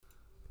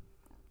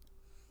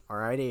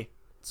Alrighty,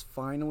 it's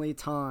finally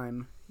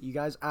time. You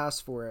guys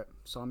asked for it,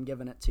 so I'm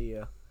giving it to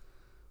you.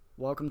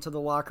 Welcome to the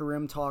Locker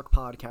Room Talk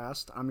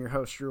podcast. I'm your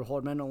host, Drew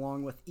Holdman,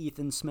 along with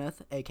Ethan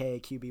Smith, a.k.a.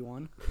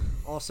 QB1.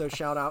 Also,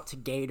 shout out to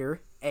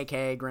Gator,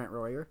 a.k.a. Grant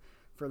Royer,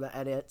 for the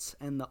edits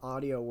and the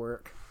audio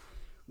work.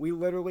 We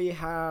literally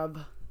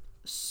have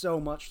so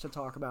much to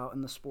talk about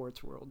in the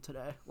sports world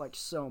today. Like,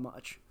 so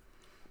much.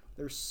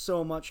 There's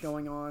so much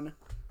going on.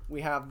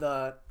 We have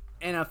the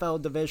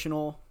NFL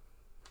divisional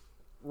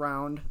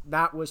round.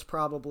 That was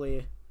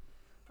probably,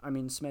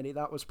 Smitty,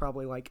 that was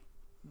probably like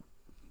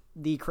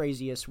the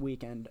craziest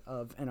weekend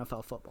of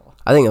NFL football.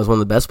 I think it was one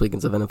of the best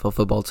weekends of NFL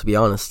football, to be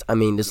honest. I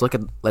mean, let's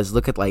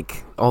look at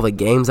like all the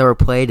games that were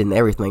played and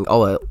everything.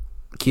 All the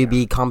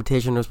QB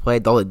competition was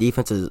played, all the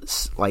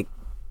defenses like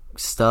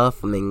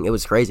stuff. I mean, it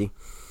was crazy.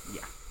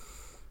 Yeah.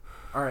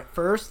 All right,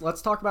 first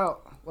let's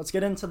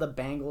get into the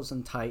Bengals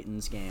and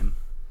Titans game.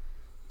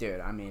 Dude,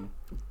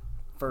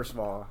 first of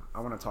all, I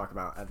want to talk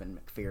about Evan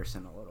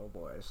McPherson a little,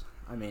 boys.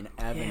 Evan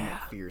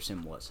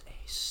McPherson was a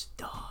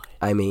stud.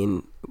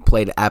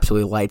 Played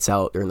absolutely lights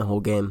out during the whole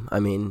game.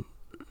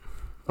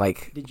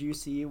 Did you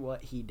see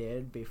what he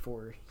did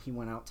before he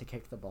went out to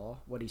kick the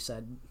ball? What he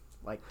said,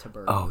 to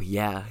Bird? Oh,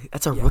 yeah.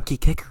 That's a rookie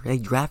kicker. They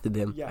drafted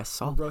him. Yeah, I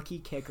saw rookie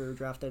kicker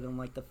drafted in,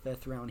 the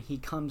 5th round. He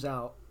comes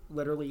out,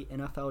 literally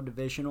NFL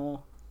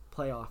divisional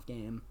playoff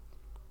game,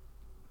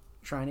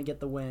 trying to get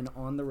the win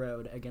on the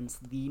road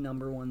against the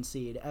number 1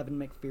 seed. Evan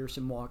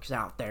McPherson walks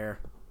out there.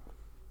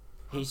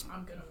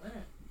 I'm going to win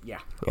it.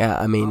 Yeah. Yeah,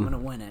 I'm going to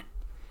win it.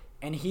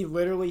 And he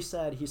literally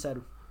said,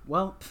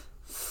 well,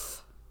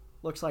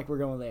 looks like we're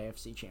going to the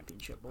AFC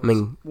Championship,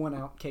 boys. Went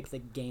out, kicked the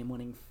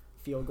game-winning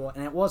field goal.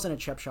 And it wasn't a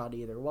chip shot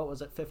either. What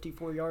was it,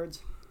 54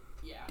 yards?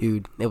 Yeah.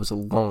 Dude, it was a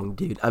long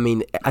dude. I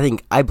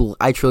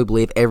truly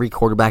believe every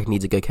quarterback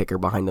needs a good kicker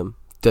behind him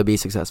to be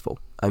successful.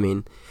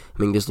 Look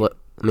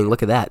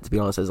at that, to be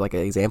honest, as like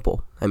an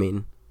example.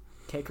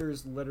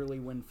 Kickers literally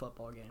win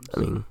football games.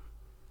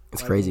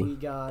 It's crazy.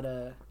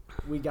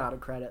 We gotta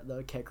credit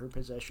the kicker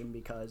position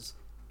because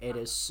it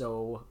is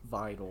so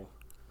vital.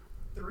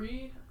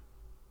 Three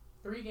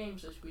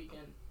games this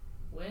weekend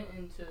went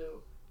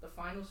into the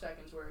final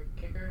seconds where a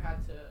kicker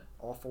had to...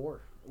 All 4.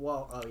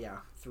 Well,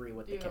 3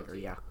 with the kicker,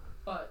 yeah.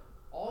 But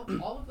all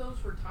of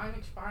those were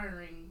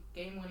time-expiring,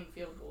 game-winning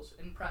field goals.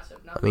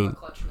 Impressive. Nothing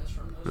but clutchness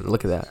from those.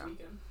 Look at that. This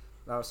weekend.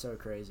 That was so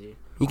crazy.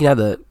 You can have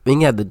the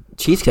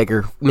Chiefs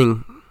kicker.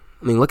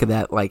 Look at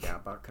that.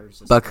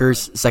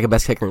 Bucker's second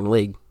best kicker in the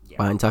league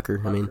behind Tucker.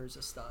 Bucker's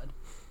a stud.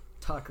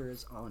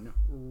 Tucker's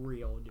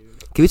unreal,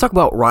 dude. Can we talk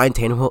about Ryan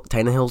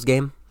Tannehill's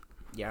game?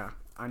 Yeah,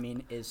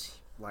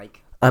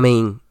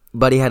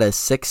 Buddy had a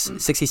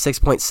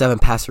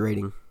 66.7 passer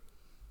rating,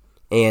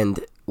 and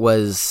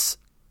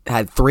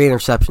had 3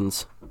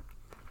 interceptions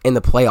in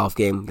the playoff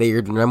game.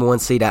 They're the number 1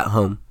 seed at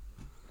home.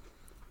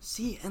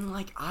 See, and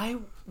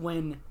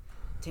when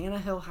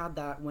Tannehill had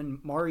that, when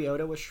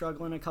Mariota was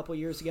struggling a couple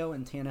years ago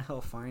and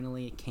Tannehill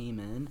finally came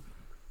in,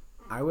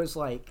 I was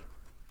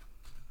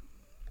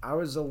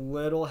a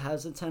little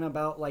hesitant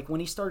about, when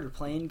he started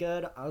playing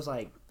good, I was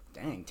like,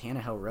 dang,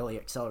 Tannehill really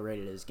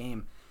accelerated his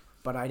game.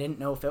 But I didn't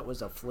know if it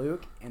was a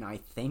fluke, and I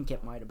think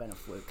it might have been a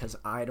fluke, because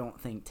I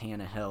don't think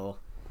Tannehill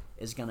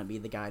is going to be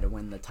the guy to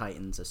win the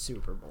Titans a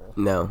Super Bowl.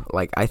 No,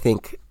 I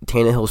think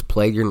Tannehill's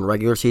play during the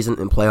regular season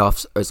and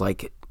playoffs is,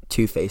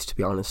 two-faced, to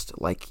be honest.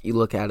 You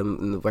look at him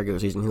in the regular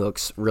season, he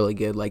looks really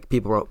good.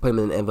 People put him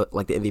in the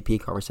MVP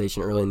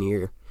conversation early in the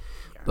year.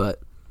 Yeah.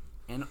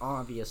 And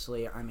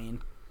obviously,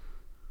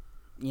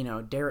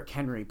 Derrick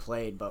Henry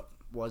played, but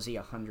was he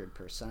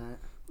 100%?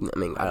 I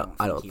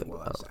don't think he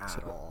was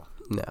at all.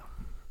 No.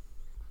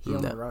 He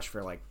only rushed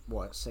for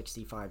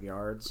 65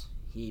 yards.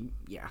 He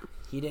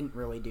didn't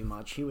really do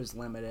much. He was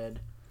limited.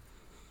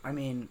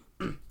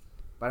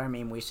 But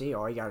we see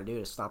all you got to do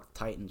to stop the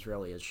Titans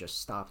really is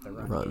just stop the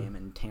run game,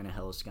 and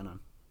Tannehill is gonna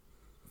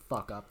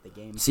fuck up the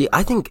game. See,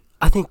 I think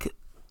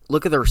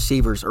look at the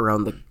receivers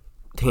around the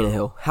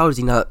Tannehill. How does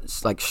he not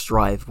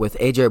strive with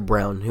AJ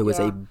Brown, who is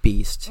a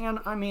beast? And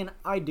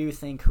I do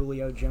think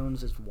Julio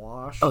Jones is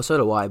washed. Oh, so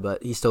do I,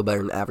 but he's still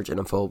better than average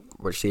NFL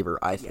receiver,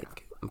 I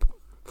think.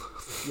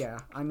 Yeah,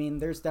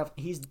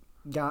 he's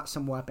got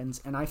some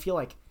weapons, and I feel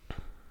like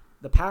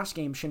the pass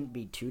game shouldn't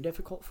be too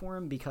difficult for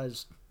him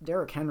because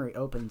Derrick Henry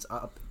opens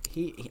up.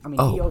 He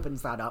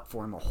opens that up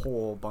for him a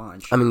whole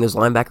bunch. Those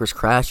linebackers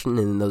crashing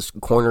and those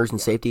corners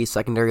and safeties,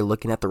 secondary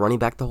looking at the running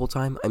back the whole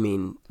time.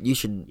 You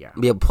should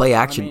be able to play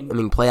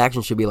action. Play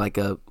action should be like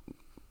a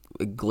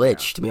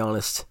glitch, to be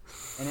honest.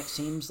 And it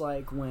seems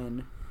like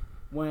when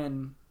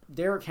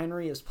Derrick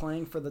Henry is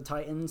playing for the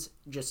Titans,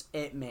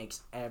 it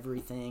makes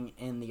everything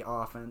in the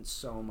offense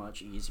so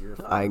much easier.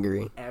 I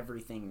agree.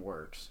 Everything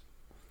works.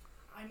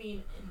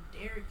 And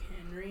Derrick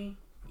Henry,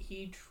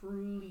 he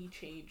truly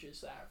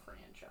changes that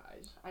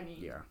franchise.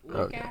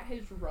 Look at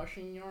his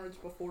rushing yards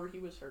before he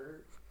was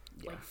hurt.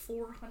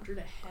 400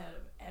 ahead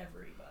of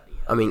everybody.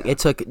 It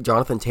took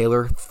Jonathan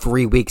Taylor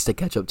 3 weeks to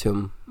catch up to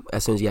him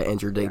as soon as he got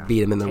injured to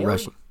beat him in the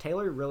rushing.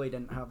 Taylor really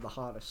didn't have the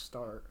hottest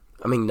start.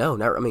 I mean, no.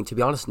 Not, I mean, to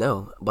be honest,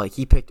 no. Like,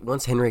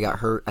 once Henry got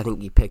hurt, I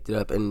think he picked it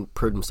up and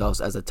proved himself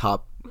as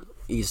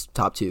he's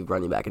top 2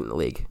 running back in the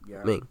league.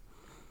 Yeah. I mean,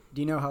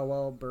 do you know how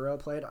well Burrow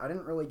played? I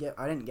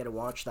didn't get to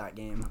watch that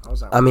game. I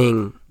was at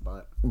work,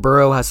 but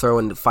Burrow has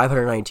thrown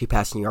 592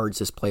 passing yards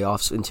this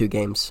playoffs in 2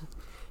 games.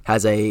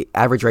 Has a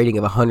average rating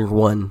of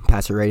 101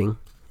 passer rating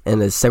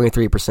and a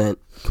 73%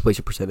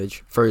 completion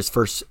percentage for his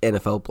first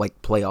NFL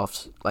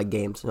playoffs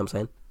games. You know what I'm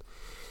saying?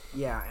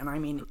 Yeah, and I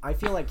mean, I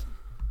feel like,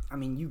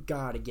 you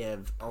got to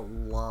give a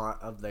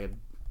lot of the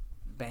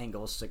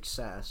Bengals'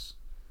 success.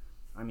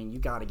 You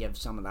got to give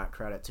some of that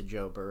credit to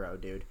Joe Burrow,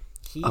 dude.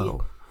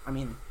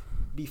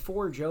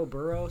 Before Joe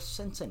Burrow,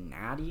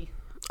 Cincinnati.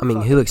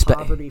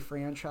 Poverty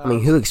franchise.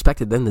 Who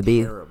expected them to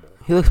be? Terrible.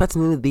 Who expected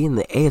them to be in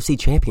the AFC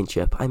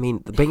Championship? The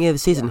beginning of the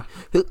season.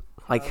 Yeah.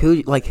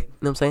 You know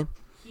what I'm saying?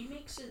 He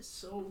makes it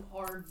so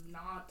hard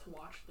not to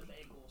watch the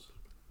Bengals.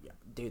 Yeah,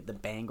 dude, the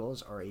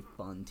Bengals are a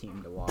fun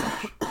team to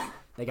watch.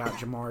 They got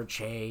Jamar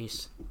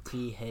Chase,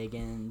 T.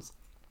 Higgins,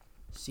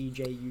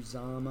 C.J.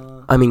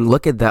 Uzama.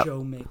 Look at that.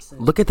 Joe Mixon.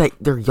 Look at that.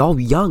 They're all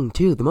young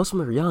too. The most of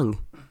them are young.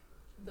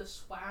 The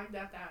swag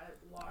that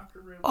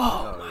locker room.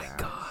 Oh my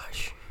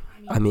gosh.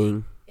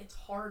 It's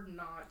hard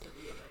not to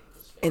be a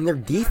Bengals fan. And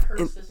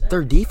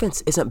their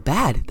defense isn't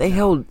bad. They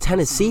held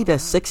Tennessee to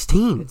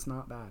 16. It's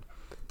not bad.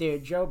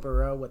 Dude, Joe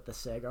Burrow with the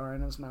cigar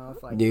in his mouth,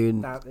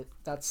 dude,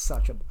 that's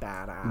such a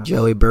badass.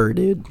 Joey Burr,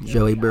 dude.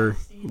 Joey Burr.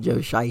 Joe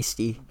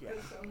Shiesty.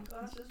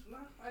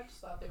 I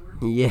just thought they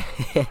were. Yeah.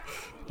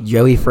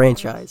 Joey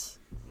franchise.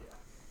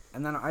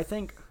 And then I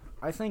think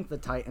the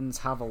Titans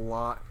have a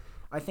lot.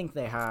 I think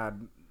they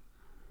had.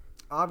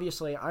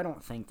 Obviously, I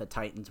don't think the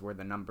Titans were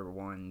the number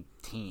 1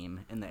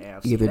 team in the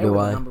AFC. Either they do were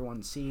I. The number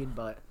 1 seed,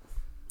 but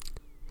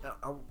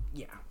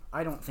yeah,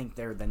 I don't think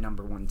they're the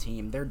number 1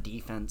 team. Their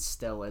defense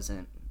still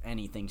isn't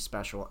anything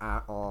special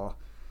at all.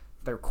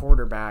 Their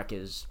quarterback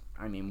is.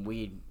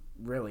 We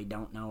really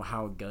don't know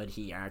how good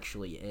he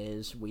actually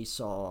is. We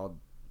saw,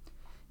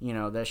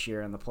 this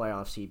year in the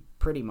playoffs, he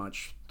pretty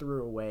much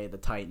threw away the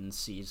Titans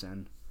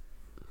season.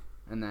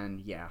 And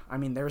then, yeah,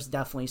 there's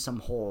definitely some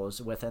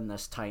holes within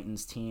this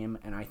Titans team,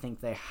 and I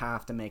think they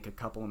have to make a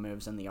couple of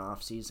moves in the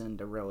offseason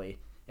to really,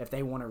 if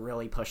they want to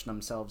really push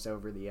themselves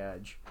over the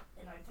edge.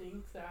 And I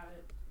think that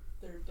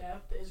their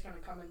depth is going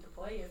to come into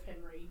play if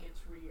Henry gets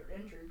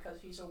re-injured because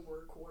he's a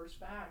workhorse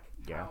back.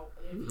 Yeah.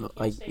 If he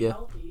can stay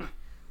healthy,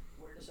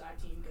 where does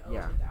that team go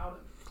without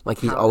him?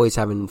 He's always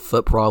having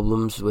foot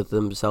problems with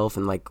himself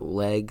and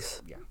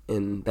legs. Yeah.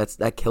 And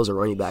that kills a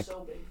running back.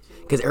 So big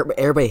too. Because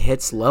everybody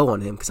hits low on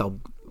him because how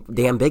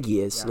damn big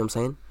he is. You know what I'm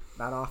saying?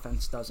 That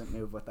offense doesn't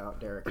move without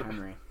Derrick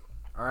Henry.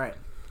 All right.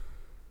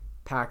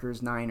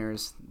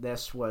 Packers-Niners.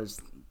 This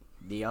was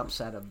the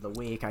upset of the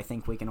week. I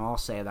think we can all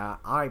say that.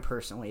 I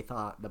personally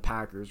thought the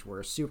Packers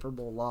were a Super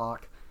Bowl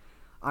lock.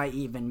 I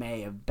even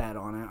may have bet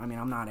on it.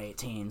 I'm not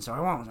 18, so I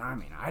won't.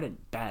 I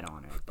didn't bet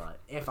on it, but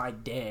if I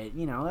did,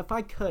 if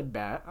I could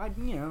bet, I'd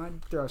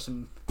throw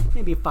some,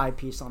 maybe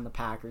 5-piece on the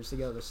Packers to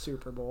go to the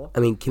Super Bowl.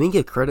 Can we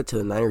give credit to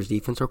the Niners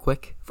defense real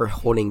quick for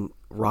holding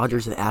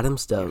Rodgers and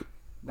Adams to?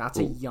 That's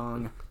a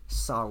young,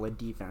 solid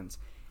defense.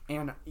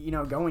 And,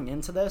 going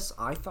into this,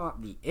 I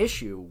thought the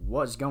issue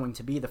was going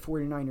to be the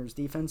 49ers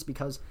defense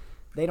because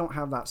they don't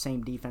have that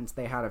same defense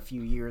they had a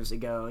few years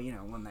ago,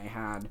 when they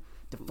had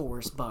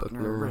DeForest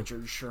Buckner,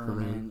 Richard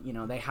Sherman.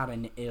 Mm-hmm. They had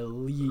an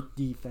elite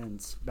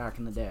defense back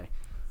in the day.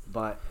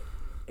 But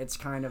it's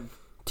kind of,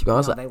 to be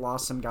honest, they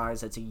lost some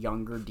guys. It's a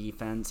younger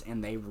defense,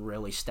 and they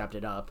really stepped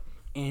it up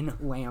in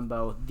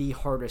Lambeau, the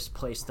hardest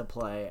place to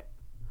play.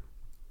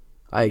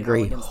 I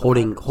agree.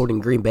 Holding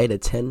Green Bay to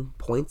 10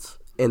 points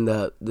in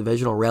the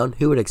divisional round,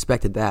 who would have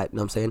expected that? You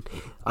know what I'm saying?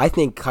 I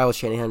think Kyle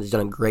Shanahan has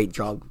done a great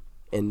job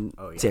in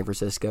San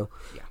Francisco.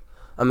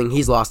 Yeah.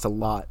 He's lost a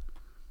lot.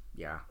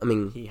 Yeah.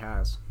 He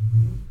has.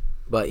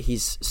 But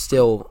he's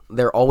still,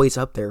 they're always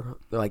up there.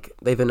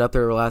 They've been up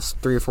there the last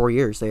 3 or 4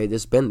 years. They've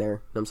just been there. You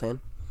know what I'm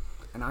saying?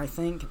 And I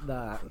think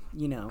that,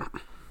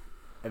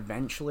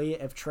 eventually,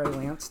 if Trey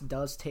Lance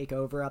does take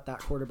over at that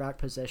quarterback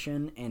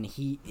position and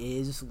he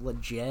is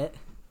legit,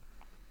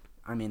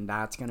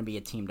 that's going to be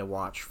a team to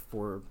watch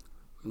for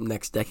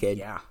next decade.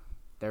 Yeah.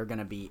 They're going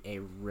to be a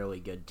really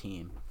good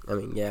team. I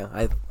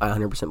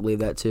 100% believe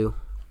that too.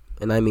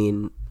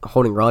 And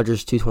holding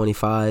Rodgers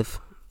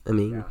 225.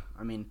 Yeah.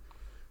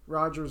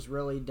 Rodgers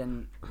really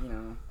didn't,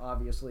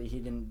 obviously he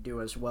didn't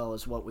do as well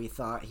as what we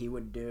thought he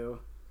would do.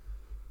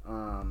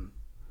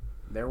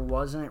 There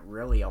wasn't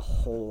really a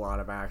whole lot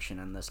of action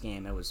in this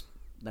game. It was,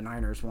 the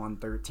Niners won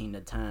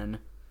 13-10.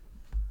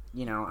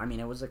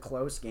 It was a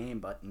close game,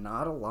 but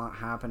not a lot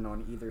happened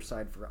on either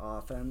side for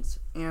offense.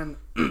 And,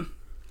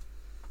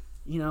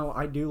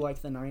 I do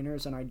like the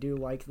Niners and I do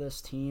like this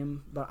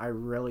team, but I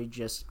really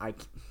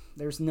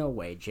there's no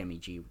way Jimmy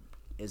G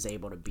is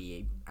able to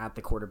be at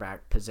the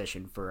quarterback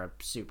position for a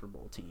Super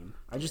Bowl team.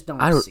 I just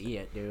don't see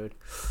it, dude.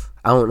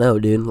 I don't know,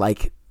 dude.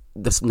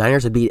 The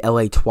Niners have beat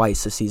LA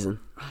twice this season.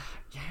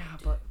 Yeah,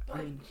 but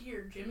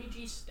here, Jimmy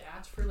G's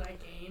stats for that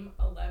game: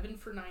 11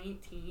 for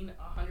 19,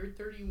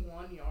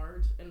 131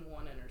 yards, and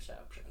 1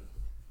 interception.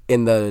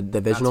 in the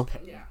divisional.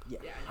 Yeah.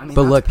 I mean,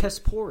 But that's look, piss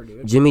poor,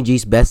 dude. Jimmy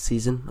G's best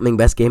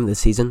game of the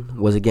season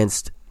was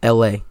against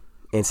L.A.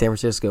 and San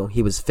Francisco.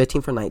 He was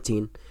 15 for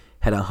 19,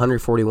 had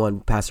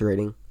 141 passer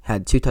rating,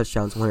 had 2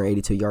 touchdowns,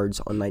 182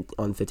 yards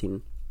on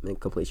 15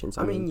 completions.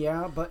 I mean,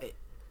 yeah, but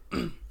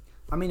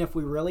I mean, if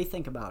we really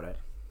think about it,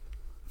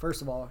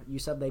 first of all, you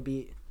said they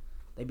beat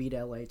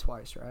LA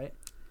twice, right?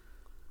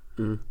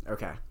 Mm-hmm.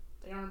 Okay.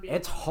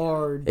 It's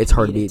hard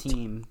to beat beat a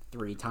team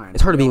 3 times.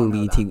 It's hard to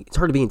beat a team. It's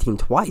hard to beat a team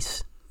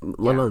twice,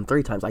 let alone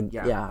 3 times. I mean,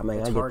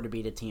 it's hard to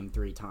beat a team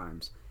 3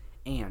 times,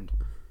 and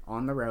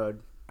on the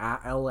road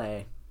at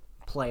LA,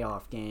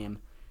 playoff game,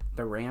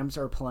 the Rams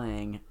are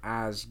playing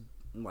as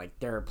like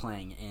they're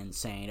playing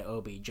insane.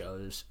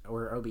 OBJ's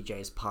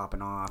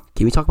popping off.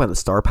 Can we talk about the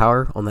star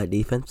power on that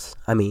defense?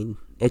 I mean,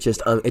 it's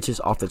just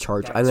off the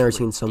charts. I've never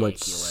seen so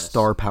much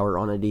star power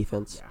on a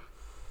defense. Yeah.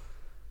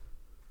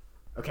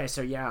 Okay,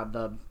 so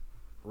the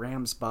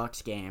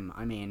Rams-Bucks game,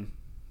 I mean,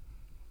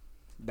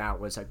 that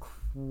was a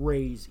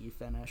crazy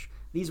finish.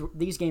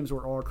 These games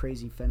were all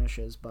crazy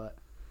finishes, but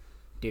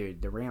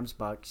dude, the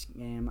Rams-Bucks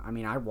game, I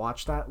mean, I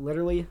watched that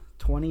literally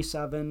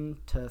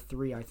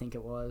 27-3, I think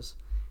it was.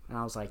 And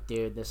I was like,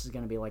 dude, this is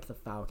going to be like the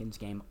Falcons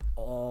game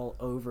all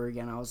over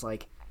again. I was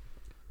like,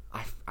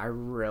 I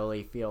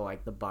really feel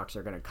like the Bucs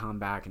are going to come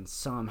back and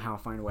somehow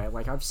find a way.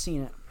 Like, I've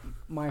seen it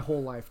my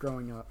whole life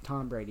growing up.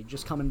 Tom Brady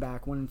just coming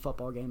back, winning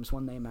football games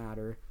when they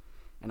matter.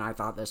 And I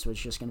thought this was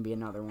just going to be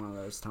another one of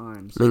those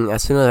times. I mean,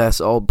 as soon as I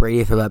saw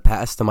Brady throw that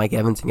pass to Mike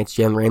Evans against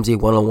Jalen Ramsey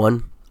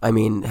 1-on-1, I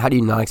mean, how do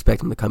you not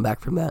expect him to come back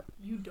from that?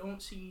 You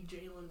don't see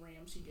Jalen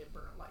Ramsey get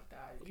burnt like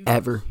that.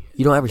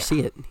 You don't ever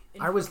see it.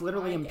 I was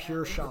literally in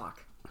pure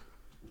shock.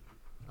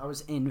 I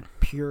was in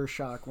pure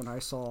shock when I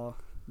saw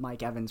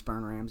Mike Evans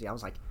burn Ramsey. I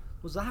was like,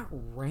 was that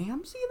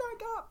Ramsey that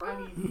got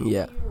burned? I mean, we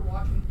were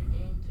watching the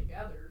game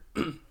together.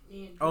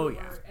 Me and Oh, Drew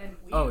yeah. And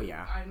we Oh, were,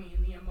 yeah. I mean,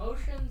 the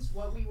emotions,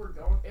 what we were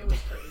going, it was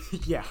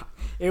crazy. Yeah,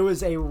 it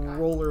was a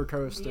roller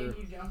coaster. Me and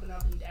you jumping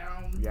up and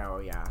down. Yeah, oh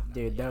yeah,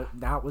 dude,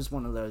 that was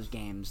one of those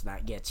games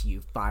that gets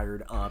you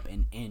fired up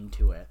and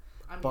into it.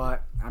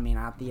 But I mean,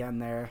 at the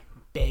end there,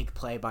 big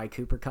play by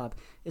Cooper Kupp.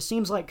 It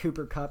seems like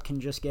Cooper Kupp can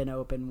just get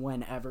open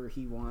whenever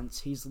he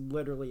wants. He's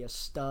literally a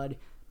stud,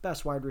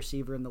 best wide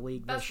receiver in the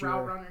league this year. Best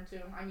route runner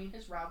too. I mean,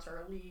 his routes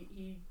are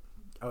elite.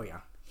 Oh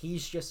yeah,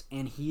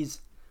 he's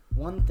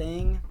one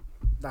thing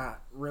that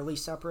really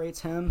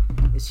separates him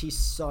is he's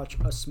such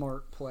a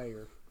smart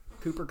player.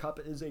 Cooper Kupp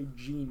is a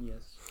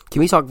genius. Can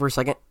we talk for a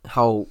second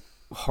how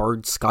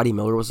hard Scotty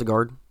Miller was to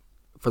guard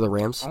for the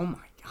Rams? Oh my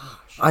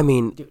gosh! I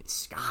mean, dude,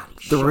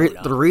 Scotty.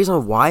 The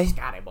reason why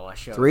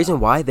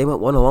they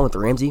went 1-on-1 with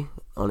Ramsey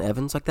on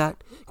Evans like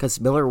that because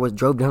Miller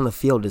drove down the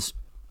field just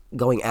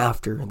going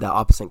after the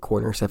opposite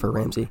corner except for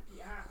Ramsey.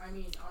 Yeah, I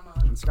mean,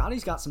 and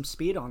Scotty's got some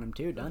speed on him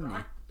too, doesn't he?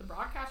 The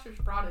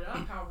broadcasters brought it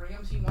up how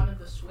Ramsey wanted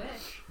to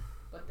switch,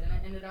 but then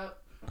it ended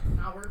up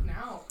not working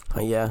out.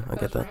 Yeah, I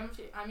get that.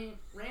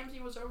 Ramsey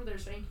was over there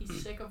saying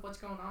he's sick of what's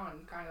going on.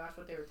 Kind of that's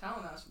what they were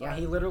telling us. Yeah,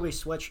 he literally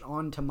switched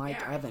on to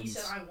Mike Evans. He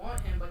said, I want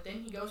him, but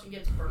then he goes and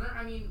gets burner.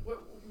 I mean,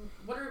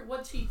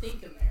 what's he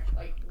thinking there?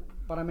 Like,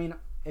 but I mean,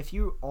 if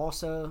you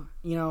also,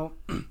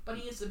 but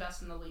he is the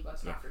best in the league.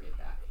 Let's not forget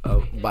that.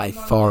 Oh, by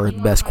far the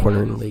best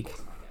corner in the league.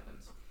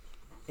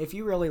 If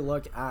you really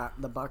look at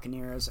the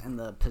Buccaneers and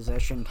the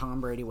position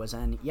Tom Brady was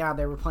in, yeah,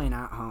 they were playing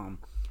at home,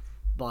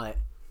 but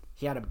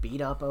he had a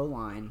beat-up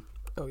O-line.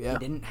 Oh, yeah. He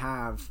didn't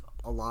have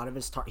a lot of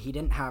his he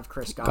didn't have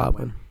Chris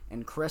Godwin.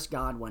 And Chris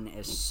Godwin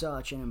is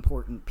such an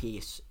important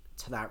piece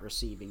to that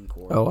receiving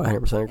core. Oh, I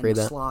 100% agree in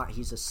the that. Slot,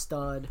 he's a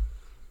stud.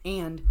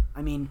 And,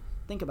 I mean,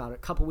 think about it. A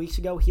couple weeks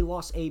ago, he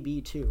lost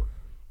AB, too.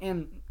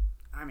 And,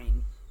 I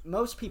mean,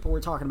 most people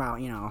were talking about,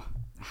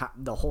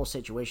 the whole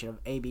situation of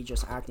AB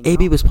just acting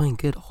AB out. was playing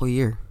good all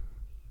year.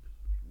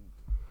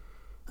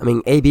 I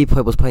mean, AB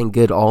was playing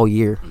good all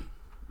year.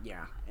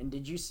 Yeah. And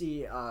did you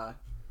see AB's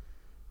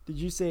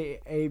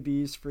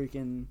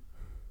freaking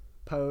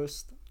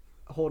post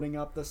holding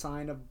up the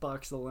sign of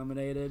Bucks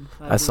eliminated?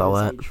 I saw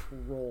that.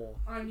 Troll.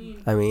 I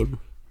mean.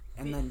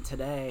 And then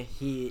today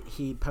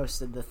he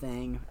posted the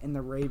thing in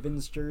the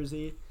Ravens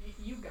jersey.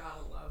 You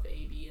gotta love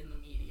AB in the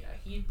media.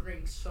 He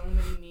brings so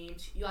many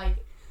memes.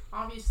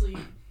 Obviously,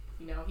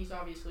 he's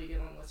obviously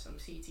dealing with some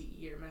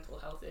CTE or mental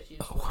health issues.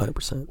 Oh,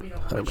 100%. We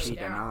don't know. He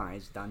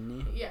denies, doesn't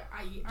he? Yeah,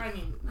 I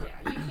mean,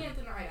 you can't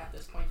deny it at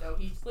this point though.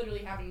 He's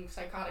literally having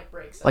psychotic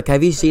breaks. Like,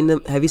 have you seen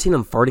him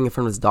farting in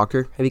front of his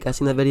doctor? Have you guys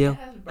seen that video?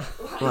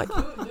 Yes,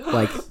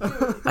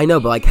 dude, I know,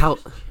 but like how?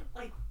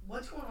 Like,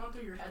 what's going on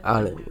through your head?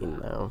 I don't even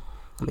know.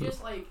 I mean,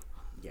 just like,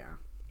 yeah,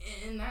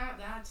 and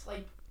that's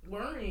like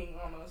worrying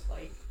almost,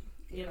 like,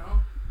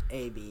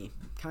 AB,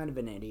 kind of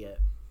an idiot.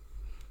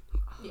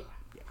 Yeah.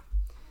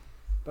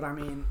 But I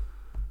mean,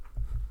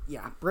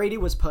 yeah, Brady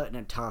was put in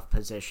a tough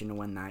position to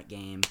win that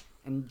game.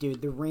 And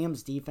dude, the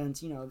Rams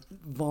defense,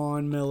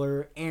 Von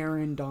Miller,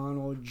 Aaron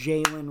Donald,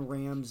 Jalen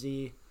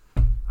Ramsey.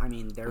 I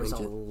mean, there's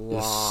a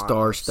lot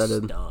of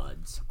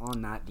studs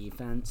on that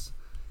defense.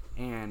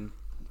 And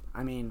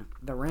I mean,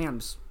 the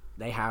Rams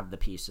they have the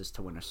pieces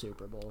to win a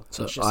Super Bowl.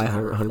 So it's just a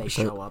matter if they 100%.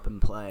 show up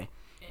and play.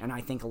 And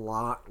I think a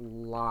lot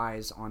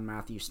lies on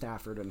Matthew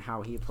Stafford and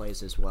how he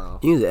plays as well.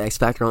 You know the X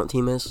factor on the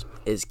team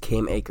is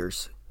Cam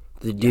Akers.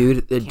 The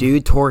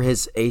dude tore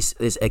his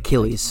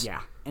Achilles.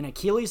 Yeah, an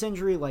Achilles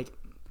injury, like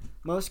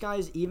most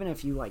guys, even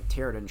if you like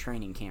tear it in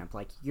training camp,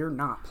 like you're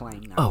not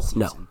playing that season.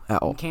 No,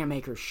 at all. And Cam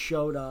Akers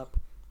showed up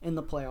in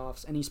the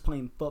playoffs, and he's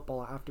playing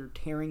football after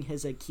tearing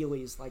his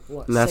Achilles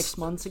 6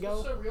 months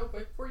ago. So real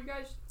quick for you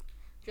guys,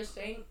 just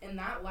saying, in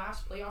that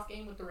last playoff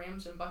game with the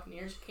Rams and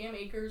Buccaneers, Cam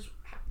Akers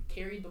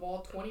carried the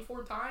ball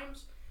 24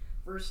 times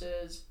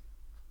versus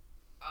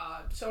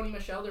Sony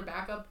Michel, their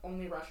backup,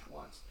 only rushed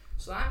once.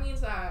 So that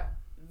means that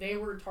they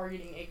were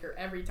targeting Akers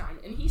every time.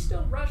 And he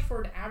still rushed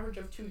for an average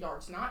of 2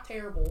 yards. Not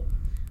terrible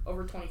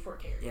over 24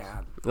 carries.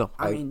 Yeah. No,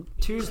 I mean,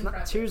 two's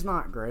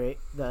not great.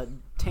 The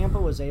Tampa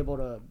was able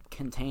to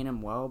contain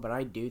him well, but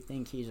I do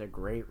think he's a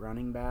great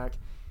running back.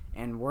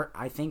 And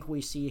I think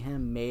we see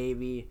him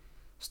maybe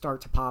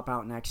start to pop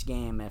out next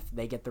game if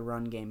they get the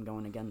run game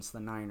going against the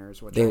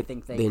Niners, which I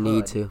think they could.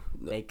 Need to.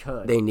 They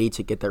could. They need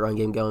to get that run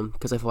game going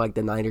because I feel like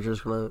the Niners are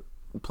just going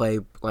to play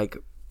like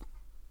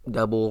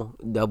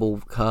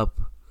double cup.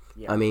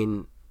 Yeah. I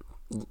mean,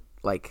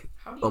 like...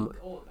 How do you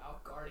go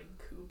about guarding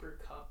Cooper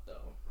Kupp,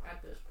 though,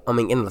 at this point? I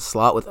mean, in the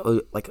slot with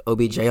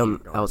OBJ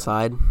on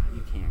outside.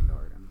 You can't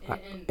guard him.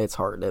 And It's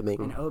hard. I mean...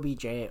 And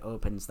OBJ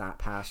opens that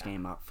pass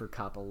game up for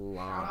Kupp a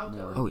lot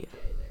more. Oh, yeah.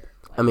 There.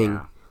 I mean...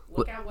 Yeah.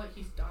 Look at what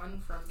he's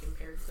done from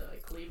compared to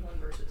Cleveland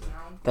versus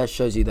now. That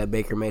shows you that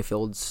Baker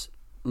Mayfield's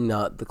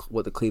not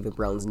what the Cleveland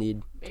Browns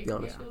need, to be Baker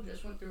honest. Mayfield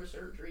just went through a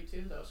surgery,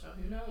 too, though, so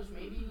who knows?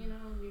 Maybe,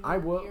 we I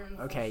won't will. hear in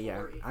the Okay, full yeah.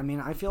 story. I mean,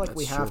 I feel like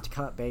we That's have true. to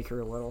cut Baker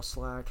a little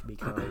slack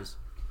because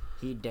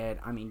he did.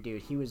 I mean,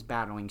 dude, he was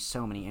battling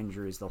so many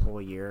injuries the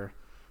whole year.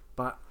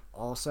 But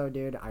also,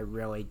 dude, I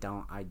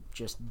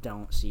just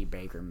don't see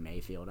Baker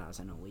Mayfield as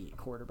an elite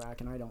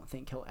quarterback, and I don't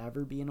think he'll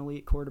ever be an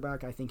elite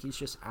quarterback. I think he's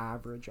just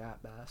average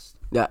at best.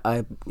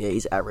 Yeah,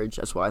 he's average.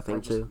 That's what I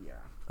think, too. Yeah.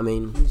 I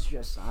mean, He's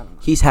just, I don't know.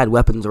 he's had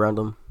weapons around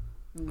him.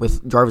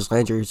 With Jarvis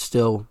Landry, who's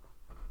still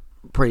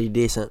pretty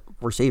decent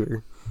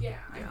receiver. Yeah,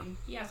 I mean,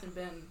 he hasn't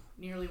been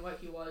nearly what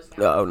he was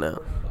now. Oh, no.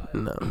 But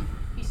No.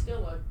 He's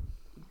still a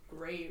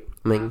great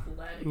mean,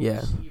 athletic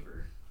yeah.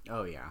 receiver.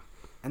 Oh, yeah.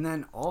 And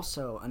then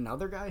also,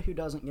 another guy who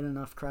doesn't get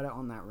enough credit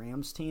on that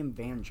Rams team,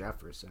 Van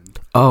Jefferson.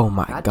 Oh,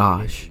 my That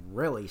gosh. dude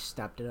really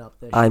stepped it up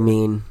this I year.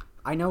 mean,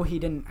 I know he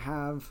didn't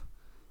have...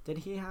 Did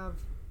he have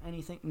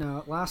anything?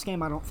 No, last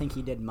game I don't think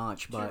he did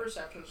much, 2 but...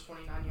 receptions,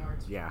 29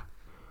 yards. Yeah.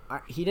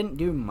 He didn't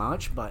do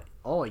much, but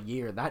all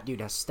year, that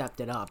dude has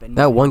stepped it up. And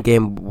that one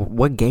game,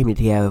 what game did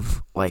he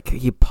have? Like,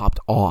 he popped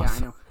off. Yeah, I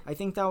know. I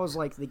think that was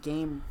like the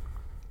game...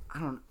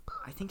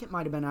 I think it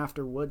might have been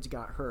after Woods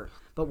got hurt.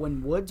 But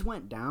when Woods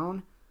went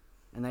down...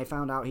 And they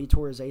found out he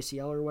tore his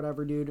ACL or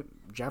whatever, dude.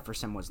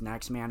 Jefferson was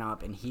next man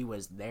up, and he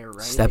was there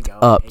ready Stepped to go.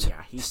 up.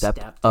 Yeah, he stepped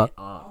it up. up.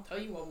 I'll tell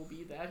you what will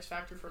be the X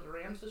factor for the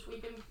Rams this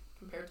weekend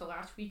compared to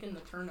last weekend, the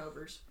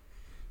turnovers.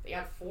 They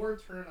had 4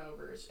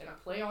 turnovers in a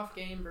playoff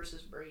game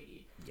versus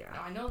Brady. Yeah.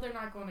 Now, I know they're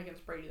not going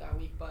against Brady that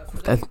week, but... For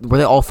them, Were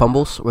they all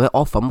fumbles? Were they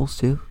all fumbles,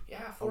 too?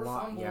 Yeah, 4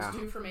 lot, fumbles, yeah.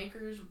 2 from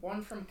Akers,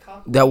 1 from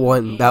Kupp. That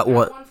one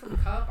from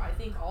Kupp, I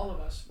think all of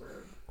us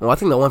were... Well, I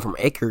think that one from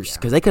Akers,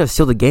 because they could have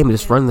sealed the game and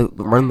just run the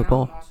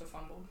ball. Also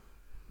fumbled.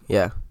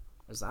 Yeah.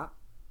 Is that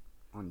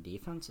on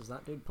defense? Does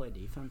that dude play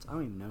defense? I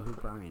don't even know who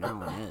Brian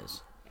Allen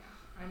is. Yeah,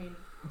 I mean...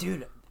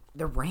 Dude,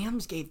 the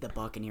Rams gave the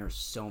Buccaneers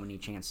so many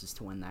chances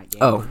to win that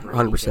game. Oh, Brady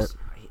 100%.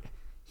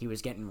 He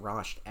was getting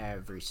rushed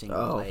every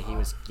single play. He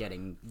was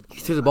getting... He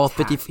threw the ball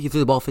attacked. He threw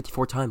the ball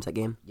 54 times that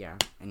game. Yeah,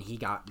 and he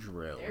got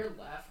drilled. Their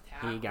left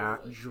tackle... He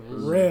got was just-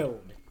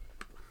 drilled.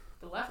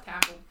 The left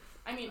tackle...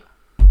 I mean,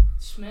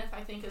 Smith,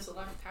 I think is the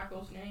left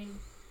tackle's name.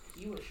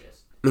 He was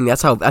just... I mean,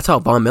 that's how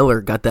Von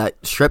Miller got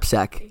that strip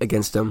sack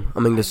against him. I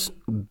mean, just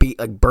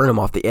burn him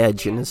off the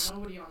edge and just...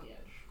 Nobody on the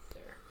edge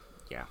there.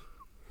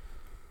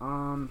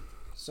 Yeah.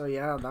 So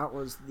yeah, that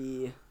was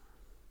the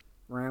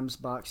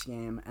Rams-Bucks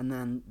game, and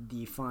then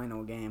the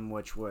final game,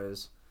 which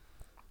was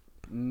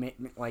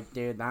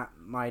dude, that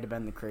might have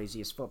been the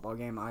craziest football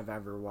game I've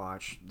ever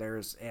watched.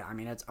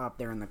 It's up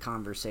there in the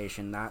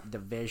conversation. That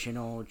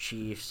divisional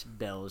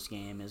Chiefs-Bills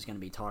game is going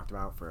to be talked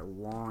about for a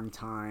long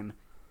time.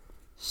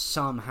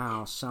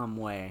 Somehow, some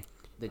way,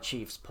 the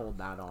Chiefs pulled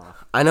that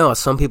off. I know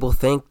some people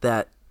think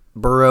that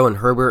Burrow and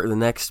Herbert are the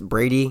next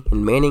Brady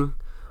and Manning,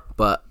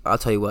 but I'll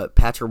tell you what,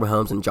 Patrick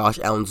Mahomes and Josh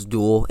Allen's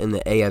duel in the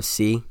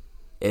AFC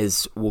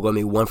is going to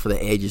be one for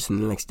the ages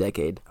in the next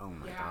decade. Oh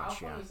my Yeah, gosh,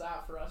 how yeah. fun is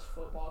that for us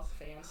football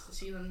fans to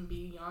see them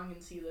be young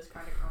and see this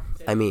kind of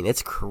competition? I mean,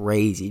 it's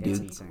crazy, It's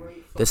dude. insane.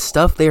 The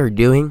stuff they are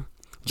doing.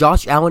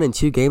 Josh Allen in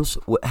 2 games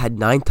had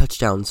 9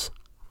 touchdowns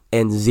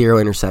and 0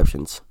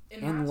 interceptions.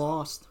 And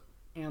lost.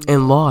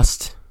 And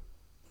lost.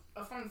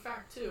 A fun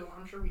fact, too,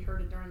 I'm sure we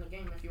heard it during the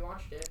game if you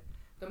watched it.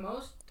 The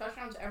most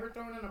touchdowns ever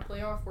thrown in a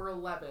playoff were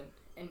 11,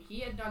 and he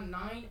had done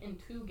 9 in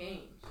 2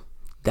 games.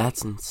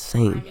 That's I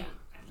insane. mean,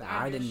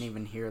 I didn't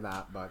even hear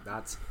that, but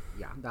that's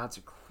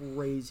a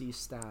crazy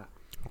stat.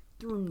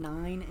 Threw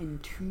 9 in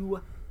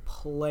 2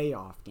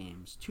 playoff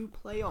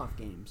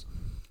games.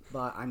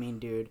 But, I mean,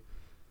 dude,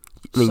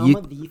 some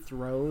of the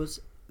throws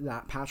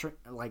that Patrick,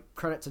 like,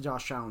 credit to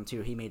Josh Allen,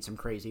 too. He made some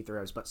crazy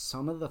throws. But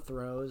some of the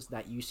throws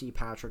that you see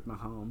Patrick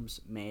Mahomes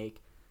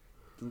make,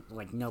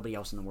 like, nobody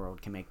else in the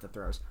world can make the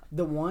throws.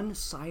 The one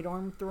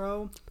sidearm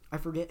throw, I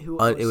forget who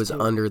it was. It was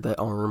under the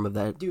arm of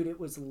that. Dude, it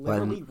was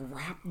literally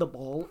wrapped the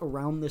ball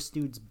around this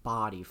dude's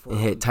body. It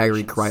hit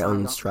Tyreek right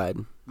on his stride.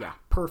 Yeah,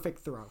 perfect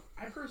throw.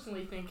 I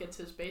personally think it's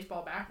his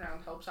baseball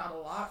background helps out a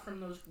lot from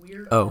those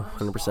weird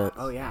 100%. spots.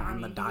 Oh, yeah,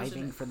 and the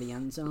diving for the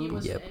end zone. He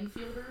was an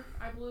infielder,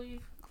 I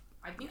believe.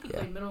 I think he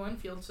played middle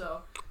infield,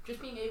 so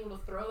just being able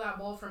to throw that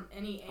ball from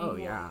any angle. Oh,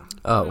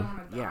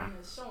 yeah.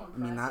 Is so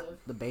impressive. I mean,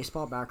 the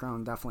baseball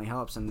background definitely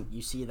helps, and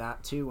you see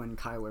that, too, in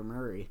Kyler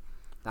Murray.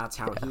 That's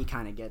how he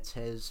kind of gets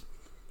his,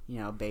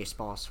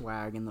 baseball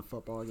swag in the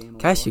football game.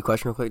 Can I ask you a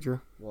question real quick, Drew?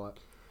 What?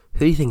 Who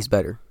do you think's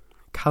better,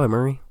 Kyler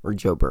Murray or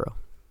Joe Burrow?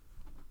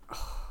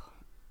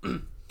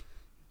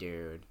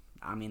 Dude,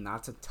 I mean,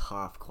 that's a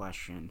tough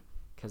question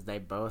because they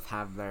both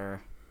have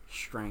their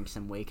strengths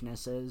and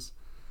weaknesses.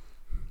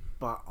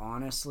 But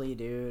honestly,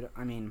 dude,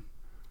 I mean,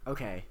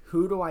 okay,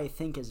 who do I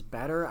think is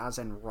better as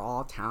in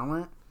raw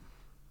talent?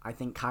 I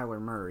think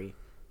Kyler Murray.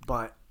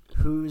 But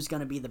who's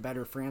going to be the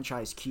better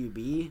franchise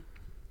QB?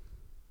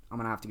 I'm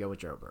going to have to go with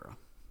Joe Burrow.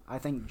 I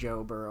think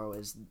Joe Burrow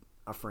is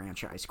a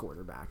franchise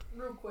quarterback.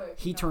 Real quick.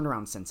 He turned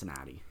around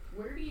Cincinnati.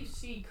 Where do you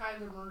see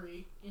Kyler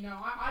Murray?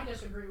 I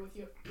disagree with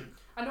you.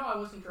 I know I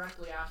wasn't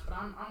directly asked, but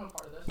I'm a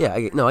part of this. Yeah, I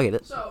get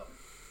it. So,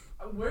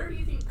 where do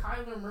you think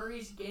Kyler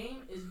Murray's game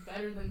is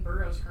better than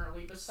Burrow's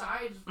currently,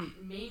 besides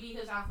maybe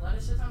his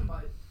athleticism?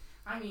 But,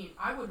 I mean,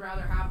 I would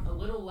rather have a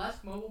little less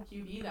mobile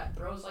QB that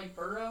throws like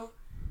Burrow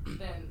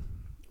than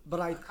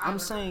But I'm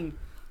saying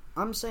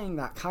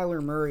that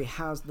Kyler Murray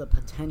has the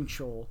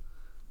potential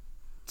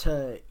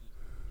to...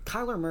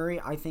 Kyler Murray,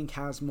 I think,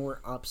 has more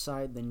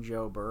upside than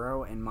Joe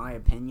Burrow, in my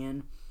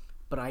opinion,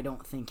 but I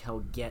don't think he'll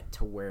get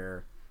to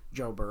where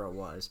Joe Burrow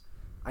was.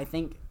 I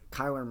think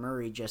Kyler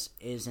Murray just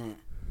isn't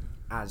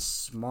as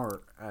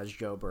smart as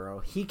Joe Burrow.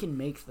 He can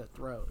make the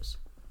throws.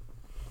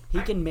 He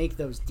can make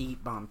those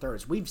deep bomb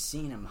throws. We've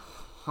seen him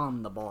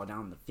hum the ball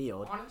down the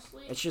field.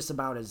 Honestly, it's just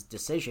about his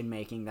decision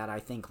making that I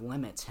think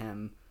limits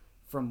him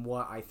from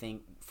where I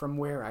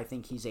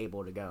think he's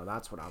able to go.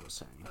 That's what I was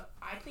saying.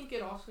 I think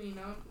it also,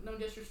 no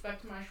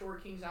disrespect to my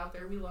short kings out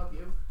there, we love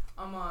you.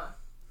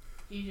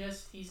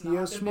 He's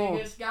not the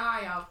biggest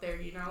guy out there,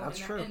 That's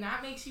true. And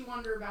that makes you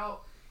wonder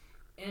about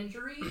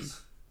injuries,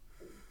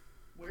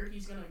 where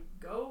he's gonna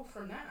go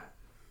from that.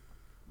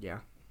 Yeah,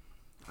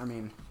 I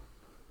mean,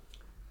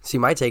 see,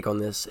 my take on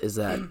this is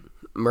that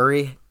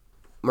Murray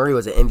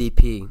was an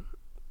MVP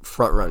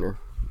front runner,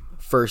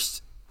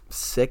 first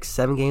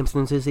 6-7 games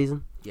into the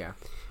season. Yeah.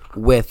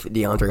 With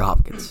DeAndre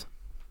Hopkins.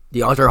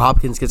 DeAndre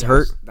Hopkins gets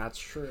hurt. That's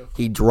true.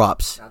 He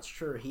drops. That's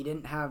true. He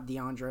didn't have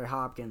DeAndre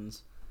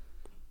Hopkins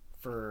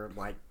for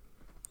like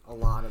a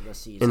lot of the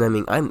season.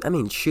 And I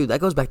mean, shoot,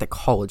 that goes back to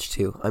college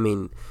too. I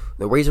mean,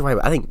 the reason why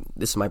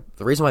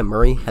the reason why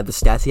Murray had the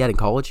stats he had in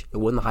college and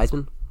won the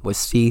Heisman was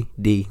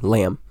C.D.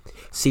 Lamb.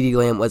 C.D.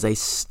 Lamb was a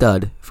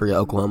stud for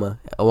Oklahoma,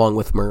 along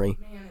with Murray.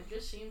 Man, it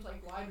just seems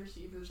like wide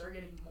receivers are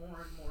getting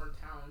more and more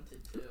talented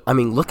too. I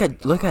mean, look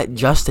at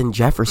Justin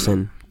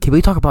Jefferson. Can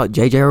we talk about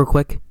JJ real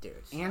quick? Dude,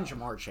 and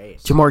Jamar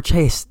Chase. Jamar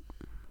Chase.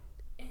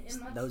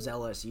 Those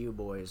LSU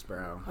boys,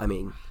 bro. I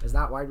mean, is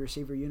that wide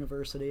receiver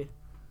university?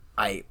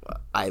 Either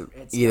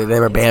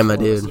them or Bama,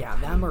 close. dude. Yeah,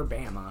 them or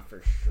Bama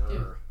for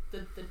sure.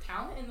 Dude, the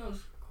talent in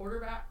those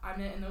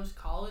in those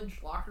college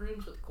locker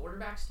rooms with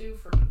quarterbacks too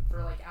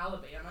for like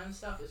Alabama and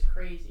stuff is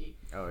crazy.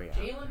 Oh yeah.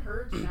 Jalen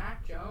Hurts,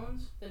 Mac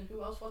Jones, then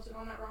who else was it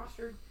on that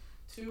roster?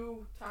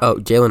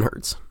 Jalen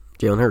Hurts.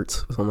 Jalen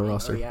Hurts was on the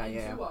roster. Oh,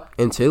 yeah.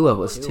 And Tua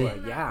was too.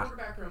 Yeah.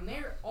 Quarterback room.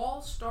 They're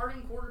all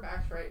starting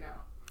quarterbacks right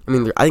now. I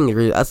mean, I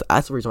think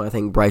that's the reason why I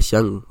think Bryce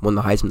Young won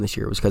the Heisman this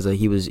year was because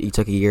he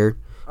took a year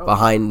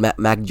behind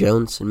Mac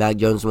Jones, and Mac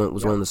Jones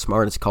was one of the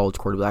smartest college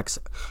quarterbacks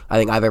I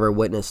think I've ever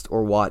witnessed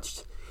or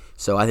watched.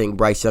 So I think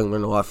Bryce Young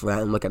learned a lot from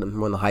that, and look at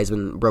him, won the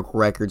Heisman, broke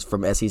records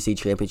from SEC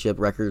championship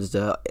records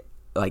to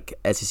like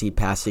SEC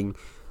passing,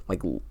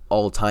 like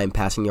all-time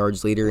passing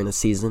yards leader in a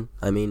season.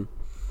 I mean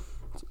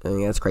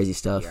that's crazy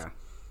stuff. Yeah.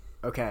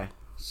 Okay,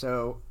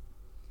 so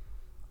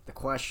the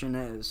question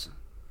is,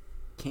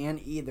 can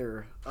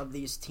either of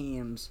these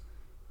teams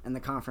in the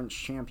conference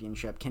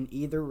championship, can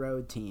either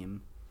road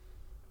team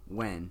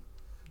win?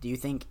 Do you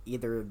think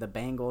either the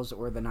Bengals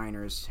or the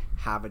Niners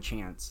have a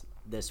chance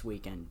this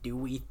weekend? Do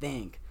we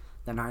think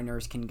the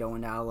Niners can go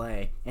into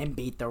LA and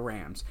beat the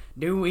Rams?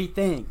 Do we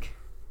think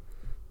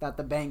that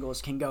the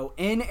Bengals can go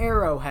in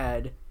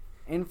Arrowhead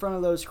in front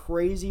of those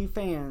crazy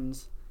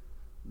fans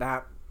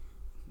that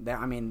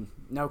I mean,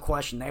 no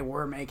question, they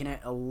were making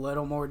it a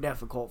little more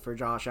difficult for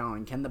Josh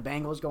Allen. Can the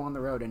Bengals go on the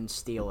road and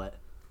steal it?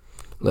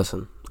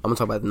 Listen, I'm going to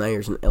talk about the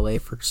Niners in LA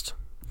first.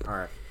 All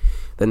right.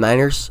 The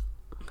Niners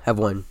have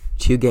won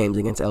 2 games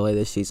against LA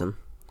this season.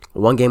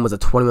 One game was a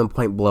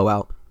 21-point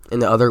blowout, and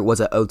the other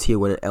was an OT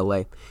win in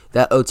LA.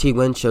 That OT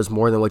win shows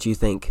more than what you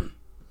think.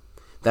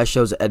 that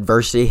shows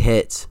adversity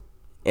hits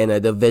in a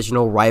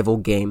divisional rival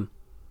game.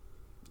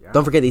 Yeah.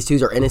 Don't forget, these two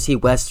are NFC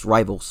West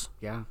rivals.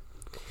 Yeah.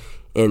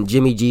 And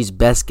Jimmy G's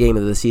best game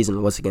of the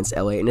season was against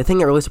LA. And the thing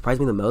that really surprised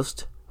me the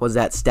most was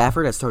that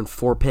Stafford has thrown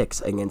 4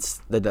 picks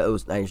against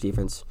those Niners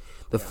defense.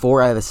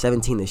 4 out of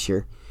 17 this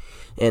year.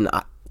 And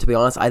to be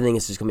honest, I think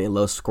it's just gonna be a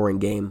low-scoring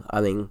game.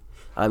 I think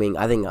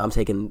I'm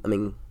taking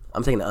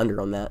the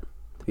under on that.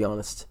 To be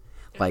honest,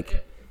 if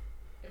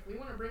we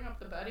want to bring up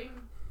the betting,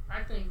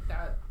 I think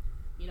that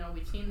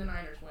we've seen the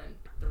Niners win.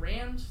 The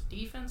Rams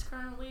defense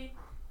currently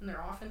and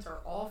their offense are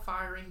all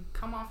firing.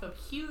 Come off a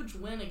huge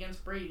win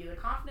against Brady. The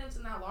confidence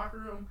in that locker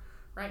room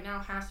right now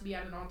has to be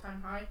at an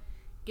all-time high.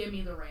 Give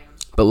me the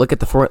Rams. But look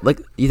at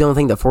you don't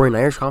think the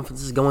 49ers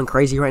confidence is going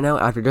crazy right now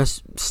after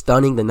just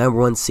stunning the number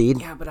 1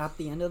 seed? Yeah, but at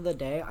the end of the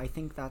day, I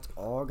think that's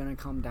all going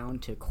to come down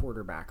to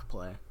quarterback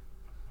play.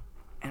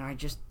 And I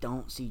just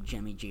don't see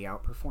Jimmy G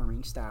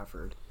outperforming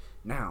Stafford.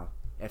 Now,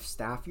 if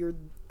Stafford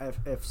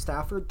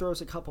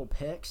throws a couple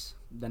picks,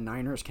 the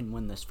Niners can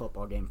win this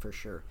football game for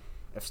sure.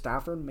 If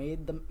Stafford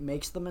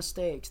makes the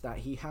mistakes that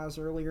he has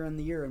earlier in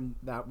the year and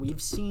that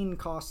we've seen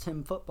cost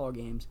him football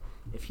games,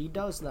 if he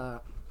does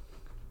that,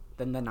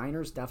 then the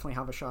Niners definitely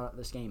have a shot at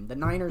this game. The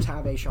Niners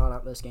have a shot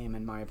at this game,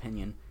 in my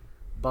opinion.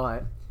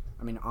 But,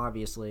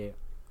 obviously,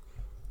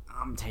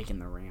 I'm taking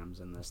the Rams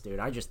in this, dude.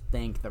 I just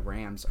think the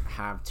Rams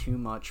have too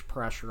much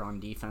pressure on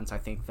defense. I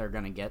think they're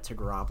going to get to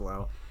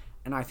Garoppolo,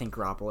 and I think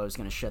Garoppolo is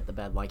going to shit the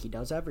bed like he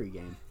does every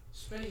game.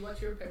 Smitty,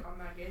 what's your pick on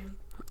that game?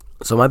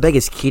 So my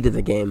biggest key to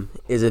the game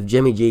is if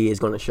Jimmy G is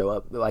going to show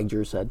up, like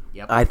Drew said.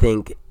 Yep. I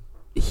think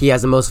he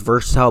has the most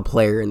versatile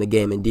player in the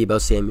game in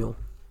Deebo Samuel.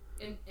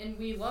 And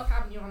we love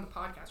having you on the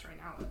podcast right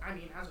now.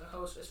 As a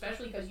host,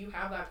 especially because you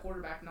have that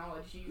quarterback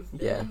knowledge. You've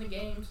been in the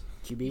games.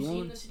 QB1. You've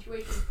seen the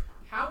situation.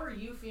 How are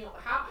you feeling?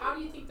 How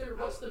do you think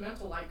what's the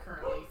mental like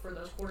currently for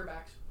those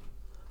quarterbacks?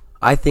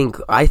 I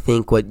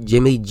think what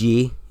Jimmy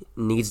G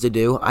needs to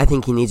do, I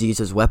think he needs to use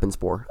his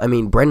weapons more.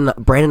 Brandon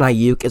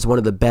Ayuk is one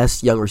of the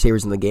best young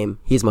receivers in the game.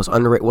 He's one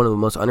of the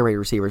most underrated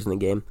receivers in the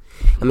game.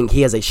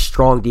 He has a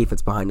strong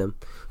defense behind him.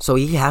 So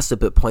he has to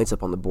put points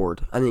up on the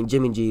board.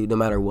 Jimmy G, no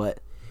matter what.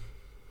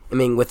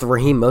 With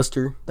Raheem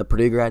Mostert, the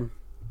Purdue grad,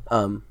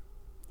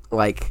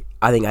 I think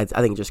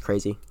it's just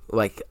crazy.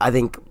 I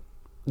think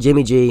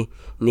Jimmy G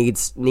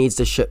needs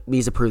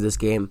to prove this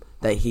game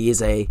that he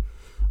is a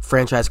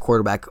franchise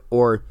quarterback,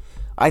 or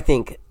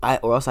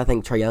else I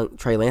think Trey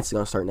Lance is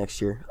going to start next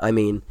year. I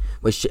think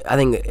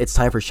it's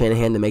time for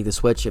Shanahan to make the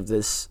switch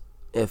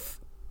if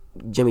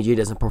Jimmy G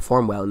doesn't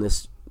perform well in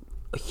this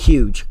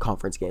huge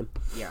conference game.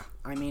 Yeah,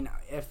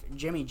 if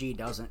Jimmy G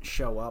doesn't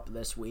show up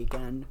this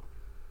weekend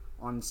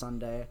on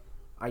Sunday,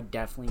 I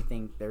definitely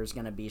think there's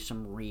going to be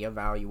some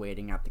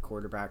reevaluating at the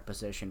quarterback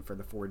position for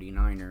the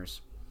 49ers.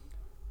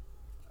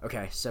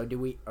 Okay, so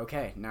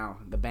now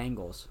the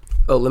Bengals.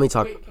 Oh, let me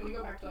talk. Wait, can we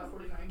go back to that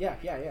 49?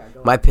 Yeah.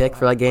 My pick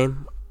for that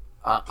game,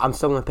 I'm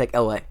still going to pick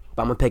LA,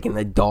 but I'm going to pick in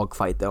the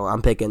dogfight, though.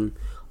 I'm picking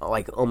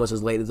almost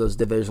as late as those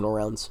divisional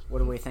rounds.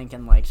 What are we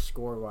thinking,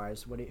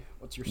 score-wise?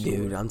 What's your score?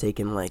 Dude, I'm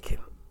taking, 7.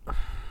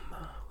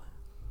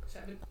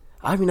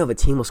 I don't even know if a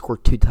team will score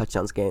 2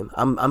 touchdowns game.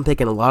 I'm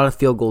picking a lot of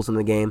field goals in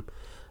the game.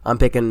 I'm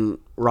picking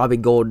Robbie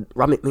Gould.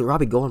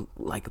 Robbie Gould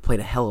played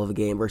a hell of a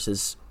game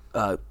versus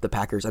the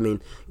Packers. Have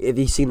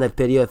you seen that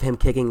video of him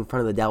kicking in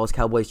front of the Dallas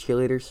Cowboys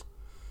cheerleaders?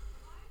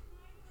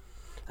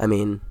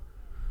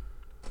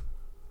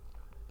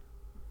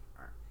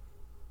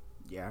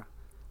 Yeah.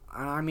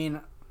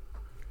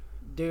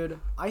 Dude,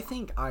 I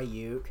think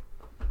Ayuk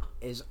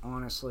is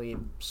honestly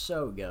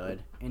so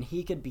good, and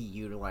he could be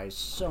utilized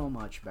so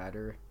much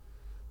better.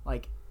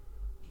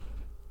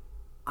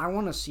 I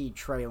want to see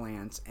Trey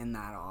Lance in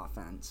that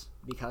offense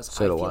because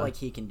I feel like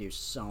he can do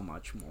so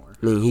much more.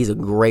 He's a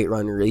great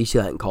runner. You see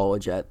that in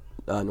college at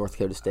North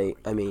Dakota State.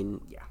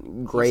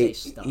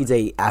 Great. He's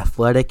a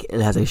athletic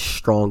and has a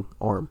strong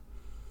arm.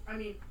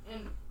 And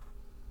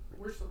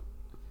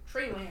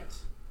Trey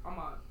Lance.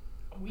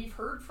 We've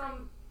heard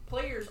from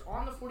players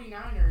on the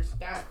 49ers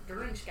that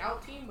during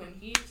scout team when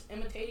he's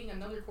imitating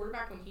another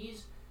quarterback, when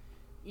he's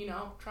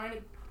trying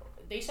to.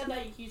 They said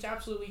that he's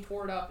absolutely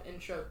tore it up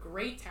and showed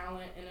great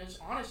talent and has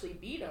honestly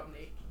beat them.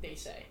 They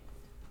say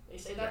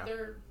that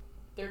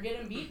they're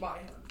getting beat by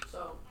him.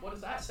 So what does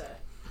that say?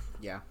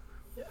 Yeah.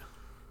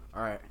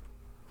 All right.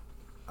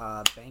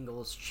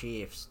 Bengals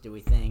Chiefs. Do we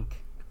think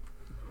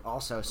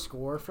also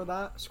score for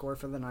that? Score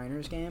for the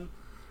Niners game?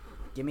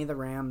 Give me the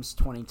Rams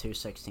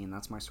 22-16.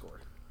 That's my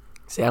score.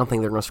 See, I don't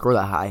think they're gonna score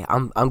that high.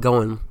 I'm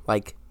going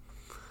I'm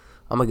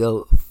gonna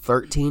go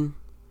 13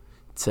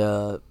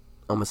 to.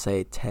 I'm going to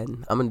say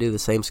 10. I'm going to do the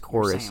same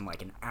score. You're saying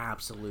an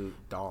absolute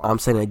dog. I'm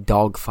saying a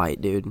dog fight,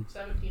 dude.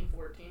 17-14.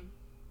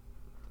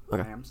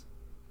 Okay. Rams.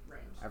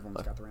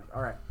 Everyone's got the Rams.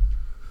 All right.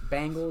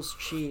 Bengals,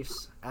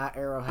 Chiefs at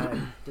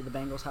Arrowhead. Did the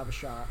Bengals have a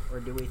shot,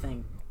 or do we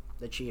think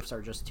the Chiefs are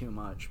just too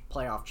much?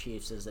 Playoff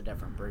Chiefs is a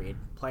different breed.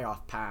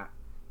 Playoff Pat,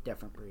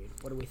 different breed.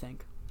 What do we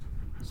think,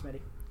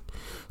 Smitty?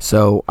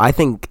 So I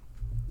think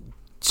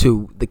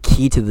the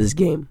key to this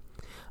game,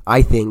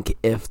 I think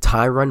if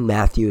Tyrann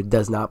Mathieu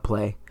does not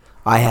play,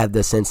 I have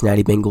the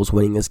Cincinnati Bengals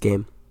winning this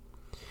game.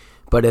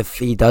 But if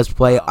he does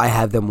play, I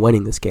have them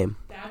winning this game.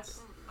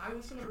 I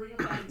was going to bring up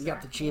that exact You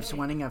got the Chiefs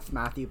winning if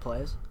Matthew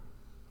plays?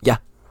 Yeah,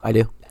 I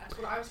do. That's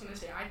what I was going to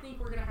say. I think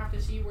we're going to have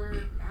to see where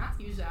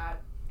Matthew's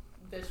at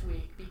this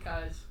week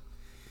because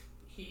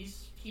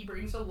he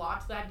brings a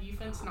lot to that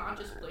defense, not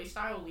just play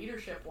style,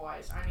 leadership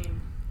wise. I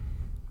mean,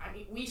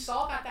 we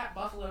saw that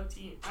Buffalo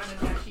team,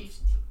 that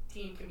Chiefs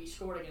team can be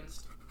scored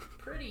against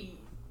pretty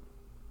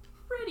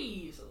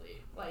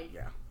easily.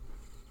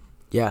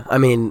 Yeah, I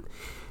mean,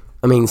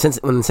 when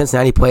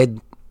Cincinnati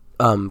played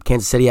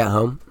Kansas City at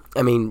home,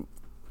 I mean,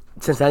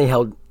 Cincinnati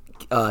held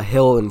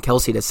Hill and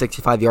Kelsey to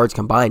 65 yards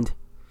combined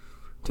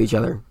to each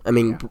other. I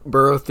mean,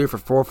 Burrow threw for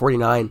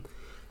 449.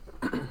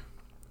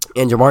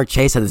 And Jamar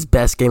Chase had his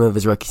best game of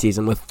his rookie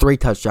season with 3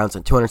 touchdowns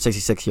and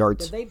 266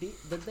 yards. Did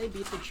they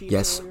beat the Chiefs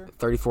yes, earlier?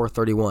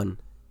 34-31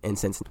 in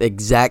Cincinnati.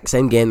 Exact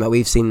same game that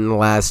we've seen in the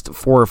last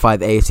 4 or 5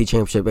 AFC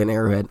Championship in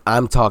Arrowhead.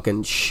 I'm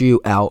talking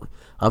shootout.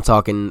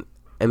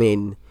 I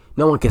mean,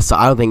 no one can stop.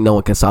 I don't think no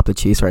one can stop the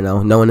Chiefs right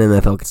now. No one in the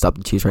NFL can stop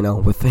the Chiefs right now.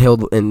 With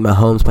Hill and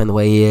Mahomes playing the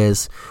way he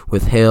is,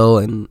 with Hill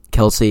and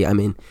Kelsey, I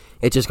mean,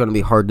 it's just going to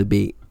be hard to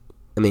beat.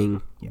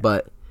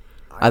 But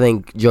I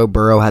think Joe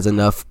Burrow has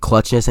enough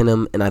clutchness in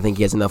him, and I think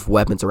he has enough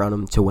weapons around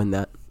him to win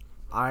that.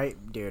 I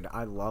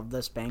love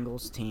this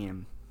Bengals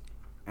team,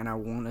 and I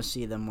want to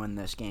see them win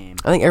this game.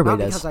 I think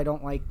everybody does. Not because I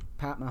don't like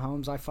Pat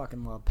Mahomes. I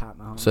fucking love Pat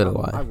Mahomes. So do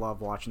I. I love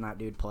watching that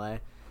dude play.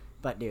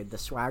 But, dude, the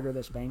swagger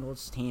this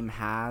Bengals team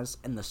has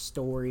and the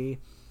story,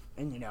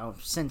 and,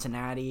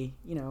 Cincinnati,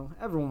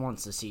 everyone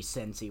wants to see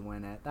Cincy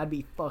win it. That'd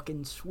be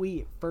fucking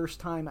sweet. First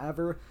time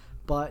ever.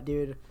 But,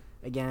 dude,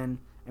 again,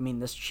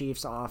 this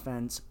Chiefs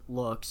offense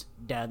looks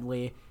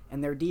deadly.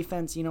 And their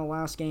defense,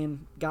 last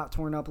game got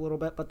torn up a little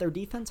bit, but their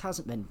defense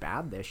hasn't been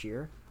bad this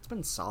year. It's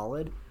been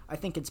solid. I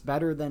think it's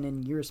better than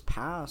in years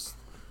past.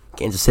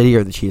 Kansas City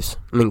or the Chiefs?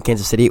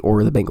 Kansas City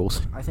or the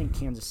Bengals? I think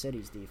Kansas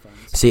City's defense.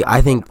 See, I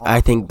think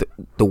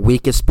the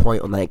weakest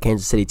point on that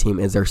Kansas City team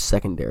is their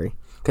secondary.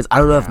 Because I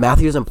don't know if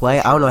Matthew doesn't play.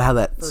 Sure. I don't know how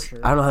that. Sure.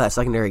 I don't know how that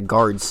secondary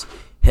guards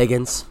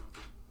Higgins,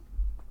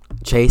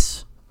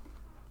 Chase.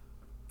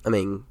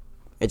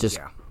 It just.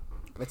 Yeah.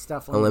 It's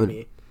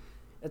definitely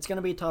going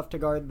to be tough to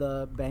guard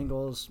the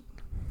Bengals'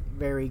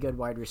 very good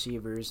wide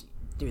receivers.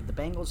 Dude, the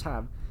Bengals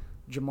have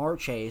Jamar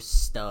Chase,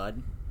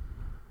 stud.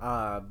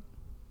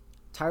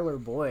 Tyler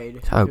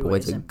Boyd, who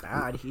isn't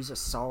bad. He's a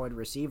solid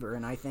receiver,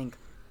 and I think,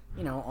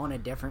 on a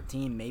different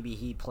team, maybe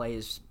he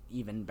plays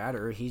even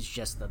better. He's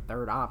just the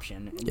third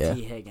option. And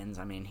T. Higgins,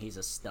 he's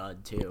a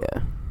stud, too.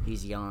 Yeah.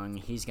 He's young.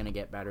 He's going to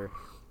get better.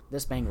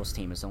 This Bengals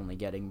team is only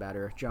getting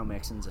better. Joe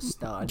Mixon's a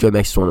stud. Joe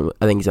Mixon's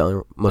I think he's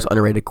the most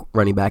underrated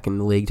running back in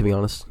the league, to be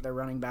honest. Their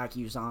running back,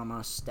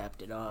 Uzama,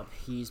 stepped it up.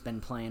 He's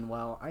been playing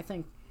well. I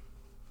think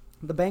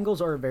the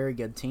Bengals are a very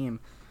good team,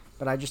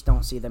 but I just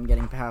don't see them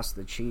getting past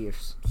the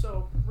Chiefs.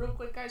 So, real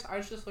quick, guys, I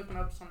was just looking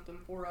up something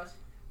for us.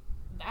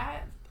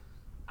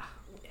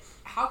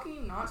 How can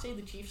you not say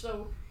the Chiefs,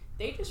 though?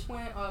 They just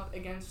went up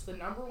against the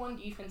number 1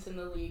 defense in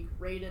the league,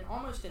 rated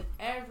almost in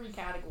every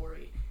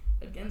category,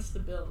 against the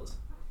Bills.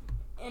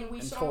 And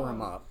we saw tore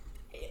them up.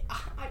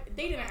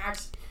 They didn't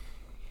act.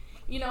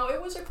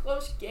 It was a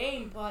close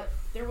game, but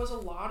there was a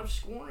lot of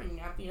scoring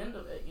at the end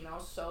of it.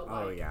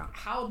 So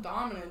how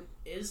dominant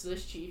is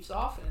this Chiefs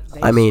offense?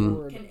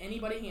 Can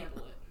anybody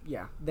handle it?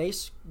 Yeah,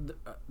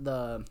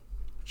 the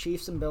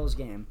Chiefs and Bills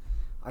game.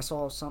 I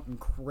saw something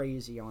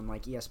crazy on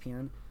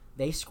ESPN.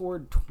 They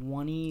scored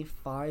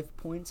 25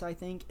 points, I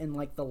think, in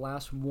the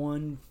last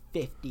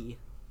 150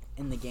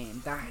 in the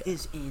game. That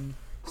is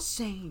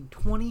insane.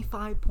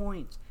 25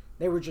 points.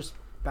 They were just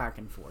back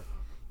and forth.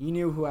 You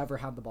knew whoever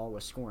had the ball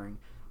was scoring,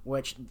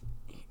 which,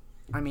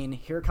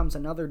 here comes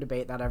another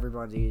debate that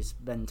everybody's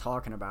been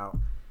talking about.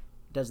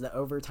 Does the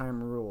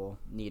overtime rule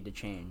need to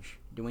change?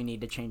 Do we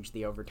need to change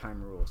the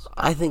overtime rules?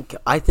 I think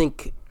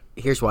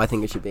here's what I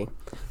think it should be.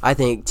 I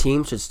think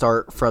teams should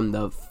start from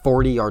the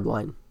 40-yard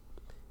line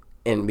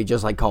and be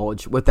just like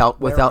college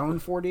without their own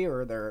 40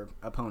 or their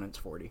opponent's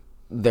 40.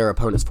 Their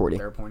opponent's 40.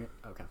 Their opponent.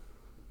 Okay.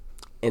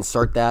 And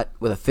start that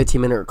with a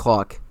 15-minute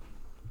clock.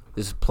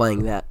 Just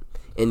playing that,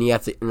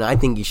 and I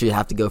think you should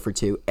have to go for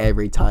 2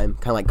 every time,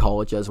 kind of like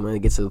college does when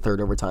it gets to the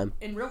third overtime.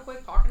 And real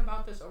quick, talking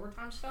about this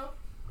overtime stuff,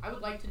 I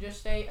would like to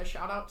just say a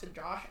shout out to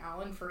Josh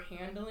Allen for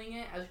handling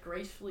it as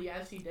gracefully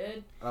as he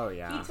did. Oh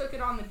yeah, he took it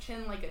on the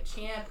chin like a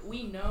champ.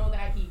 We know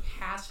that he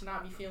has to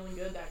not be feeling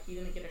good that he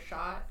didn't get a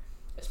shot,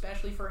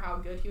 especially for how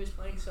good he was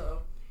playing.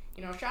 So,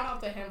 shout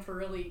out to him for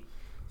really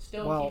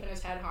still keeping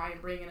his head high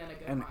and bringing in a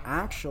good. And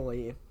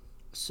actually,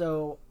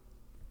 so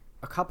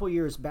a couple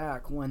years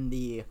back when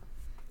the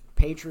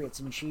Patriots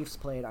and Chiefs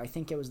played, I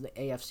think it was the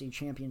AFC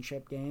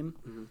Championship game,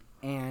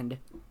 and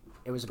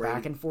it was a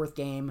back-and-forth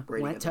game,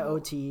 went to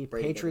OT,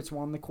 Patriots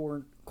won the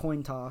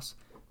coin toss,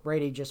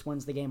 Brady just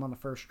wins the game on the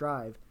first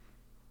drive.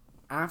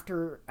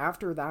 After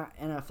that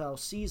NFL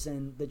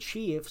season, the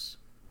Chiefs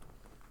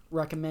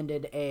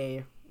recommended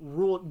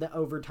the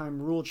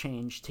overtime rule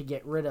change to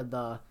get rid of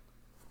the,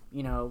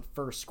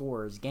 first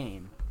scorers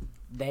game.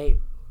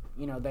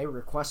 they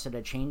requested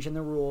a change in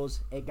the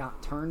rules. It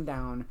got turned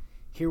down.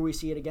 Here we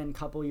see it again a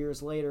couple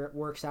years later. It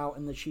works out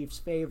in the Chiefs'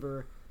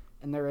 favor,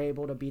 and they're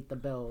able to beat the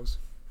Bills.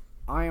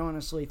 I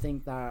honestly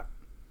think that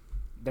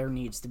there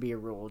needs to be a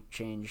rule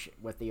change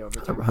with the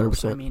overtime.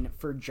 100%. I mean,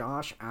 for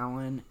Josh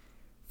Allen,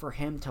 for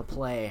him to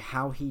play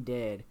how he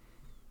did,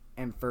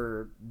 and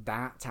for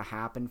that to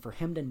happen, for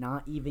him to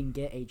not even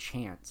get a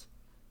chance,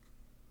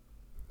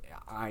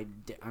 I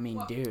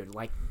mean, dude,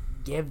 like,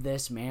 give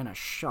this man a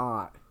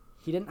shot.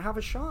 He didn't have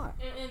a shot.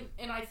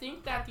 And I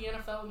think that the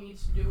NFL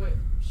needs to do it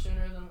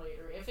sooner than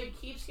later. If it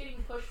keeps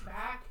getting pushed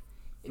back,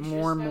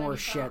 more and more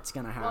shit's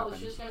going to happen. Well,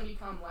 it's just going to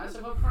become less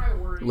of a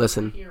priority.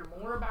 Listen. We're going to hear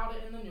more about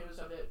it in the news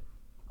of it.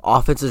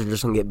 Offenses are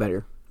just going to get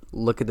better.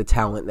 Look at the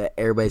talent that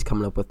everybody's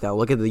coming up with now.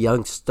 Look at the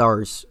young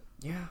stars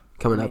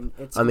coming up.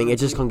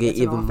 It's just going to get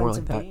even more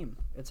like that.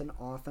 It's an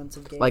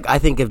offensive game. Like, I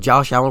think if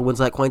Josh Allen wins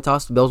that coin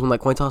toss, the Bills win that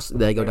coin toss,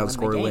 they go down and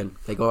score and win.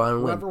 They go out and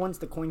win. Whoever wins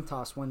the coin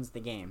toss wins the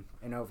game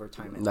in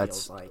overtime,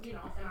 feels like. And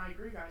I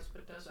agree, guys,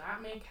 but does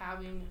that make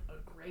having a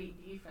great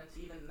defense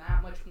even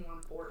that much more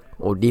important?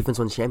 Well, defense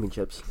wins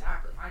championships.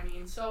 Exactly. I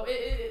mean, so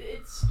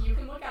it's you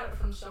can look at it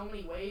from so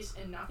many ways,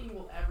 and nothing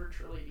will ever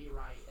truly be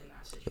right in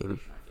that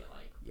situation, I feel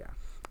like. Yeah.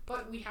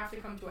 But we have to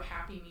come to a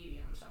happy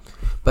medium somewhere.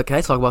 But can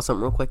I talk about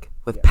something real quick?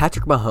 With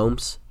Patrick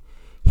Mahomes,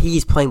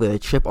 he's playing with a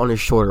chip on his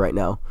shoulder right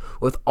now.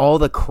 With all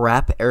the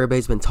crap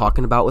everybody's been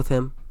talking about with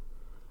him.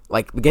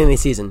 Like, beginning of the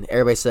season,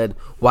 everybody said,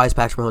 why is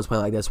Patrick Mahomes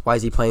playing like this? Why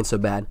is he playing so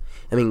bad?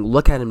 I mean,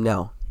 look at him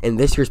now. In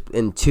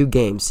 2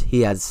 games,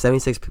 he has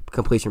 76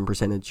 completion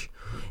percentage,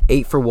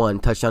 8 for 1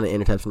 touchdown to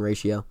interception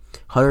ratio,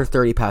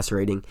 130 passer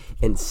rating,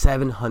 and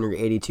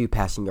 782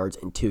 passing yards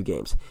in 2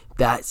 games.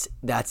 That's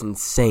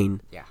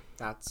insane. Yeah,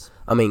 that's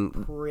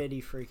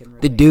pretty freaking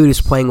ridiculous. The dude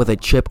is playing with a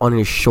chip on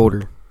his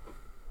shoulder.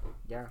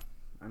 Yeah,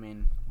 I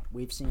mean,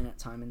 we've seen it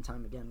time and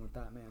time again with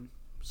that man.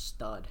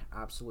 Stud,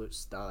 absolute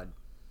stud.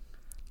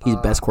 He's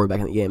the best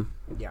quarterback in the game.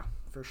 Yeah,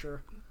 for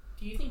sure.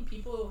 Do you think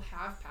people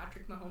have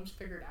Patrick Mahomes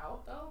figured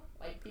out, though?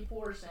 Like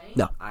people were saying?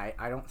 No. I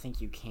don't think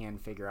you can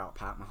figure out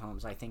Pat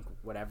Mahomes. I think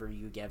whatever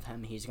you give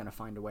him, he's going to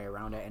find a way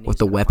around it. And with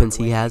the weapons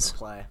he has.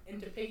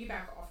 And to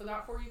piggyback off of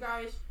that for you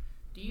guys,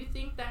 do you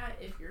think that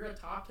if you're a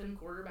top 10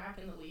 quarterback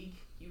in the league,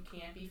 you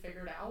can't be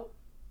figured out?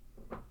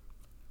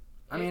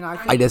 I mean,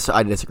 I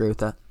disagree with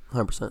that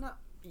 100%. No,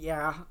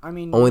 yeah, I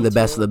mean, only the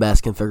best of the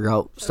best can figure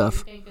out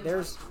stuff.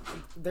 There's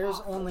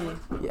only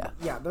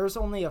there's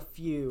only a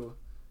few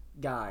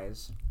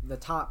guys, the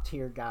top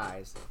tier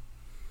guys,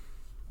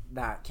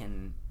 that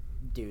can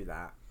do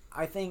that.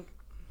 I think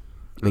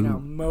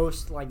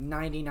most, like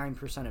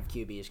 99% of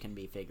QBs can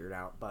be figured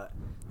out, but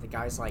the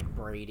guys like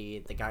Brady,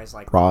 the guys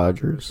like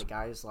Rodgers, the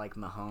guys like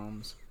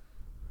Mahomes,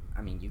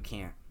 I mean, you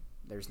can't.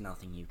 There's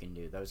nothing you can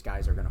do. Those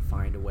guys are going to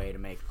find a way to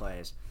make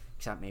plays,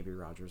 except maybe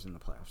Rodgers in the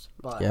playoffs.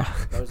 But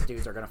those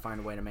dudes are going to find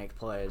a way to make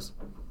plays.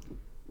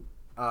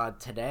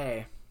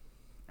 Today,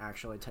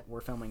 actually,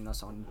 we're filming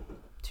this on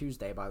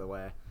Tuesday, by the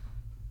way.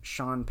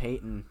 Sean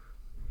Payton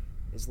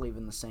is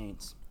leaving the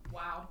Saints.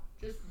 Wow.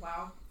 Just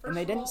wow. And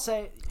they didn't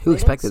say... Who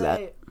expected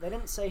that? They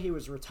didn't say he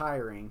was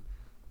retiring,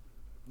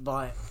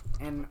 but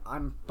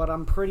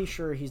I'm pretty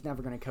sure he's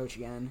never going to coach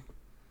again.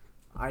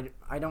 I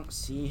don't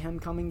see him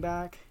coming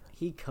back.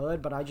 He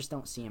could, but I just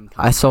don't see him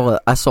coming back.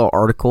 I saw an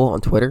article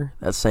on Twitter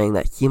that's saying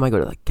that he might go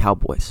to the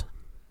Cowboys.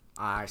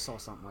 I saw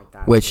something like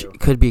that, which too.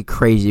 Could be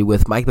crazy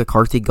with Mike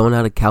McCarthy going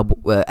out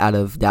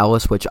of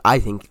Dallas, which I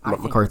think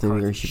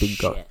McCarthy should be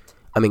going.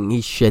 I mean,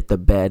 he shit the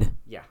bed.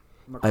 Yeah.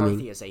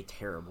 McCarthy is a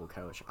terrible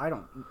coach. I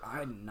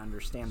didn't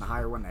understand the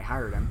hire when they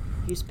hired him.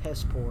 He's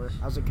piss poor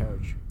as a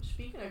coach.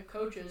 Speaking of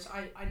coaches,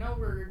 I know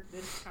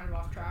this is kind of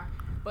off track,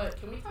 but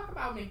can we talk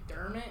about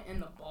McDermott and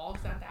the balls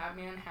that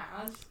man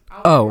has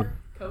out there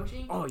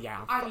coaching? Oh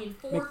yeah. I mean,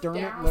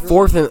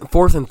 fourth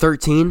and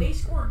 13. They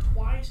scored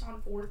twice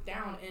on 4th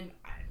down, and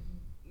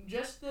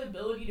just the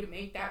ability to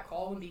make that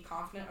call and be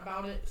confident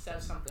about it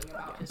says something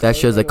about his. That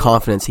shows the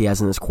confidence he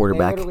has in his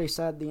quarterback. They literally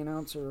said, the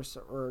announcers,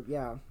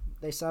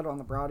 they said on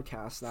the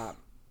broadcast that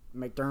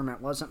McDermott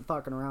wasn't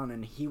fucking around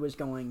and he was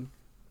going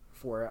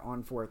for it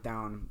on 4th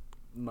down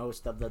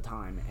most of the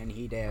time, and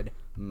he did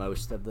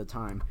most of the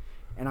time.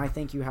 And I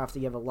think you have to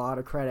give a lot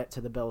of credit to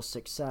the Bills'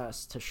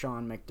 success to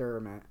Sean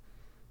McDermott.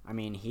 I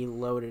mean, he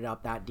loaded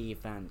up that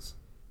defense.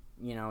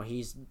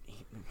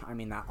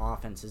 That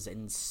offense is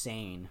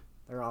insane.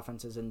 Their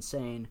offense is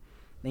insane.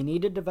 They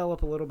need to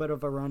develop a little bit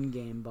of a run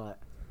game, but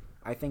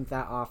I think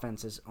that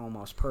offense is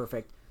almost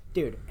perfect.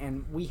 Dude,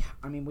 and we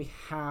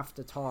have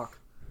to talk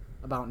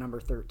about number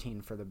 13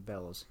 for the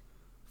Bills.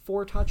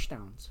 4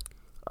 touchdowns.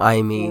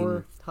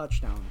 4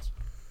 touchdowns.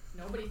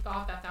 Nobody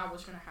thought that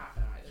was going to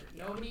happen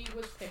either. Nobody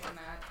was picking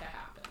that to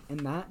happen.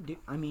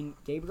 And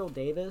Gabriel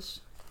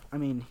Davis,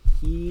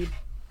 he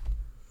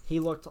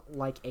looked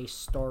like a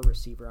star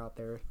receiver out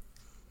there.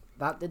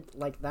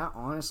 That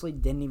honestly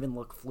didn't even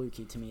look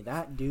fluky to me.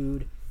 That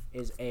dude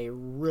is a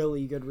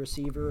really good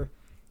receiver,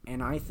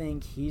 and I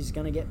think he's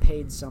going to get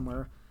paid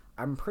somewhere.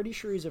 I'm pretty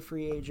sure he's a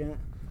free agent,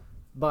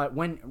 But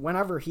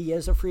whenever he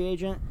is a free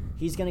agent,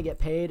 he's going to get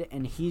paid,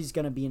 and he's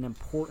going to be an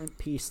important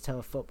piece to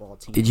a football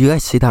team. Did you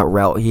guys see that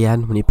route he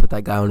had when he put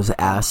that guy on his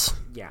ass?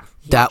 Yeah.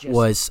 That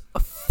was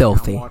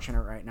filthy. I'm watching it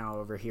right now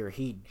over here.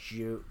 He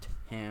juked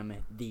him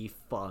the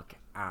fuck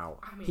out.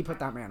 He put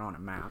that man on a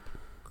map.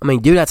 I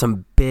mean, dude had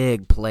some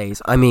big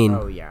plays. I mean,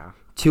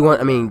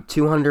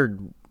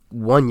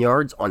 201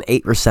 yards on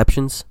 8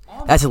 receptions.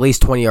 That's at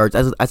least 20 yards.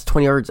 That's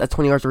 20 yards. That's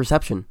 20 yards of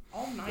reception.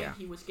 All night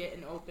he was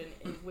getting open,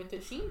 and with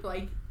it seemed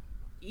like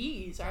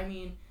ease. I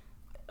mean,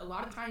 a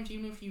lot of times,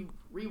 even if you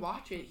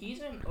rewatch it, he's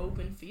in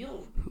open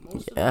field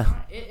most of the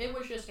time. It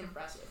was just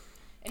impressive.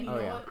 And you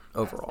know what?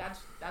 Overall,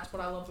 that's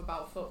what I love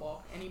about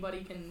football.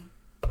 Anybody can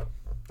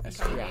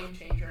become a game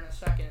changer in a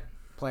second.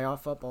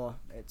 Playoff football,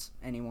 it's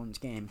anyone's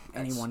game.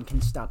 Anyone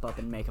can step up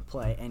and make a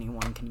play.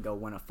 Anyone can go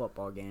win a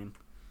football game.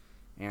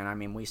 And, I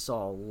mean, we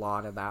saw a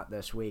lot of that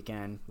this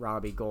weekend.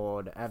 Robbie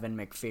Gould, Evan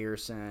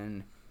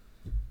McPherson,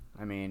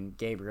 I mean,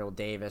 Gabriel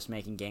Davis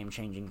making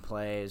game-changing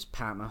plays,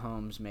 Pat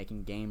Mahomes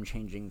making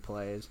game-changing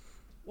plays.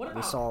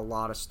 We saw a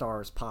lot of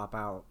stars pop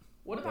out.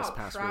 What about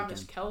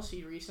Travis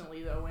Kelce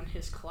recently, though, and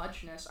his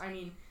clutchness? I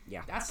mean,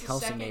 that's the Kelce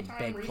second made time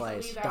big recently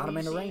plays. that Got him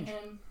we've into seen range.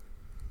 him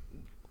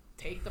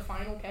take the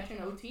final catch in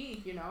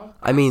OT, you know?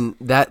 I mean,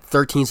 that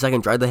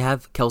 13-second drive they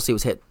have, Kelce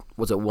was hit,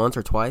 was it once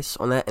or twice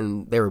on that?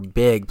 And they were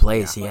big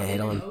plays he had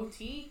hit on. In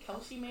OT,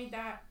 Kelce made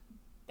that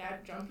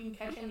jumping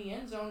catch in the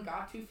end zone,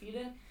 got 2 feet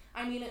in.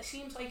 I mean, it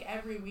seems like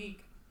every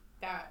week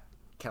that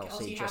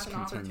Kelce has an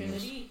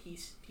opportunity,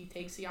 he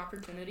takes the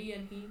opportunity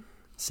and he...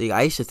 See,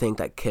 I used to think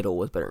that Kittle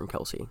was better than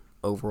Kelce,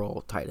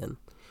 overall tight end.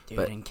 Dude,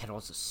 and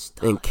Kittle's a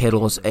stud. And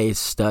Kittle's a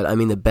stud. I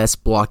mean, the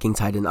best blocking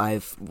tight end I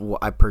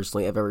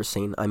personally have ever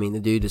seen. I mean, the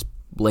dude just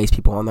lays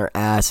people on their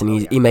ass,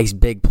 and he makes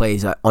big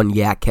plays on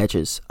yak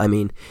catches. I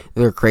mean,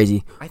 they're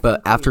crazy.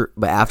 But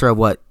after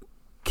what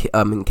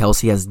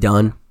Kelce has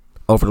done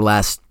over the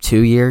last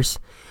 2 years,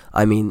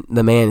 I mean,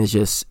 the man is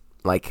just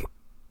like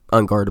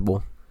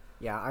unguardable.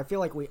 Yeah, I feel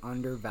like we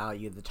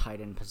undervalue the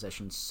tight end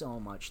position so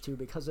much, too,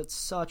 because it's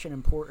such an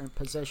important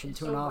position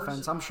to an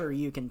offense. I'm sure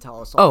you can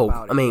tell us all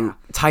about it. I mean,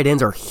 tight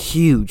ends are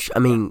huge. I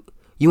mean,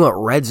 you want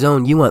red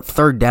zone, you want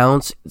third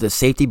downs, the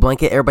safety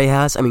blanket everybody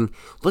has. I mean,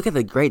 look at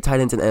the great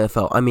tight ends in the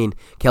NFL. I mean,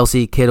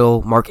 Kelce,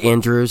 Kittle, Mark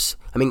Andrews.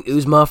 I mean,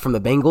 Uzma from the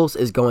Bengals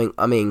is going,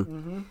 I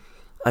mean,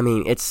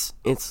 it's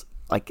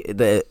like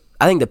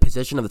I think the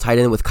position of the tight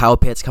end with Kyle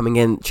Pitts coming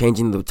in,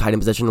 changing the tight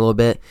end position a little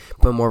bit,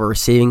 putting more of a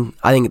receiving,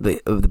 I think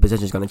the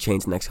position is going to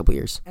change the next couple of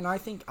years. And I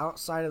think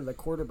outside of the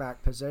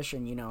quarterback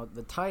position, you know,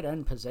 the tight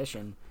end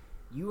position,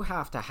 you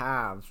have to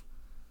have,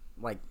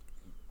 like,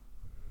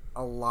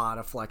 a lot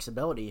of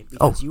flexibility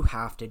because you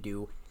have to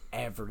do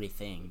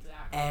everything.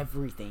 Exactly.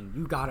 Everything.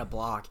 You got to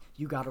block,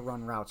 you got to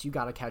run routes, you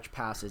got to catch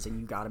passes, and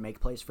you got to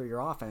make plays for your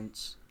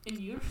offense. And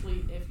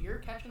usually, if you're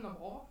catching the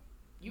ball,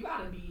 you got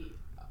to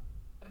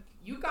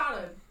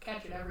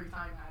catch it every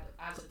time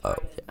as a tight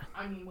end. Yeah.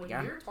 I mean, when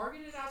you're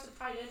targeted as a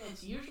tight end,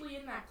 it's usually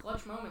in that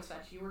clutch moments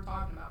that you were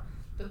talking about,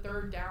 the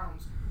third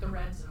downs, the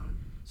red zone.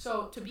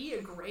 So to be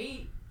a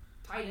great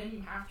tight end,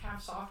 you have to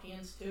have soft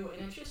hands too,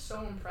 and it's just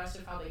so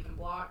impressive how they can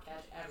block,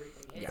 catch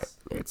everything.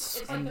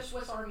 It's like the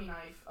Swiss Army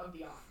knife of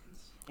the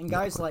offense. And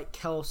guys like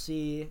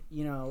Kelce,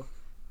 you know,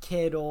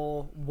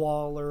 Kittle,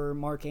 Waller,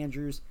 Mark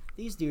Andrews,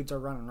 these dudes are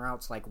running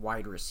routes like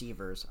wide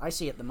receivers. I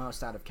see it the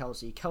most out of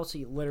Kelce.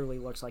 Kelce literally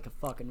looks like a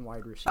fucking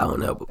wide receiver. I don't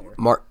know,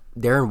 but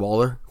Darren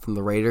Waller from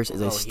the Raiders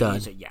is a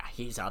stud.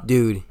 He's a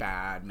dude,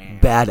 bad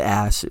man.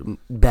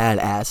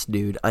 Badass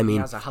dude. I mean,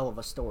 he has a hell of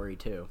a story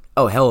too.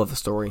 Oh, hell of a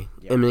story.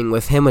 Yep. I mean,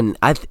 with him and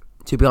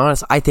to be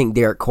honest, I think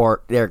Derek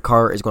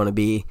Carr is going to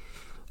be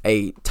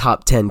a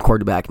top 10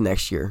 quarterback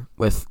next year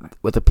with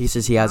the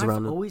pieces he has around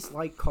him. I've always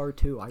liked Carr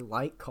too. I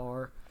like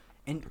Carr,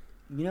 and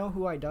you know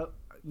who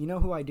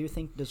I do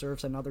think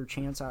deserves another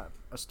chance at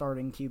a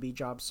starting QB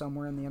job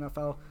somewhere in the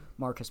NFL?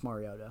 Marcus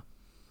Mariota.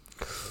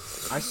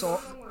 I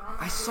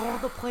saw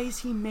the plays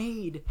he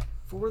made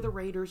for the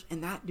Raiders,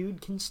 and that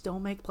dude can still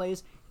make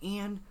plays.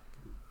 And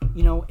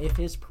you know, if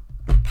his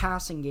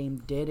passing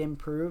game did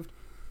improve,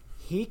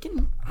 he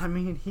can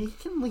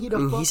lead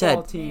a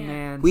football team,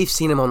 man. We've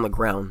seen him on the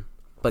ground,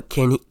 but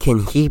can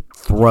he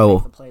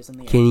throw?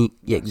 Can he?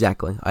 Yeah,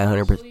 exactly.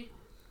 100%.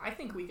 I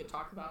think we could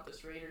talk about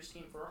this Raiders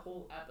team for a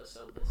whole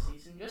episode this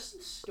season. Just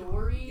the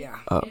story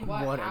and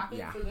what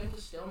happened for them to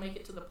still make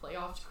it to the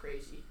playoffs.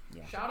 Crazy.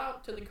 Yeah. Shout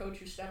out to the coach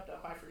who stepped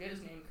up. I forget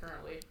his name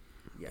currently.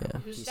 Yeah.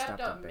 Who stepped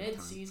up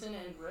mid-season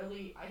and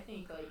really, I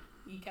think,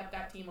 he kept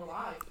that team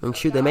alive. And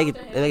shoot, they make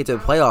it to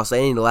the playoffs.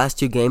 They need the last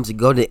 2 games to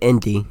go to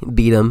Indy,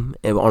 beat them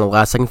on a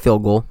last-second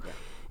field goal,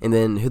 and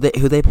then who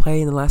they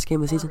play in the last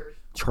game of the season?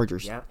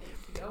 Chargers. Yep.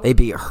 They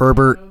beat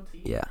Herbert.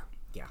 Yeah.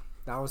 Yeah,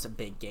 that was a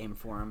big game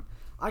for him.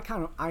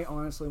 I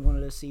honestly wanted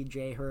to see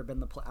J Herb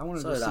in the play. I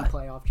wanted to see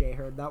playoff J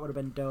Herb. That would have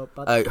been dope.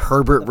 But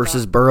Herbert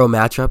versus Burrow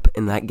matchup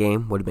in that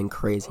game would have been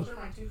crazy. Those are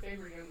my 2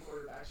 favorite young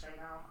quarterbacks right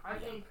now. I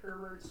think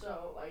Herbert's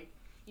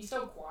he's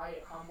so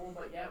quiet, humble,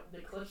 but yet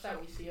the clips that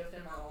we see of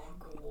him are all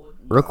gold.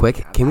 Real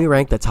quick, can we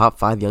rank the top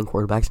 5 young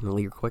quarterbacks in the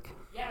league real quick?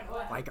 Yeah, go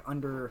ahead. Like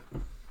under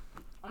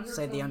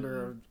say the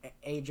under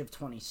age of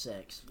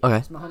 26. Okay.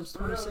 Is Mahomes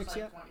 26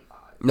 yet? 25.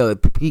 No,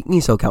 you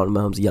can still count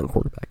Mahomes a young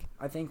quarterback.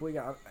 I think we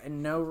got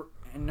in no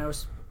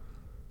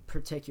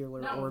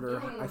particular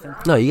order. I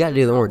think. No, you gotta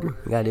do the order.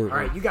 You gotta do it. All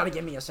right, you gotta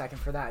give me a second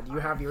for that. Do you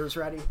have yours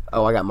ready?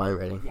 Oh, I got mine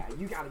ready. Yeah,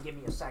 you gotta give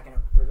me a second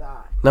for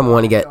that. Number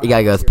one, you gotta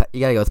go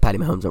with Patty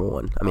Mahomes. Number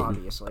one. I mean,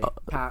 obviously,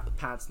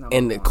 Pat's number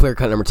and one. clear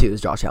cut number 2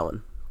 is Josh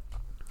Allen.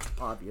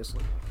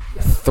 Obviously.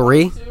 Yeah,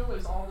 3. 2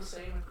 is all the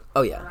same.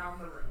 Oh yeah. Around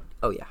the room.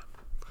 Oh yeah.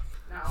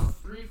 Now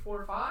 3,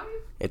 4, 5.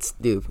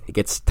 It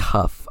gets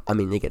tough. I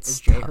mean, it gets Is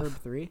J tough. Herb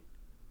 3?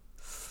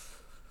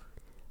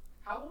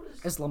 How old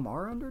Is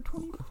Lamar under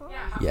 25? Yeah,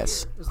 how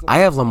Yes, old I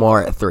have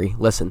Lamar at 3.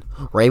 Listen,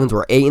 Ravens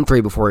were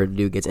 8-3 before the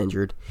dude gets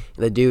injured.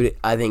 The dude,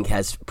 I think,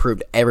 has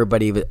proved every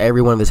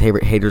one of his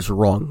favorite haters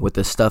wrong with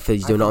the stuff that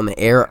he's doing on the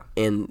air,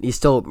 and he's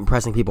still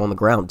impressing people on the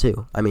ground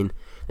too. I mean,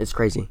 it's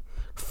crazy.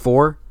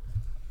 4,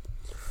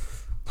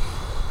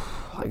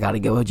 I gotta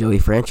go with Joey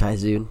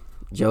Franchise, dude.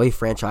 Joey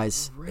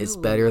Franchise is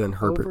better than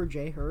Herbert. Over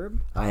J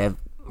Herb? I have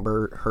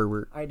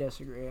Herbert. I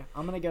disagree.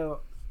 I'm gonna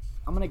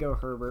go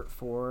Herbert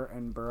 4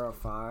 and Burrow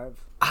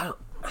 5. I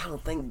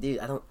don't think, dude.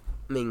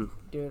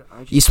 Dude,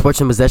 You switch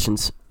some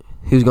possessions.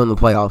 Who's going to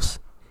the playoffs?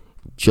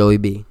 Joey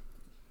B.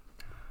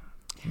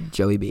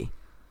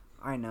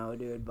 I know,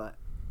 dude, but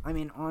I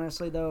mean,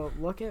 honestly though,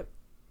 look at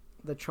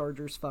the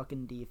Chargers'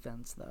 fucking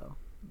defense though.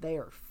 They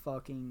are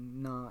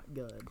fucking not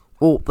good.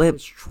 Well,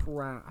 It's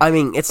trash. I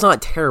mean, it's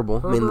not terrible.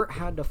 Herbert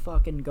had to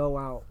fucking go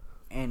out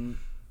and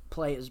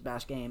play his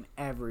best game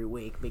every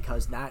week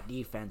because that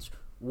defense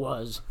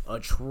was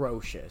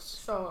atrocious.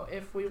 So,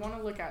 if we want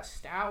to look at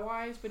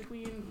stat-wise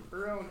between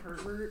Burrow and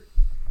Herbert,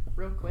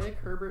 real quick,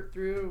 Herbert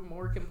threw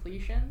more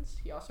completions.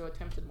 He also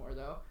attempted more,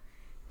 though.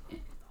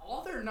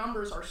 All their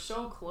numbers are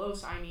so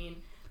close. I mean,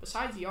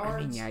 besides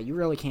yards... I mean, yeah, you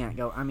really can't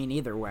go... I mean,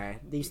 either way,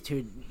 these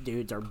two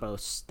dudes are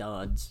both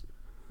studs.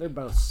 They're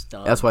both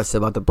studs. That's what I said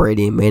about the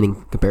Brady and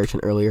Manning comparison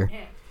earlier.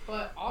 Yeah,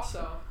 but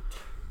also,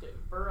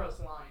 Burrow's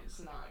line is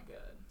not good.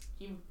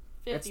 He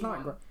 51. It's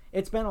not great.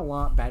 It's been a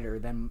lot better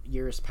than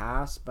years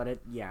past, but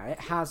it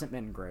hasn't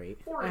been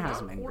great. For It a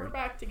hasn't young been great.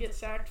 quarterback to get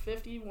sacked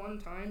 51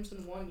 times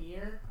in 1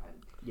 year...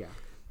 Yeah.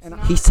 And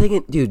He's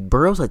taking... Dude,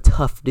 Burrow's a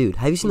tough dude.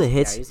 Have you seen the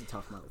hits? Yeah, he's a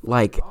tough motherfucker.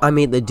 Like, I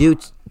mean, the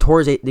dude tore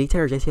his... Did he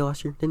tear his ACL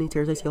last year? Didn't he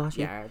tear his ACL last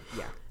year?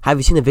 Yeah. Have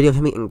you seen the video of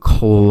him getting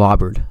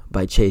clobbered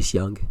by Chase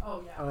Young?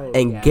 Oh, yeah. Oh,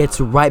 And yeah.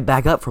 gets right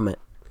back up from it.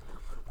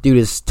 Dude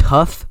is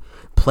tough,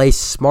 plays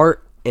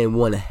smart, and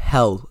one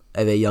hell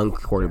of a young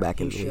quarterback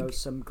He in the league. shows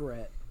some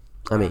grit.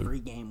 I mean- every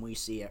game we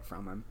see it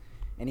from him.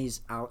 And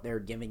he's out there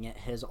giving it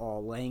his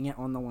all, laying it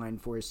on the line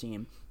for his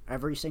team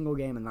every single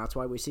game, and that's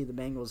why we see the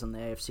Bengals in the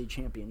AFC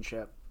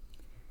Championship.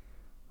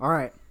 All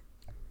right.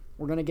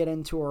 We're going to get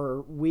into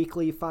our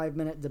weekly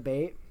 5-minute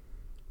debate.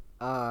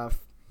 I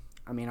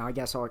mean, I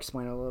guess I'll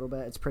explain it a little bit.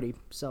 It's pretty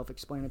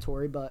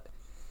self-explanatory, but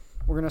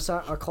we're going to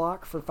set a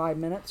clock for 5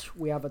 minutes.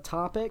 We have a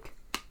topic,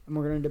 and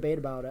we're going to debate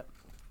about it.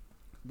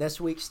 This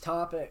week's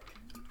topic...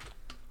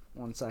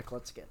 One sec,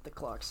 let's get the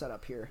clock set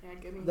up here. Yeah,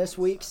 give me This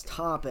one week's second.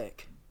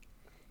 topic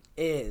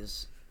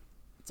is...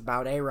 It's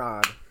about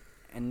A-Rod,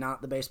 and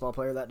not the baseball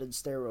player that did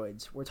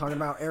steroids. We're talking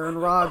about Aaron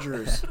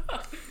Rodgers.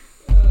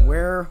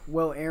 Where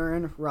will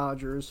Aaron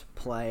Rodgers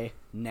play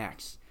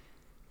next?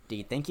 Do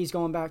you think he's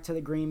going back to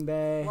the Green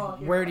Bay? Well,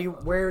 here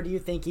Where I do you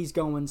think he's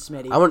going,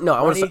 Smitty? I want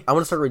Ready?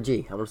 to start with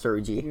G.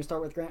 You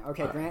start with Grant?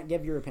 Okay, Grant,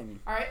 give your opinion.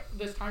 All right,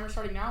 this timer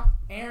starting now.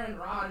 Aaron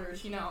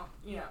Rodgers, you know.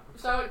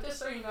 So just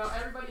so you know,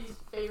 everybody's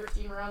favorite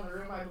team around the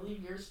room, I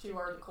believe yours two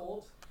are the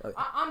Colts. Oh.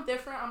 I'm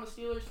different. I'm a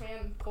Steelers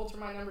fan. Colts are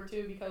my number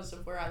 2 because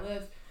of where I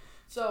live.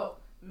 So,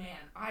 man,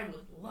 I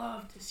would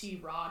love to see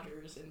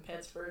Rodgers in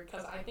Pittsburgh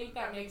because I think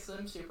that makes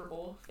them Super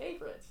Bowl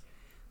favorites.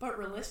 But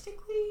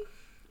realistically,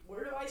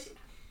 where do I see?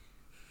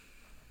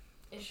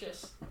 It's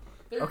just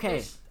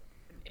Okay.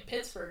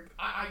 Pittsburgh.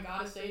 I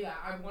gotta say that.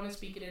 I want to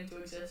speak it into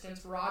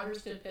existence.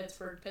 Rodgers to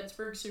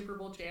Pittsburgh Super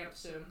Bowl champ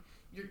soon.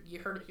 You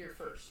heard it here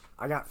first.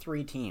 I got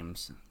 3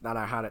 teams that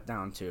I had it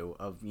down to.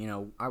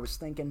 I was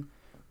thinking,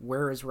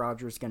 where is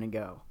Rodgers going to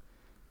go?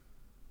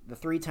 The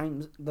three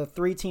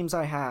teams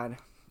I had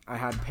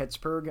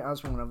Pittsburgh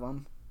as one of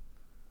them.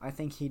 I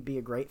think he'd be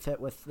a great fit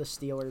with the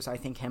Steelers. I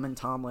think him and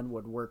Tomlin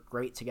would work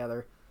great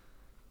together.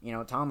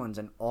 Tomlin's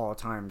an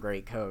all-time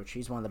great coach.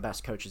 He's one of the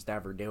best coaches to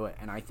ever do it.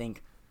 And I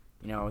think,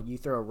 you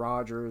throw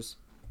Rodgers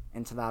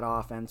into that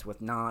offense with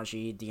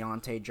Najee,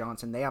 Deontay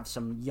Johnson. They have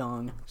some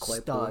young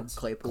studs.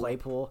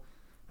 Claypool.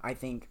 I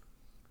think,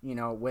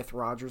 with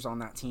Rodgers on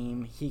that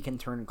team, he can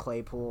turn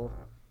Claypool.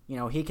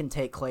 He can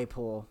take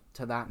Claypool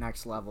to that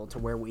next level to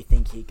where we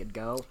think he could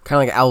go.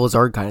 Kind of like Al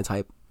Lazard kind of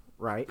type.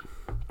 Right.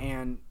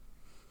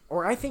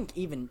 Or I think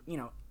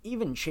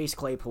even Chase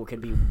Claypool could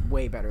be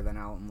way better than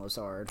Allen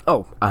Lazard.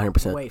 Oh,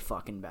 100%. Way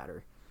fucking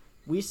better.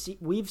 We've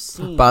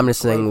seen But I'm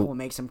just saying- Claypool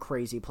make some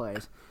crazy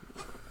plays.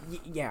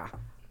 Yeah.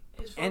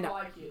 His football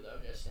IQ though,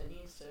 it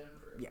needs to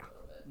improve a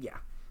little bit. Yeah.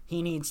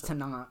 He needs to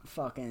not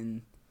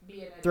fucking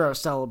Be an throw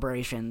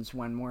celebrations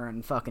when we're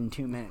in fucking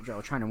 2-minute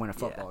drill trying to win a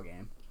football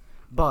game.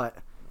 But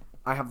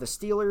I have the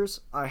Steelers.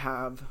 I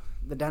have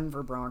the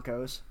Denver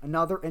Broncos.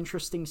 Another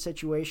interesting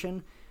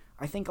situation.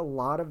 I think a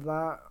lot of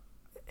that,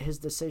 his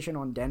decision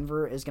on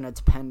Denver is going to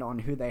depend on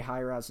who they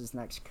hire as his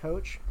next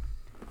coach.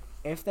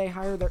 If they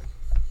hire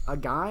a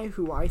guy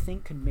who I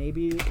think could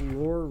maybe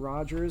lure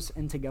Rodgers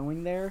into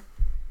going there,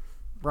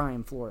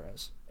 Brian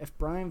Flores. If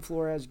Brian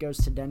Flores goes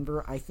to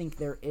Denver, I think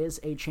there is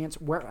a chance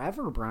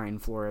wherever Brian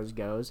Flores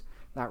goes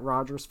that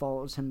Rodgers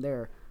follows him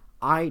there.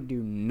 I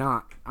do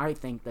not. I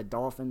think the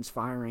Dolphins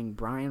firing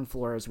Brian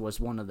Flores was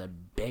one of the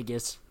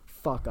biggest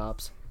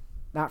fuck-ups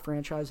that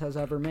franchise has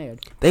ever made.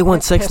 They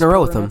won 6 in a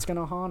row with him. That's going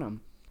to haunt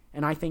him.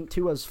 And I think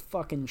Tua's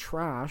fucking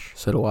trash.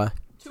 So do I.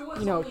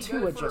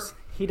 Tua just...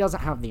 He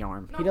doesn't have the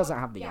arm. He doesn't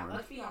have the arm. Yeah,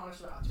 let's be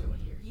honest about Tua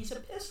here. He's a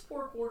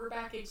piss-poor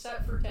quarterback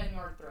except for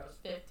 10-yard throws,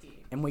 15.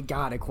 And we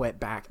gotta quit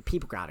back.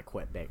 People gotta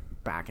quit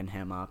backing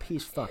him up.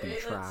 He's fucking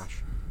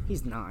trash.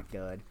 He's not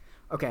good.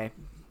 Okay,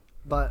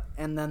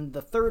 and then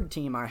the third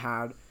team I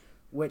had,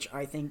 which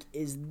I think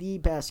is the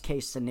best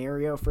case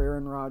scenario for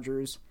Aaron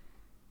Rodgers,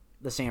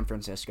 the San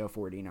Francisco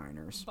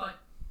 49ers. But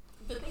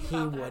the thing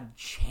he would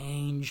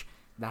change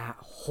that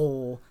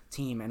whole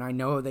team. And I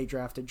know they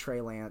drafted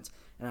Trey Lance,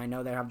 and I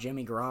know they have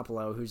Jimmy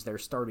Garoppolo, who's their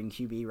starting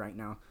QB right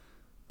now.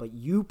 But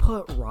you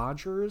put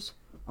Rodgers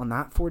on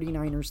that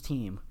 49ers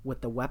team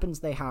with the weapons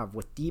they have,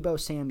 with Deebo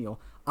Samuel,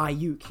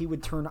 Ayuk, he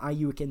would turn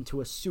Ayuk into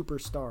a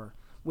superstar,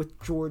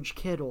 with George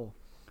Kittle,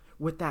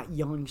 with that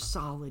young,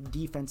 solid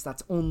defense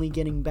that's only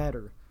getting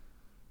better.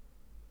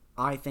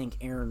 I think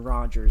Aaron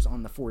Rodgers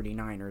on the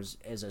 49ers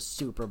is a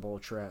Super Bowl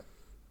trip.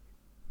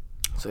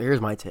 So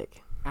here's my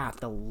take. At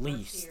the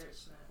least.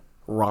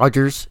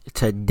 Rodgers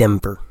to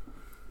Denver.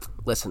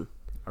 Listen.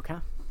 Okay.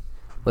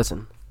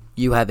 Listen.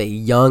 You have a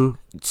young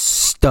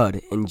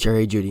stud in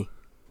Jerry Jeudy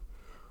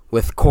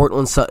with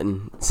Cortland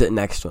Sutton sitting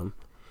next to him.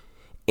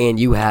 And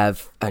you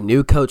have a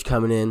new coach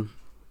coming in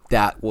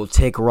that will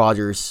take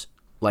Rodgers,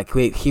 like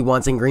he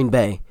wants in Green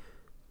Bay,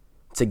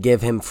 to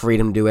give him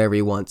freedom to do whatever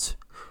he wants.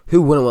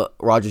 Who wouldn't let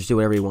Rodgers do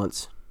whatever he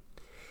wants?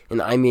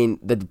 And I mean,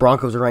 the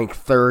Broncos are ranked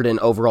 3rd in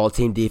overall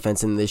team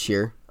defense in this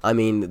year. I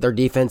mean, their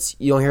defense,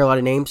 you don't hear a lot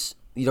of names.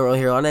 You don't really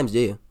hear a lot of names, do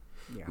you?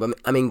 Yeah.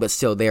 But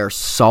still, they are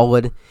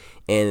solid,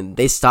 and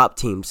they stop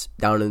teams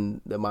down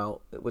in the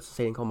mile. What's the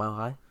stadium called? Mile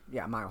High?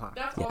 Yeah, Mile High.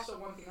 That's also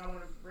one thing I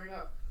want to bring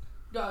up.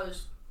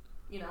 Because,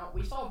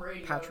 we saw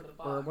Brady go to the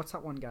Bucs. Or what's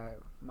that one guy?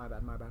 My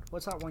bad.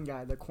 What's that one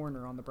guy, the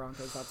corner on the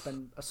Broncos that's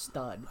been a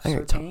stud?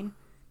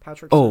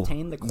 Patrick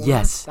Surtain, the corner.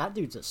 Yes, that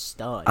dude's a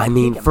stud. I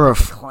mean,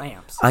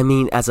 clamps. I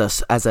mean, as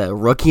a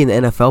rookie in the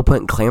NFL,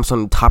 putting clamps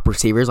on top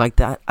receivers like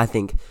that, I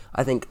think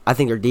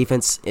their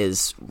defense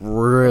is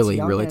really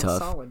tough.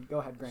 Solid. Go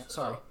ahead, Grant.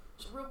 Sorry.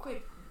 So real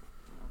quick,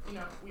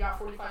 we got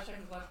 45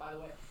 seconds left, by the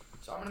way.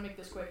 So I'm gonna make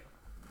this quick.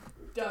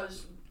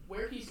 Does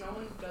where he's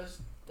going? Does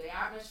the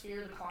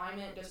atmosphere, the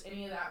climate, does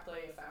any of that play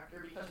a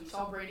factor? Because we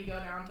saw Brady go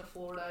down to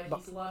Florida.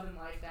 He's loving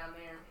life down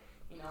there.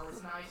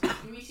 It's nice.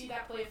 Do we see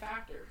that play a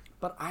factor?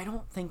 But I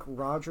don't think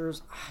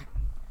Rodgers.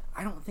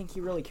 I don't think he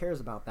really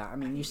cares about that. I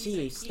mean, you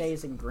see, he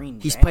stays in Green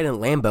Bay. He's playing in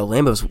Lambeau.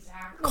 Lambeau's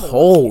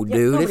cold,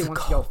 dude. Nobody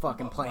wants to go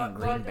fucking play in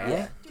Green Bay.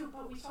 Yeah. Dude,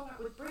 but we saw that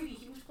with Brady.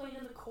 He was playing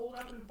in the cold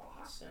up in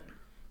Boston.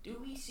 Do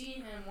we see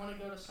him want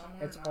to go to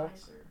somewhere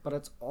nicer? But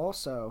it's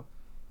also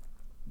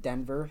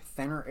Denver,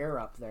 thinner air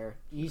up there.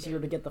 Easier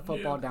to get the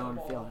football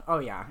downfield. Oh,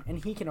 yeah.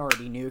 And he can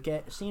already nuke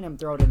it. Seeing him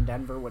throw it in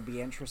Denver would be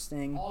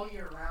interesting. All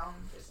year round.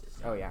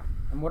 Oh, yeah.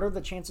 And what are the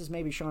chances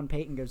maybe Sean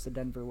Payton goes to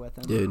Denver with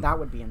him? Dude. That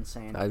would be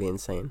insane. That'd be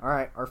insane. All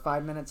right. Our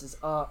 5 minutes is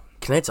up.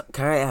 Can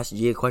I ask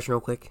G a question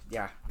real quick?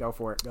 Yeah. Go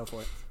for it.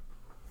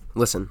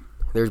 Listen,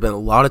 there's been a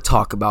lot of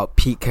talk about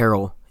Pete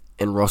Carroll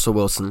and Russell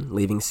Wilson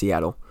leaving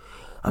Seattle.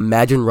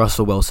 Imagine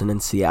Russell Wilson in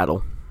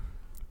Seattle.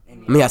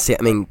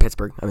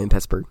 Pittsburgh.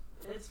 Pittsburgh.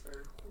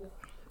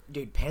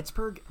 Dude,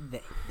 Pittsburgh,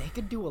 they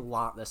could do a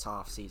lot this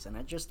offseason.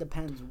 It just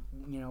depends,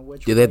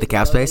 which. Do they have the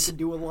cap space? They could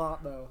do a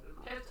lot, though.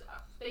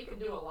 They could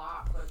do a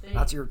lot, but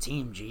that's your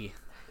team, G.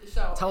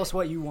 So tell us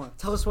what you want.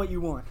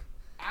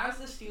 As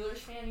the Steelers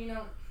fan,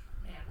 man,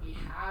 we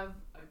have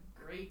a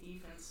great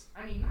defense.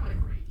 I mean, not a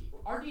great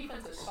defense. Our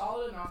defense is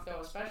solid enough,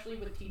 though, especially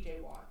with T.J.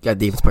 Watt. Got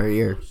defense player of the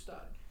year. Stud.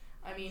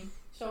 I mean,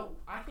 so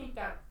I think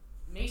that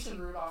Mason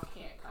Rudolph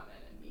can't come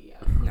in and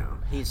be. No,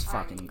 he's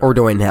fucking. Or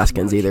Dwayne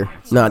Haskins either.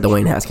 Not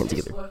Dwayne Haskins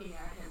either.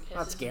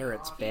 That's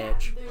Garrett's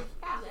bitch. Dude,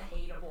 has a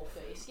hateable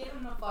face. Get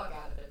him the fuck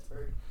out of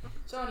Pittsburgh.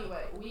 So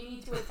anyway, we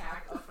need to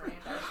attack a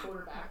franchise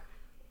quarterback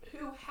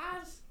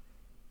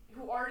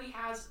who already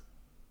has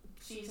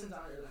seasons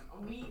under them.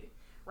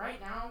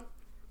 Right now,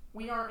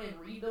 we aren't in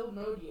rebuild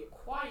mode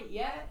quite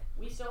yet.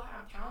 We still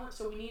have talent,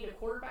 so we need a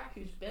quarterback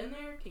who's been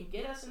there, can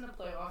get us in the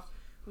playoffs,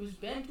 who's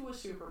been to a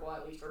Super Bowl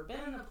at least, or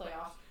been in the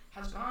playoffs,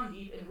 has gone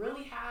deep, and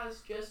really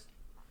has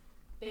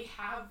they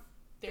have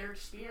their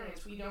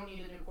experience. We don't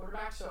need a new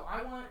quarterback, so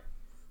I want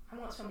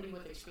somebody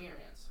with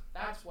experience.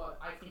 That's what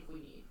I think we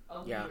need. A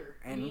leader.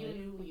 We need a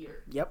new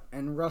leader. Yep,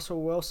 and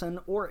Russell Wilson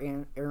or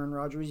Aaron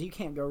Rodgers, you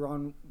can't go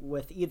wrong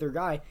with either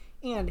guy.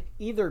 And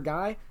either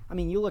guy, I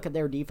mean, you look at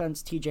their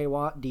defense, T.J.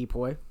 Watt,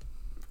 Depoy.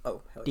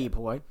 Oh, hell yeah.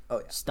 Depoy. Oh,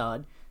 yeah.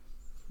 Stud.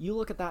 You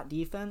look at that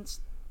defense,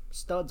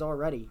 studs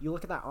already. You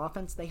look at that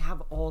offense, they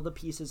have all the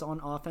pieces on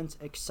offense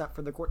except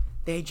for the court.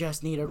 They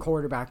just need a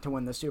quarterback to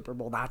win the Super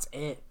Bowl. That's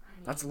it.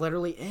 That's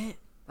literally it.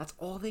 That's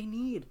all they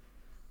need.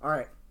 All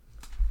right.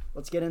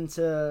 Let's get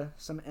into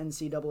some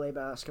NCAA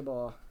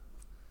basketball.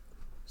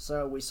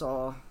 So we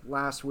saw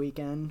last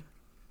weekend,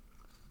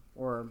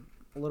 or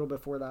a little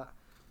before that,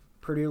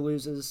 Purdue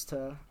loses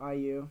to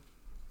IU.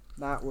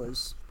 That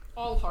was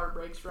all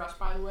heartbreaks for us,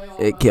 by the way.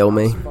 It killed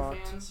me.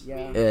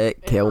 Yeah.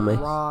 It killed me.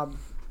 Rob,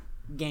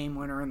 game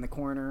winner in the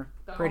corner.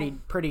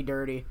 Pretty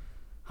dirty.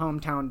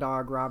 Hometown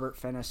dog Robert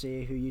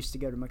Fennessy, who used to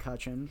go to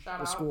McCutcheon,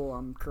 the school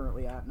I'm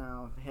currently at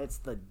now, hits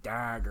the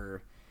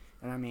dagger.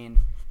 And I mean,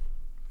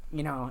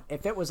 you know,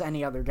 if it was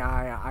any other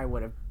guy, I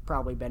would have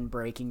probably been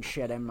breaking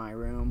shit in my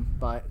room.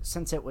 But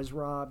since it was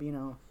Rob, you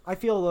know, I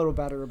feel a little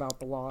better about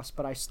the loss,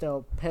 but I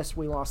still pissed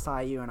we lost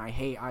to IU, and I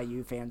hate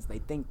IU fans. They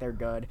think they're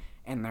good,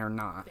 and they're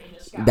not.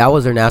 That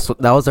was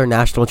their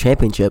national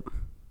championship.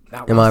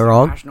 Am I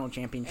wrong? National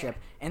championship,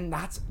 and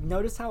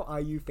notice how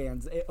IU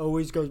fans, it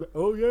always goes,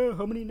 oh yeah,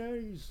 how many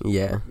nays?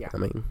 Yeah. I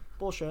mean,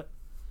 bullshit.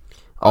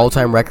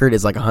 All-time record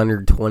is like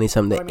 120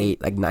 something to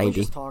 8, like 90.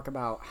 Just talk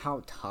about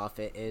how tough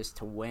it is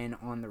to win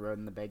on the road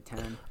in the Big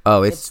Ten.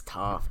 Oh, it's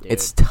tough, dude.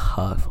 It's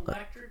tough.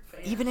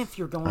 Even if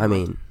you're going, I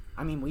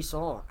mean, we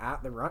saw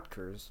at the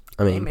Rutgers,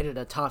 they made it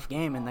a tough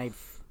game, and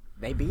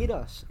they beat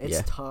us.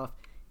 It's tough.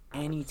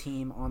 Any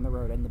team on the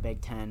road in the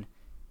Big Ten,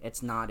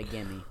 it's not a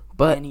gimme.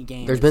 But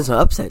there's been some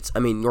upsets. I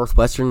mean,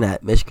 Northwestern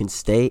at Michigan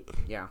State.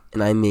 Yeah.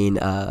 And I mean,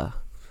 I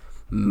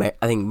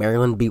think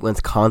Maryland beat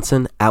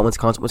Wisconsin at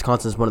Wisconsin.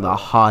 Wisconsin is one of the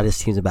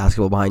hottest teams in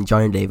basketball behind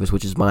Johnny Davis,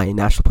 which is my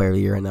national player of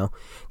the year right now.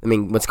 I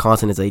mean,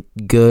 Wisconsin is a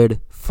good,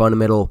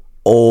 fundamental,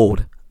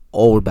 old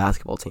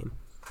basketball team.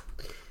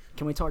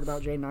 Can we talk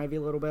about Jaden Ivey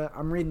a little bit?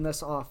 I'm reading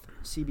this off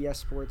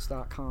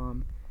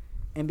CBSSports.com.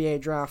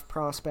 NBA draft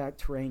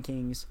prospect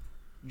rankings.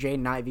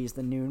 Jaden Ivey is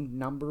the new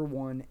number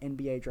 1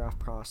 NBA draft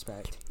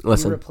prospect.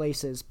 Listen. He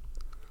replaces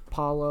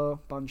Paulo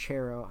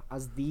Banchero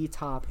as the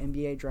top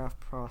NBA draft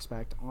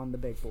prospect on the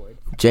big board.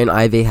 Jaden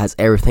Ivey has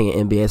everything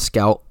an NBA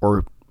scout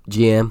or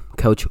GM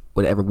coach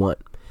would ever want.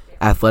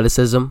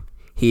 Athleticism,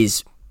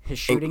 his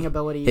shooting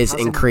ability is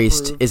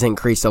increased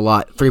a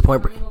lot.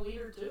 3-point.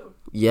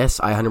 Yes,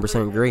 I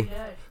 100% agree.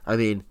 I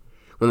mean,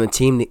 when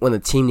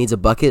the team needs a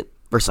bucket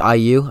versus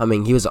IU, I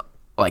mean, he was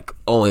like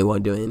only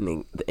one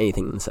doing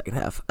anything in the second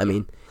half. I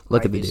mean,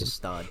 look at the dude.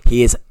 Stud.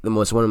 He is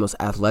one of the most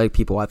athletic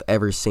people I've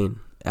ever seen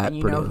at and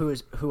you Purdue. know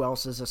who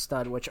else is a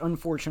stud, which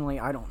unfortunately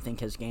I don't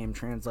think his game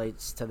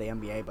translates to the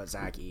NBA, but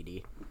Zach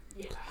Edey.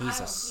 Yeah, he's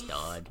a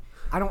stud.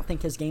 I don't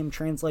think his game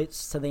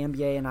translates to the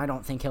NBA, and I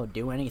don't think he'll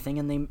do anything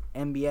in the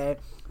NBA,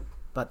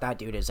 but that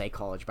dude is a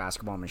college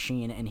basketball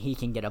machine, and he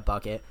can get a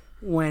bucket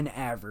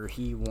whenever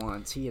he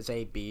wants. He is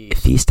a beast.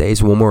 If he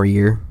stays one more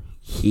year,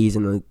 he's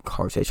in the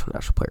conversation for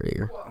National Player of the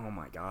Year. Oh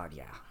my God,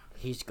 yeah.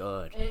 He's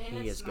good. And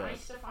he is good.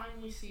 It's nice to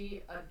finally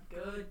see a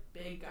good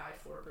big guy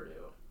for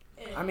Purdue.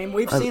 I mean,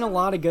 we've seen a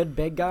lot of good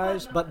big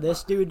guys, but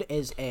this dude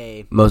is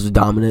a... most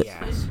dominant.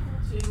 Yes.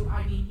 Too.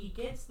 I mean, he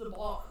gets the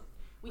ball.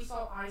 We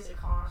saw Isaac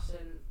Haas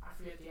and I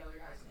forget the other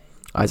guy's name.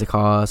 Isaac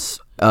Haas.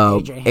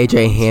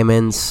 AJ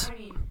Hammonds. I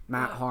mean,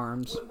 Matt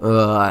Harms.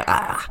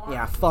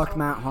 Yeah, fuck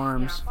Matt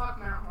Harms. Yeah, fuck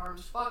Matt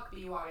Harms. Fuck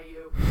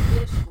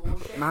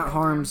BYU. Matt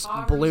Harms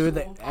blew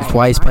the...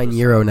 Twice playing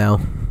Euro now.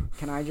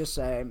 Can I just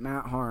say,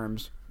 Matt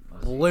Harms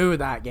blew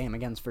that game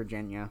against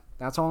Virginia.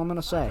 That's all I'm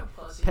going to say.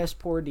 Piss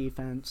poor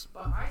defense.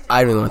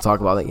 I don't even want to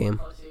talk about that game.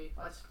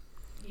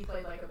 He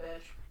played like a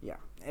bitch. Yeah,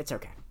 it's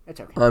okay.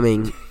 It's okay. I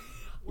mean...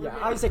 yeah,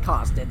 Isaac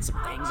Haas did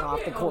some things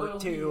off the court,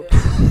 too.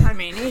 I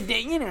mean, he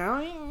did, you know,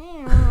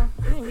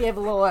 he gave a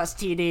little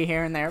STD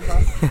here and there,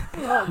 but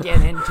we won't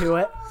get into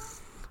it.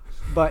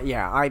 But,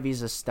 yeah,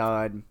 Ivy's a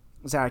stud.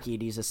 Zach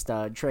Edey's a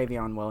stud.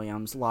 Travion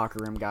Williams, locker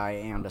room guy,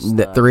 and a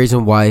stud. The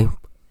reason why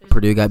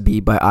Purdue got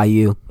beat by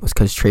IU was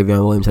because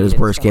Travion Williams had his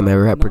worst game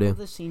ever at Purdue. None of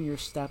the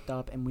seniors stepped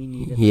up, and we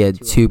needed He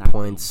had 2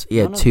 points. He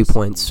had 2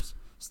 points.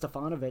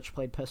 Stefanovic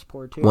played piss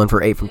poor, too. 1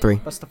 for 8 from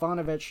 3. But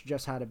Stefanovic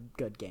just had a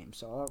good game,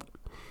 so...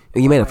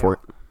 You made it for it.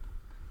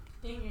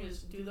 Thing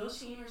is, do those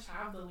seniors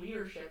have the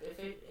leadership? If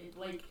it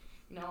like,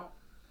 you know,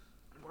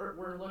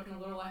 we're looking a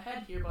little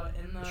ahead here, but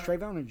in the... Is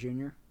Trayvon a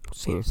junior?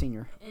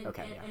 Senior. In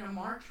a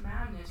March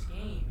Madness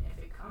game,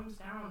 if it comes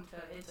down to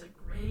it's a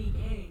gritty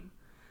game,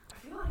 I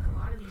feel like a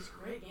lot of these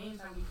grit games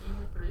that we've seen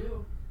with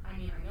Purdue, I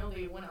mean, I know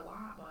they win a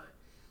lot, but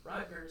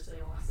Rutgers,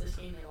 they lost this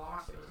game, it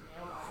was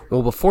nailed on.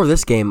 Well, before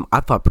this game,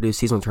 I thought Purdue's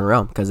season would turn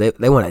around because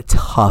they won a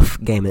tough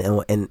game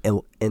in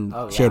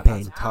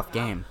Champaign. That's a tough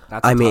game.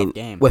 Tough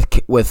game.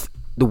 With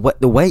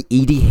the way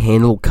Edey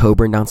handled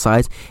Coburn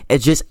downsides,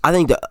 it's just, I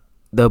think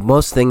the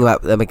most thing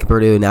about that making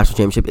Purdue a national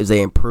championship is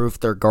they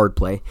improved their guard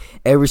play.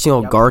 Every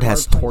single guard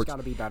has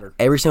torched.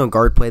 Every single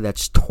guard play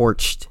that's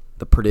torched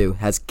the Purdue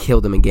has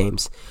killed them in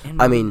games. And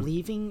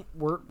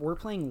we're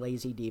playing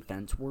lazy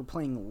defense. We're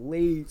playing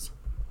lazy.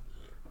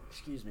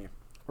 Excuse me.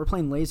 We're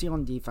playing lazy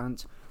on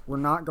defense. We're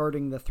not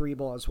guarding the 3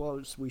 ball as well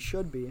as we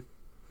should be.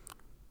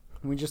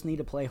 We just need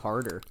to play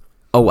harder.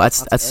 Oh,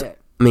 that's it.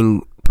 I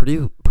mean,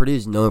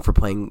 Purdue's known for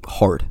playing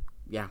hard.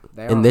 Yeah,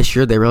 they are. And this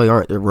year they really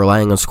aren't. They're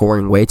relying on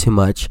scoring way too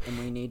much.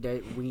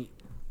 And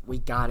we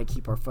got to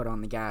keep our foot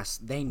on the gas.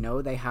 They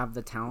know they have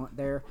the talent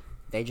there.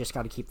 They just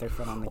got to keep their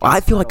foot on the gas.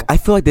 I feel like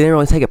they didn't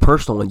really take it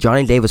personal when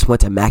Johnny Davis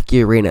went to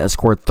Mackey Arena and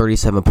scored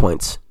 37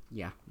 points.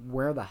 Yeah,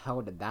 where the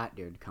hell did that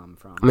dude come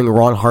from? I mean,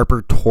 Ron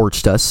Harper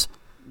torched us.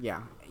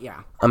 Yeah.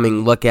 I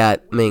mean, our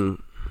defense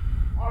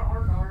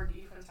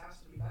has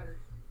to be better.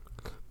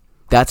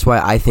 That's why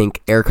I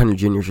think Eric Hunter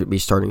Jr. should be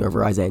starting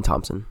over Isaiah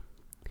Thompson.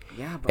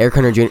 Yeah, but Eric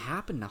Hunter Jr. What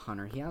happened to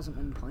Hunter? He hasn't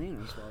been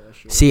playing as well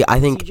this year. See,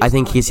 I think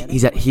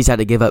he's had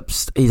to give up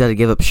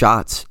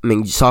shots. I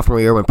mean,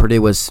 sophomore year when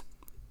Purdue was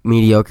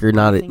mediocre,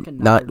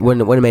 wouldn't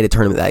have made a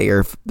tournament that year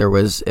if there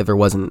was an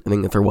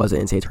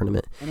NCAA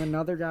tournament. And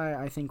another guy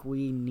I think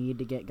we need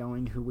to get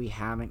going, who we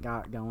haven't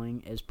got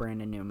going, is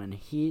Brandon Newman.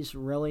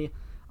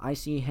 I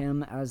see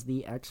him as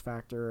the X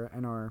factor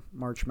in our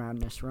March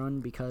Madness run,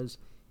 because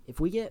if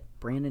we get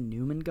Brandon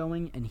Newman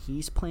going and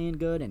he's playing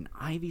good and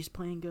Ivy's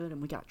playing good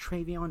and we got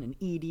Travion and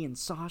Edie and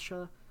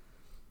Sasha,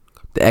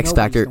 the X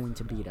factor going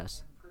to beat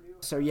us.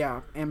 So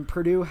yeah, and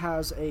Purdue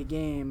has a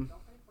game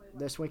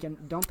this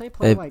weekend. Don't they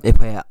play they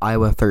play at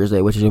Iowa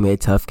Thursday, which is going to be a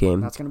tough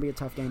game. That's going to be a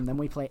tough game. Then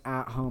we play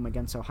at home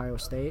against Ohio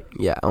State.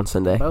 Yeah, on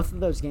Sunday. Both of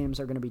those games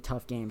are going to be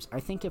tough games. I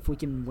think if we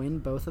can win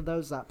both of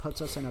those, that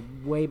puts us in a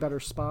way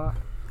better spot.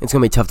 It's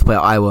going to be tough to play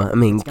at Iowa. I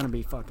mean, it's going to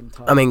be fucking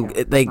tough. I mean,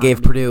 they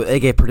gave Purdue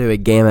a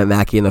game at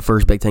Mackey in the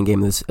first Big Ten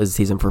game of the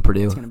season for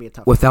Purdue. It's going to be a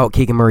tough without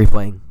Keegan Murray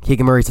playing.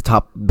 Keegan Murray's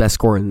the best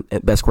scorer in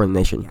the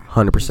nation,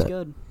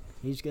 100%.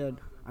 He's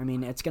good. I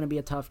mean, it's going to be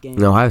a tough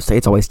game. Ohio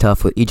State's always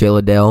tough with EJ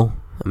Liddell.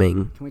 I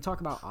mean, can we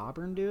talk about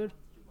Auburn, dude?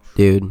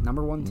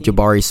 Number 1 team.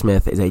 Jabari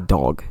Smith is a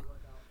dog.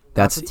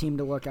 That's a team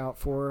to look out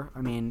for.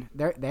 I mean,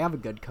 they have a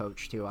good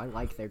coach too. I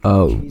like their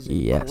Oh, coach. He's a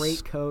yes.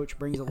 great coach.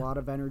 Brings a lot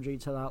of energy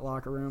to that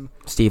locker room.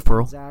 Steve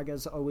Pearl.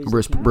 Zaga's always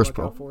Bruce a team to look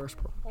Pearl. out for.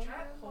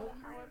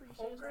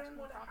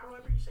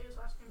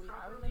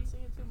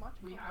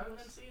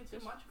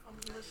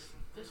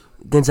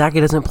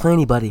 Gonzaga doesn't play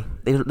anybody.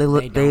 They're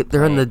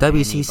in the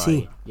WCC.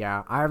 Anybody.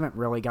 Yeah, I haven't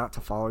really got to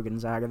follow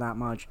Gonzaga that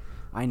much.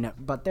 I know,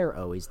 but they're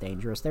always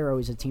dangerous. They're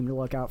always a team to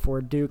look out for.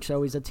 Duke's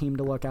always a team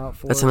to look out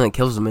for. That's something that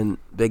kills them in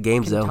big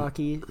games,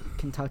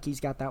 Kentucky's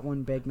got that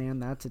one big man.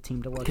 That's a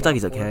team to look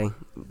Kentucky's out for. okay.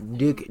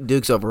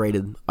 Duke's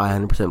overrated. I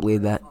 100%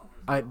 believe that.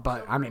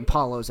 But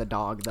Paulo's a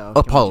dog, though.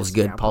 Oh, Paulo's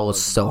good. Yeah,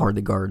 Paulo's so hard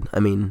to guard. I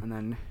mean, and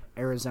then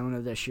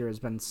Arizona this year has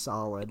been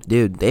solid.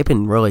 Dude, they've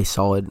been really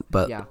solid.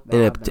 But yeah,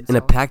 in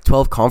a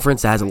Pac-12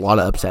 conference that has a lot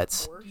of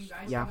upsets.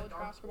 Yeah.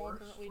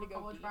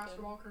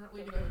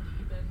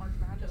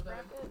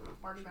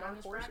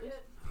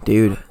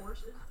 Dude,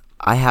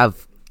 I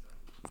have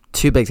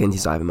two big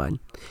things I have in mind.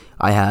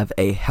 I have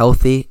a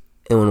healthy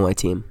Illinois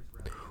team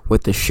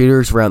with the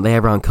shooters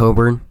around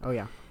Coburn. Oh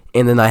yeah.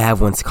 And then I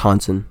have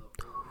Wisconsin,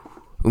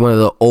 one of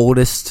the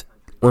oldest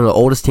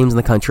teams in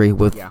the country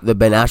with the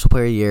National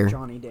Player of the Year,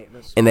 Johnny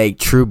Davis, and a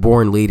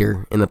true-born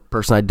leader, and the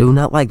person I do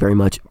not like very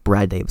much,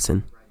 Brad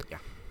Davison. Yeah.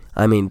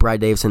 I mean,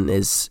 Brad Davison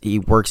he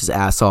works his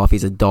ass off.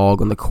 He's a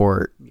dog on the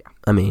court. Yeah.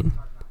 I mean,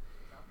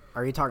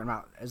 are you talking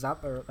about?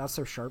 That's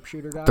their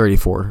sharpshooter guy?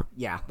 34.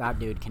 Yeah, that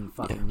dude can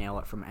fucking nail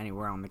it from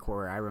anywhere on the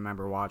court. I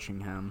remember watching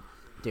him.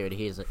 Dude,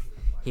 he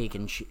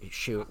can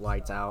shoot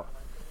lights out.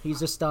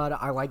 He's a stud.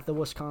 I like the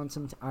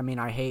Wisconsin.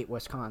 I hate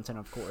Wisconsin,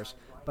 of course,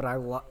 but I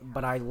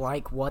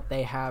like what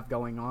they have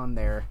going on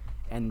there,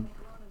 and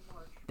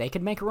they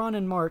could make a run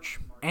in March.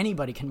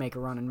 Anybody can make a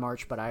run in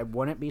March, but I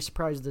wouldn't be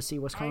surprised to see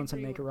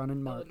Wisconsin make a run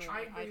in March.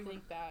 I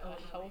think that a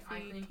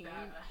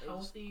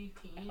healthy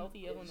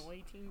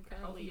Illinois team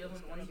currently is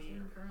going to be.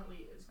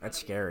 That's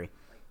scary.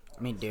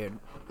 I mean, dude.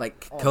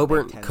 Like,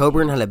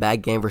 Coburn had a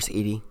bad game versus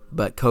Edie,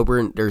 but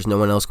Coburn, there's no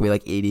one else going to be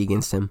like Edie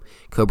against him.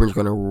 Coburn's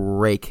going to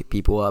rake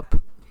people up.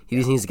 He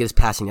just needs to get his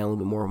passing down a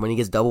little bit more. When he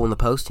gets double in the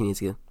post, he needs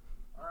to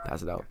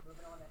pass it out.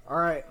 All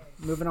right,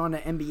 moving on to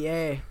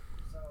NBA.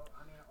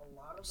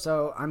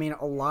 So,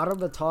 a lot of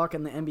the talk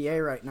in the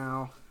NBA right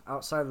now,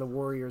 outside of the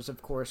Warriors,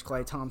 of course,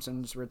 Klay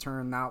Thompson's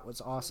return, that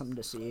was awesome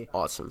to see.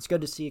 Awesome. It's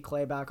good to see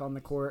Klay back on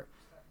the court.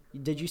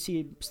 Did you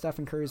see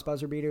Stephen Curry's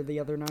buzzer beater the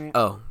other night?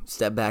 Oh,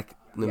 step back.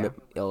 It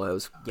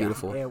was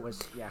beautiful. It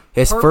was,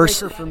 His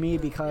first for me,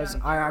 because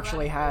I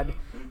actually had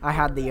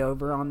the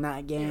over on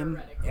that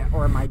game,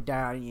 or my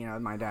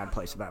dad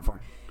placed a bet for me.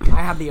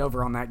 I had the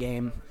over on that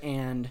game,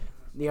 and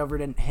the over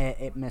didn't hit.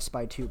 It missed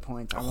by 2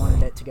 points. I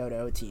wanted it to go to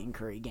OT and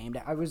Curry gamed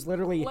it. I was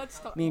literally,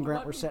 me and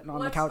Grant were sitting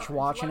on the couch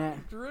watching it.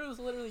 Drew's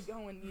literally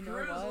going, you know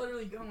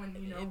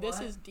what? And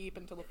this is deep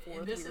into the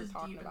fourth. We were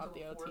talking about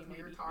the OT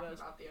maybe.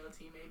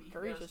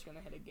 Curry's just going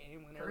to hit a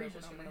game winner. I'm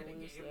going to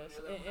lose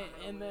this.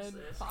 And then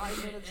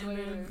 5 minutes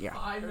later,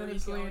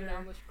 Curry's going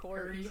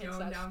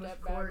down the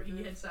court.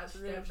 He hits that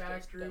step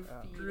back. Drew.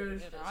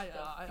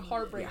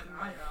 Heartbreaking.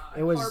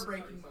 It was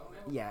heartbreaking moment.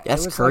 Yeah,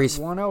 that's it was Curry's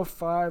like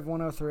 105,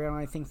 103, and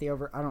I think the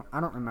over.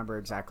 I don't remember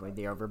exactly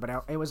the over,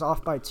 but it was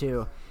off by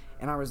 2,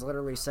 and I was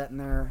literally sitting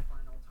there,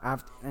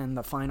 and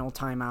the final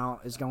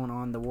timeout is going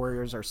on. The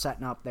Warriors are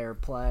setting up their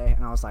play,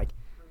 and I was like,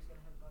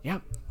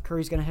 "Yep,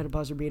 Curry's gonna hit a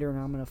buzzer beater, and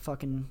I'm gonna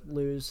fucking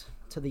lose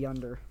to the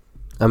under.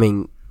 I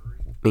mean,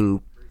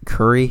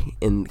 Curry's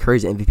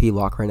MVP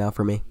lock right now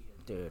for me.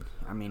 Dude,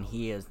 I mean,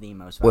 he is the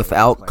most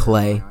without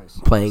Clay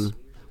playing.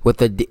 With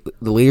the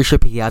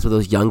leadership he has with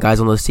those young guys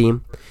on this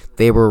team,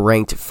 they were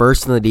ranked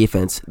first in the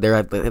defense. They're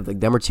at the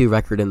number 2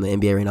 record in the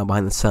NBA right now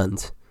behind the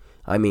Suns.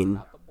 I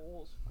mean,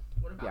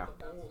 yeah,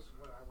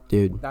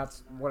 dude.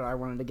 That's what I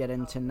wanted to get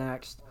into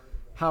next.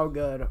 How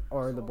good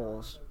are the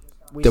Bulls?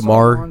 We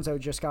DeMar saw Lonzo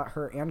just got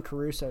hurt, and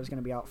Caruso is going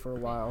to be out for a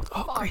while.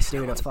 Oh, Grayson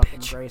Dude, Allen's it's a fucking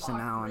bitch. Grayson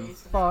Allen.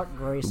 Fuck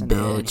Grayson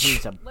Allen. Bitch.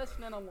 He's a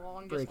Listening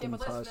along, just freaking give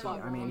us a pussy.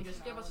 fuck. I mean,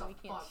 Just give us a we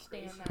can't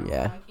stand that.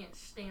 Yeah. We can't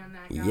stand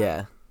that guy.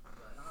 Yeah.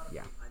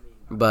 Yeah.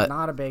 But,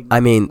 not a big. I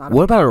mean, not a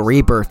what big about a fan.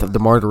 rebirth of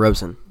DeMar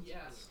DeRozan? Yes.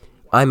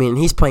 I mean,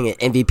 he's playing at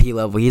MVP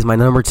level. He's my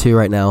number 2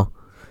 right now.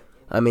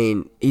 I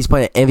mean, he's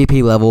playing at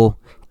MVP level,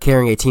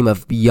 carrying a team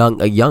of young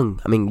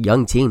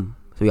team,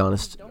 to be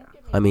honest.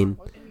 I mean,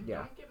 Yeah.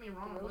 Don't get me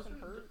wrong.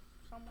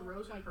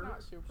 DeRozan hurt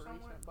not super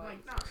recent, but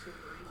not super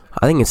recent.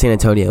 I think in San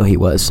Antonio he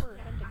was.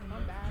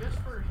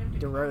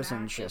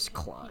 DeRozan's just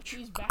clutch.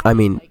 I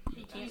mean,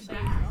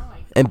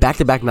 and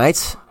back-to-back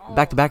nights,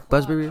 back-to-back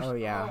buzzer beaters. Oh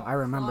yeah, I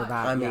remember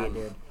that. I Yeah, mean-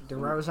 dude.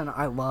 DeRozan,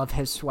 I love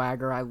his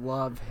swagger. I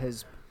love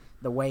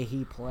the way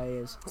he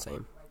plays.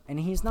 Same. And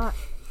he's not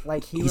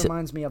like he He's a-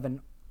 reminds me of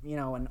an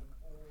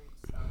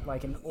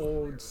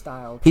old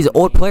style. He's an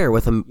old player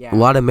with a Yeah.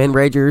 lot of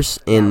mid-rangers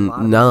and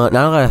lot of not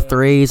a lot of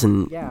threes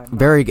and Yeah,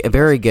 very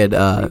good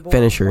dribble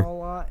finisher. a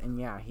lot, and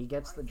yeah, he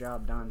gets the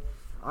job done.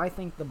 I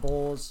think the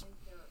Bulls.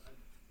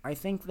 I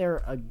think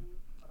they're a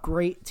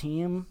great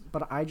team,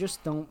 but I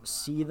just don't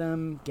see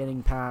them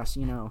getting past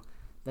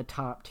the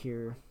top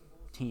tier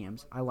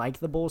teams. I like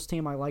the Bulls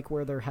team. I like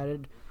where they're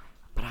headed.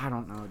 But I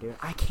don't know, dude.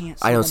 I can't.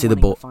 I don't them see the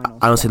winning Bull. finals.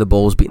 I don't see the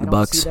Bulls beating I the don't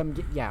Bucks. see them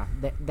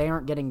they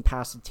aren't getting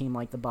past a team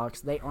like the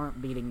Bucks. They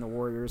aren't beating the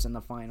Warriors in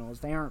the finals.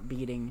 They aren't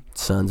beating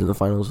Suns in the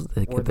finals.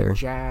 They or get the there.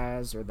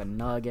 Jazz or the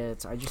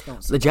Nuggets. I just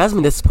don't see The Jazz have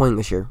been disappointing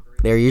this year.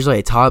 They're usually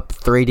a top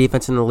 3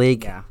 defense in the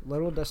league. Yeah, a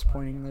little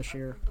disappointing this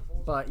year.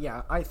 But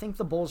yeah, I think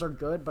the Bulls are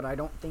good, but I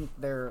don't think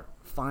they're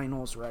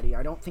finals ready.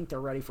 I don't think they're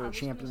ready for a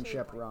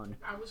championship run.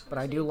 But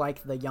I do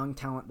like the young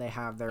talent they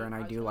have there, and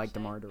I do like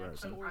DeMar DeRozan.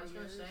 I was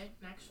gonna say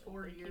next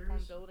 4 years. Keep on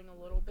building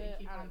a little bit.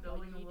 Keep on add,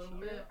 building like, a little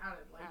each bit. year,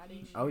 Add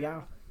each Oh year.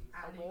 yeah,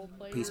 a role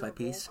player, Piece by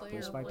piece.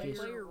 Piece by piece.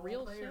 Player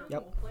real soon.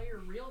 Yep.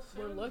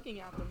 We're looking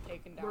at them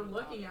taking down. We're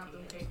looking at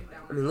them taking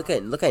down. I mean,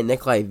 look at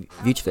Nikolai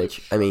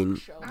Vucevic. I mean,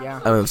 yeah.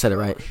 I don't know if I said it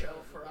right. Show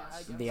for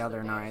us. The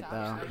other night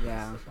though,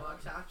 yeah.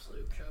 Bucks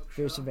absolute choke.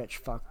 Vucevic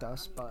fucked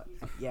us, but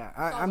yeah,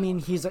 I mean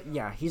he's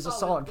a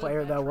solid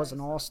player though. Was an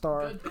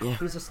all-star. Yeah.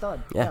 He's a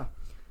stud. Yeah.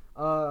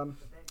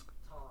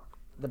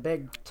 The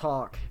big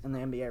talk in the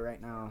NBA right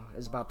now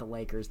is about the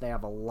Lakers. They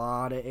have a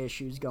lot of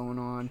issues going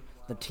on.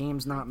 The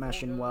team's not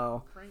meshing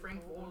well. Frank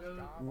Vogel's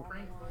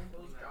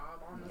job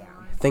on the line.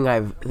 Thing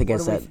I've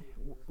against What do that.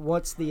 we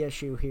what's the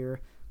issue here?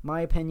 My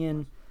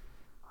opinion,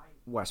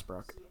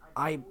 Westbrook.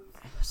 I've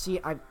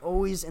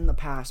always in the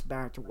past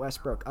backed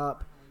Westbrook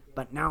up,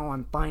 but now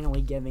I'm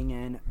finally giving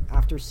in.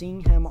 After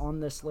seeing him on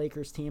this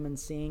Lakers team and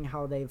seeing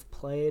how they've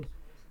played,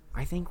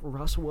 I think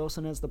Russell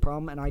Wilson is the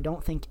problem, and I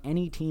don't think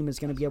any team is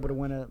going to be able to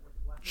win a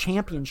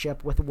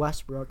championship with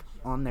Westbrook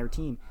on their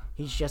team.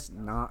 He's just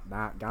not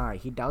that guy.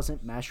 He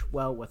doesn't mesh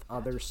well with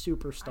other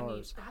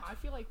superstars. I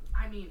feel like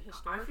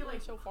Historically,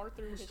 so far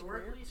through his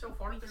career, so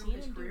far we've through seen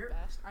his him do career,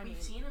 best.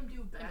 we've seen him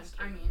do best.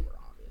 I him mean,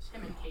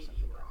 and him and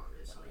KD were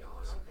obviously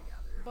awesome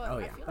together. But Oh,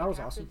 I yeah, feel that like was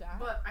after awesome. That,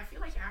 But I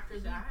feel like after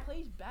that, he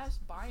plays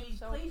best by he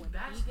himself. plays when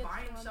best he gets by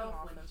to run himself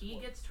the when offense, he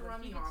gets to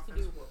run he the gets offense.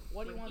 to do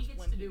what he wants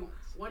when he wants.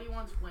 What he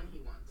wants when he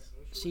wants.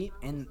 See,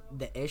 and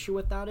the issue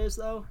with that is,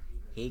 though,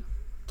 he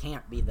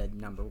can't be the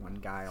number one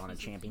guy on a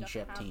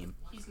championship team.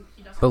 He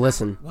doesn't But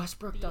listen,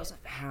 Westbrook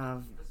doesn't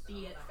have...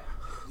 see it.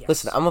 Yes.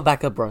 listen. I'm gonna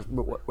back up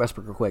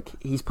Westbrook real quick.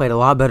 He's played a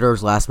lot better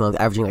his last month,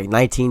 averaging like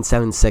 19,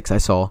 7, 6. I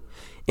saw,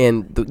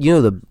 and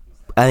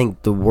I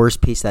think the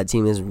worst piece of that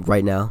team is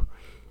right now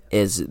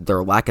is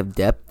their lack of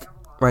depth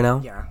right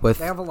now. Yeah, with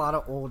they have a lot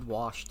of old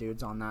wash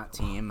dudes on that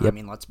team. I Yep.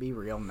 mean, let's be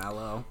real,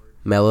 Melo,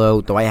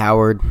 Dwight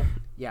Howard.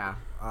 Yeah,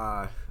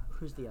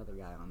 who's the other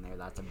guy on there?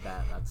 That's a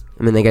bet.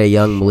 I mean, they got a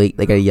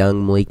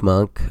young Malik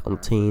Monk on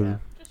the team,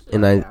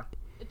 and yeah.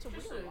 It's a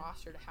weird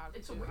roster to have.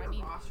 It's a too. weird I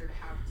mean, roster to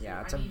have.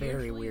 Yeah, it's a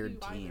very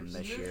weird team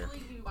this year.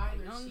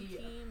 a young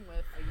team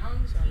with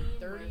young some team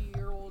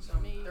 30-year-olds,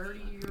 maybe.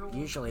 30-year-old.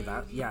 Usually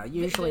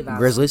that's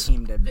Grizzlies? the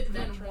team to, Then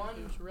Veteran one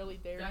who's really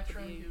there to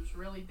veteran be who's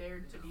really there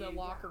to be the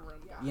locker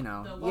room guy. you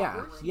know, the yeah,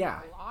 locker room yeah.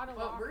 A lot of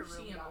But locker we're room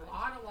seeing guys. a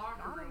lot of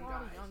locker Not room a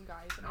lot of guys. young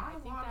guys, and Not I a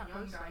think lot that of young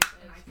hurts guys, them.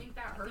 and I think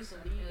that hurts the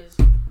them league is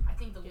is I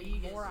think the getting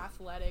league is more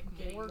athletic,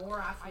 getting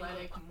more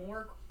athletic,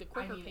 more the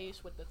quicker I mean,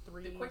 pace with the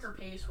threes. the quicker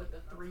pace with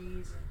the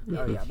threes.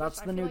 Oh yeah, that's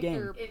I the feel new like game.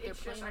 they're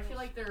It's just I playing feel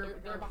like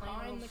they're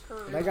behind playing the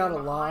curve. They got they're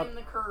a lot- behind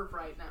the curve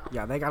right now.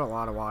 Yeah, they got a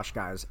lot of wash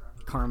guys.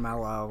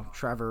 Carmelo,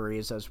 Trevor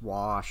Ariza's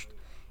washed.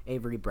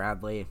 Avery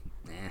Bradley,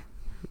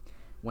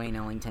 Wayne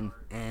Ellington,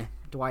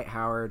 Dwight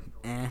Howard,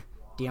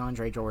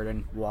 DeAndre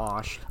Jordan,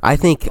 washed. I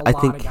think A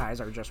lot of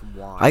guys are just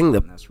washed. I think in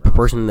the this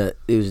person that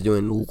is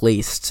doing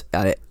least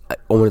at it,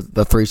 one of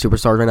the three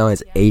superstars right now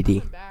is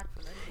AD.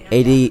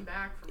 AD,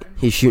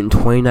 he's shooting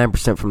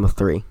 29% from the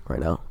three right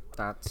now.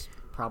 That's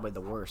probably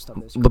the worst of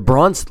his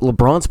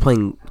LeBron's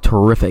playing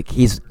terrific.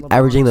 He's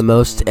averaging the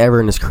most ever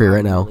in his career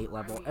right now.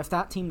 Level. If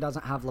that team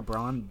doesn't have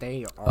LeBron,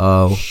 they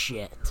are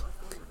shit.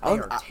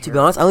 To be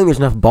honest, I don't think there's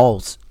enough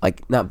balls,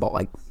 like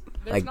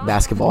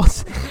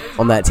basketballs,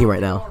 on that team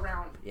right now.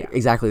 Yeah.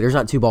 Exactly. There's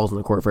not two balls on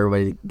the court for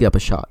everybody to get up a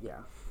shot. Yeah,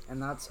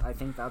 and I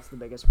think that's the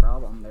biggest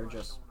problem.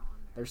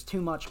 There's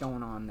too much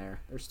going on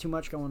there. There's too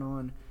much going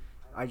on.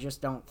 I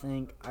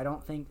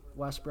don't think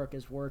Westbrook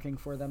is working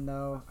for them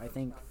though. I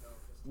think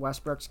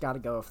Westbrook's got to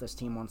go if this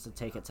team wants to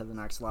take it to the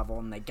next level,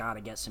 and they got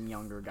to get some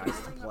younger guys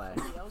to play.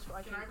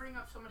 Can I bring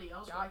up somebody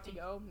else? Got to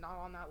go, not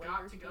on that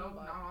Lakers team,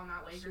 but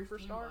a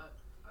superstar.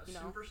 You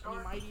know,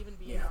 you might even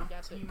be able to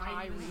guess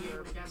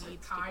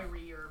that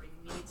Kyrie Irving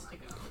needs to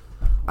go.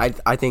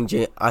 I think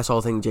I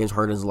saw James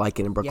Harden's like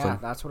it in Brooklyn. Yeah,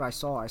 that's what I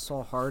saw. I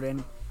saw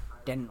Harden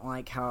didn't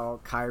like how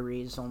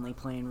Kyrie's only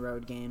playing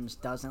road games,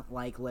 doesn't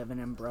like living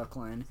in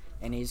Brooklyn,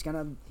 and he's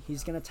gonna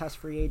test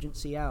free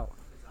agency out.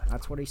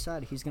 That's what he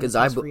said. He's gonna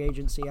test free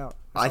agency out.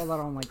 I saw that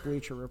on like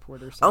Bleacher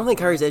Report or something. I don't think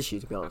Kyrie's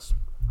issue, to be honest.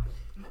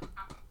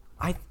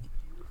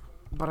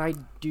 But I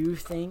do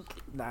think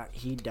that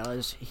he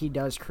does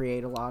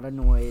create a lot of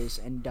noise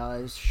and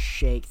does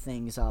shake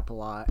things up a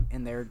lot.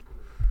 And dude,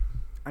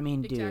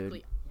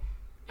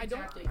 I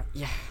don't think.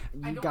 yeah,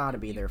 you got to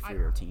be there for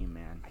your team,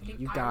 man.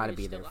 You got to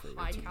be there for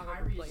your team.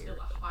 Kyrie is still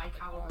a high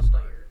caliber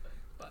player,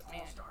 but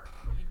man,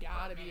 you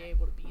gotta be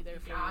able to be there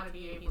for your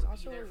team. He's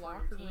also a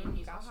locker room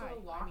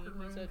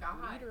guy. He's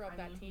a leader of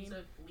that team.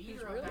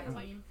 He's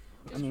really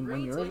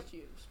when you're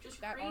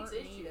that aren't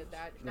needed.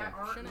 That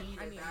shouldn't.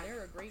 I mean,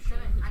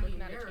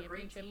 they're a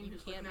great team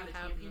who's looking at a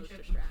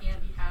championship. You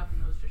can't be having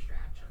those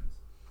distractions.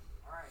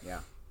 Yeah.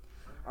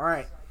 All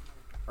right.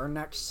 Our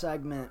next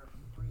segment,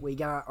 we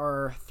got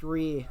our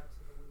 3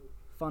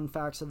 fun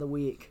facts of the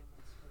week.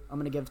 I'm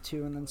going to give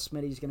 2, and then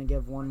Smitty's going to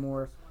give 1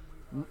 more.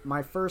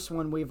 My first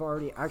one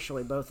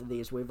both of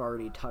these we've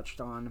already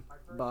touched on,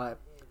 but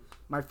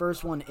my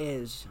first one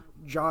is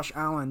Josh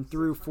Allen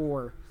threw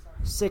for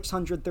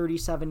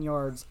 637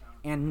 yards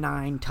and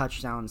 9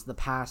 touchdowns the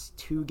past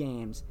 2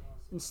 games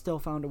and still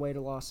found a way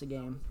to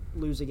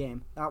lose a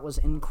game. That was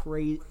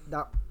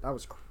that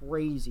was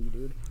crazy,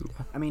 dude.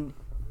 Yeah. I mean,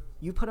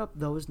 you put up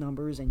those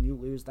numbers and you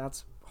lose,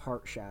 that's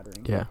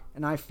heart-shattering. Yeah.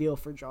 And I feel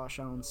for Josh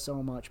Allen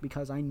so much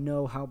because I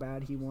know how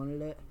bad he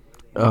wanted it.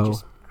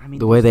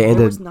 The way they ended,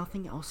 there was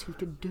nothing else he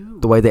could do.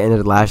 The way they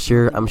ended last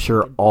year, I'm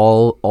sure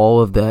all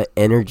of the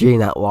energy in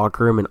that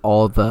locker room and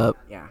all of the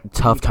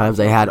tough times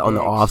they had on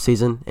the off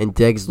season, and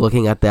Diggs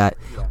looking at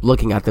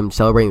them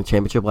celebrating the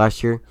championship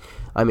last year.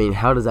 I mean,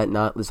 how does that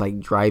not just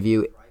drive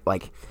you?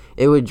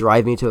 It would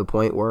drive me to a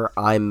point where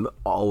I'm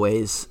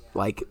always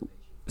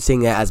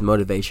seeing that as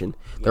motivation.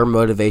 Yeah. Their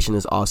motivation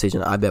this off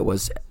season, I bet,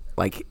 was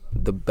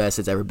the best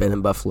it's ever been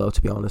in Buffalo,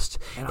 to be honest.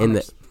 And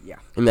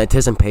the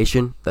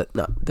anticipation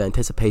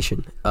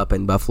up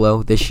in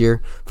Buffalo this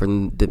year for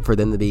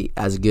them to be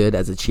as good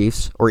as the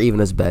Chiefs, or even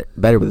as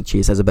better with the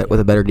Chiefs, with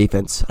a better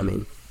defense. I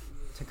mean,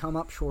 to come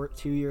up short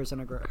 2 years in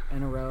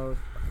a row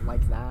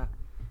like that,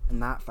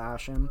 in that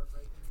fashion,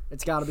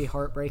 it's got to be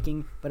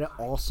heartbreaking. But it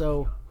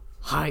also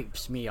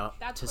hypes me up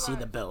to see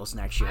the Bills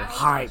next year.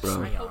 Hypes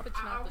me up.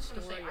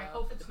 I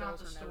hope it's not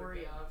the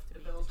story of the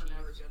Bills are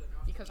never good enough.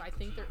 Because I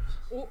think they're.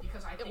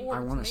 I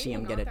want to see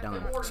him get it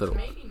done.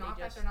 Maybe not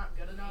that they're not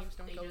good enough. Games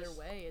don't go their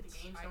way.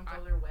 Games don't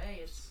go their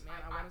way.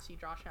 I want to see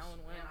Josh Allen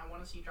win.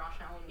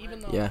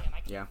 Even though, man,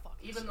 I can't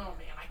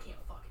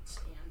fucking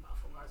stand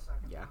Buffalo.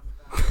 Yeah.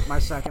 My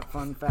second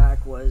fun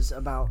fact was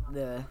about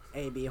the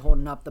AB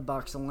holding up the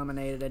Bucks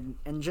eliminated,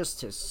 and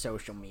just his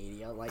social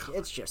media.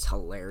 It's just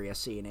hilarious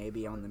seeing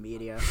AB on the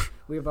media.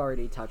 We've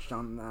already touched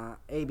on that.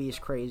 AB's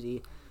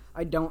crazy.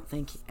 I don't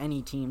think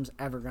any team's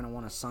ever going to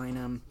want to sign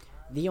him.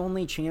 The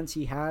only chance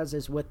he has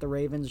is with the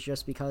Ravens,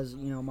 just because,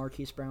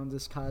 Marquise Brown's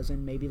his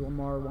cousin. Maybe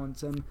Lamar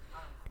wants him.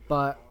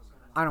 But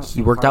I don't think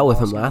he worked out with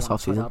him Harbaugh's last gonna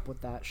offseason. put up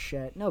with that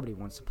shit. Nobody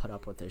wants to put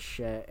up with this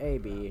shit.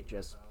 AB,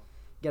 just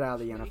get out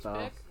of the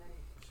NFL.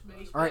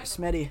 All right,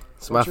 Smitty,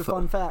 what's your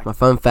fun fact? My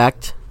fun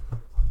fact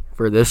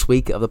for this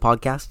week of the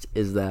podcast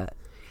is that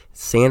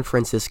San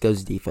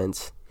Francisco's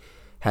defense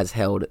has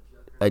held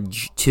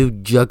 2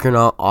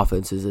 juggernaut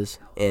offenses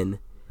in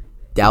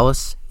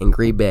Dallas and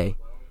Green Bay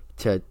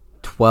to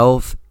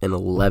 12 and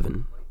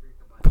 11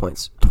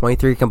 points.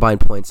 23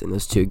 combined points in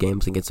those 2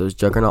 games against those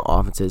juggernaut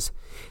offenses.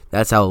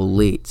 That's how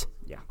elite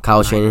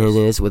Kyle Shanahan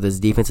is with his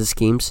defensive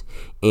schemes,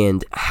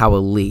 and how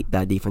elite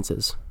that defense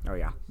is. Oh,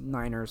 yeah.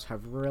 Niners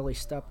have really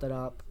stepped it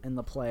up in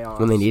the playoffs.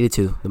 When they needed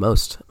to the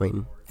most. I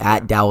mean,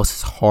 at Dallas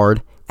is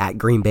hard. At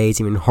Green Bay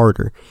is even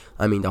harder.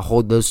 I mean, to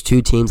hold those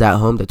 2 teams at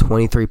home to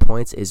 23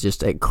 points is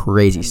just a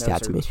crazy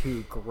stat to me.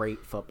 2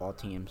 great football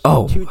teams.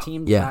 Oh, 2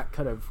 teams that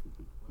could have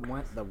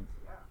went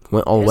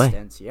all the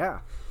way. Yeah.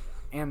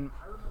 And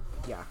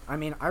Yeah, I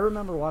mean, I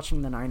remember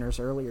watching the Niners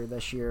earlier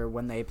this year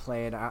when they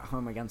played at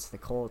home against the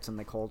Colts, and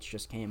the Colts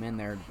just came in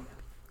there,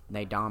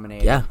 they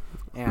dominated. Yeah,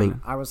 and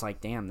I was like,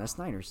 damn, this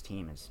Niners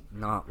team is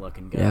not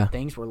looking good. Yeah.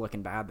 Things were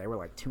looking bad. They were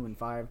like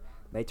 2-5.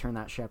 They turned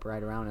that ship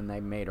right around, and they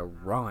made a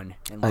run.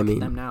 And look at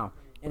them now,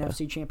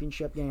 NFC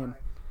Championship game.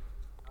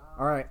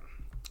 All right,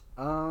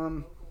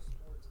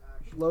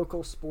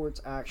 local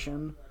sports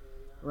action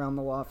around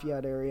the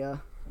Lafayette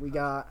area. We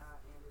got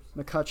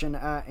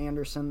McCutcheon at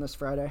Anderson this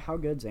Friday. How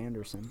good's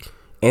Anderson?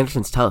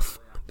 Anderson's tough.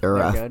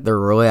 They're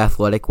really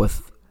athletic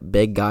with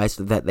big guys.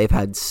 That they've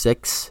had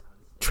 6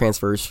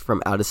 transfers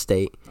from out of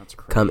state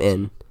come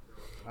in,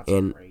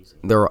 and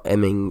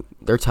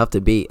they're tough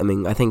to beat. I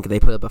mean, I think they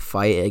put up a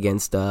fight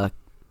against I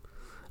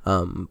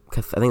think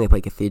they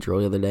played Cathedral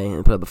the other day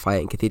and put up a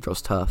fight, and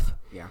Cathedral's tough.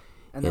 Yeah,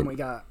 and then we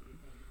got.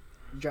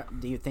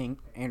 Do you think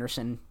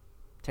Anderson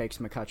takes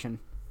McCutcheon?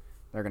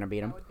 They're gonna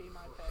beat him.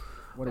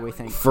 What do we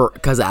think?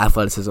 Because of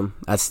athleticism.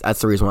 That's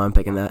the reason why I'm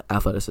picking that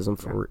athleticism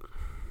for.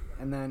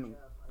 And then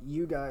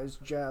you guys,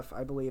 Jeff,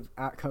 I believe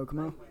at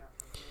Kokomo.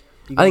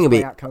 I think it'll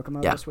be at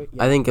Kokomo this week?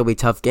 I think it'll be a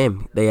tough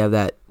game. They have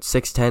that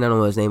 6'10". I don't know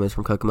what his name is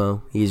from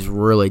Kokomo. He's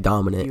really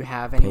dominant. Do you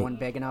have anyone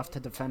big enough to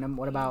defend him?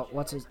 What about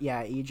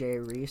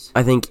EJ Reese?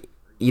 I think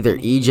either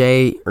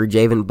EJ or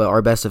Javen, but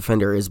our best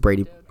defender is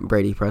Brady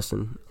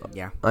Preston.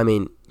 Yeah. I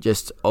mean,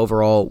 just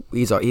overall,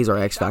 he's our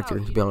X factor,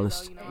 to be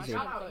honest.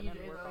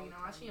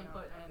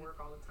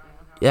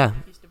 Yeah.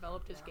 He's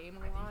developed his game a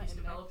lot. Is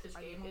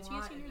he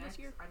a senior this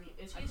year?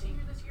 This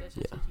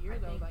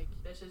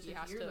is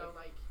his year, though.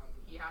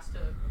 He has to.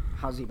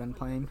 How's he been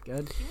playing?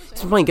 Good?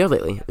 He's been playing good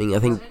lately. I mean, I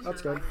think.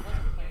 That's good.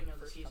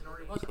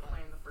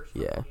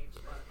 Yeah.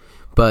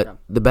 But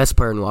the best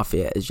player in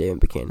Lafayette is Javen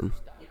Buchanan.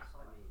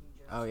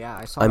 Oh, yeah.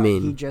 I saw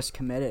he just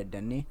committed,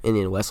 didn't he?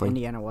 Indiana Wesleyan.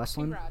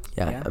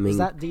 Yeah. I mean. Is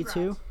that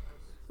D2?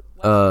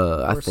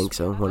 I think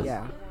so.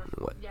 Yeah.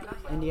 What?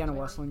 Indiana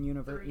Wesleyan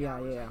University.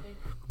 Yeah.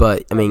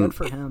 But I mean, good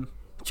for him.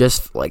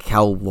 Just like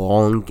how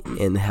long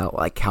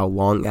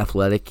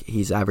athletic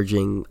he's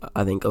averaging.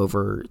 I think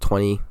over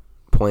 20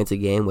 points a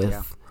game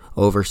with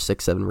over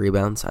 6-7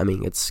 rebounds. I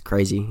mean, it's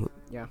crazy.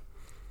 Yeah.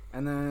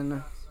 And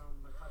then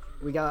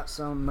we got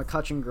some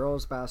McCutcheon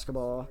girls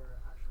basketball.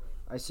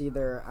 I see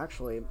they're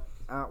actually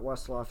at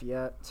West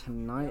Lafayette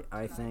tonight,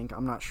 I think.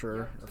 I'm not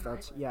sure if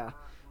that's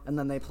And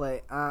then they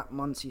play at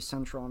Muncie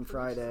Central on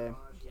Friday.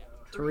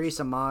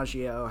 Teresa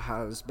Maggio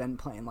has been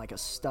playing like a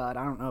stud.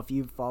 I don't know if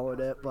you've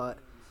followed it, but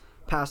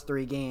past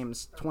 3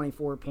 games,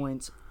 24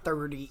 points,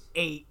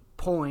 38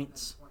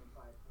 points,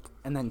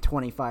 and then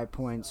 25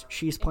 points.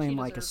 She's playing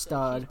like a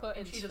stud.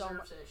 She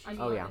deserves it.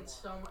 Oh, yeah.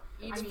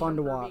 It's fun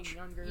to watch.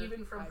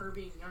 Even from her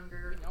being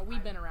younger.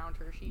 We've been around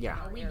her. She's a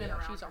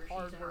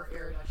hard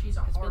worker. She's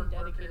been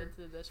dedicated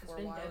to this for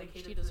a while.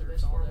 She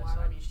deserves all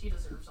this. She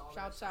deserves all this.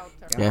 Shouts out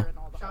to her and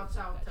all the hard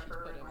work that she's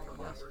put in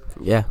for us.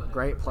 Yeah.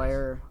 Great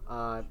player.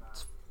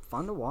 It's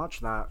fun to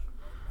watch that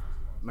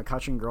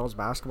McCutcheon girls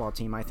basketball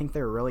team. I think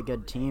they're a really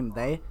good team.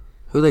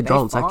 Who they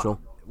draw in sectional?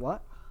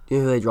 What? Do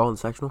you know who they draw in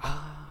sectional?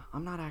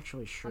 I'm not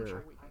actually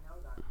sure.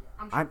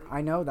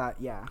 I know that,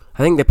 yeah. I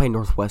think they play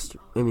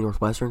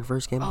Northwestern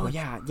first game. Oh,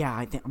 yeah.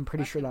 I'm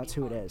pretty sure that's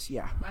who it is,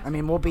 yeah. I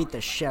mean, we'll beat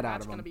the shit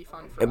out of them.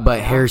 But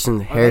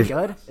Harrison... Are they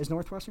good? Is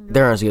Northwestern good?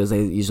 They're not as good as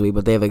they usually,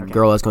 but they have a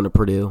girl that's going to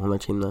Purdue on their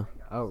team, though.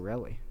 Oh,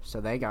 really? So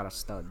they got a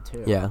stud,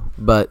 too. Yeah,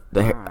 but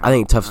I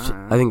think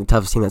the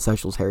toughest team at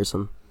sectional is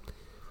Harrison.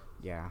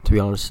 Yeah. To be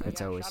honest.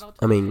 It's always...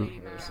 I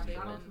mean... They've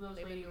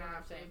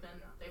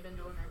been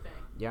doing their thing.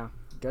 Yeah,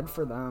 good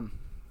for them.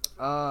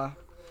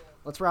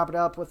 Let's wrap it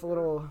up with a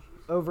little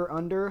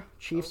over-under.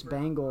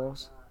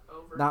 Chiefs-Bengals.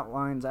 That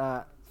line's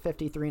at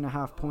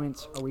 53.5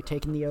 points. Are we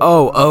taking the over?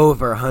 Oh,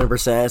 over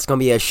 100%. It's going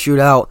to be a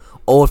shootout,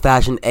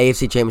 old-fashioned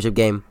AFC Championship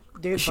game.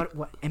 Dude,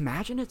 but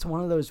imagine it's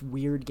one of those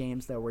weird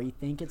games, though, where you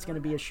think it's going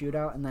to be a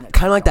shootout, and then it's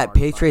kind of like that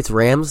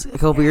Patriots-Rams a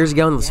couple years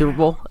ago in the Super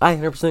Bowl. I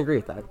 100% agree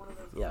with that.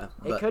 Yeah,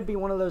 it could be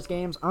one of those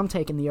games. I'm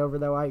taking the over,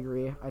 though. I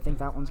agree. I think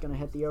that one's going to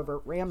hit the over.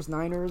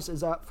 Rams-Niners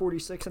is at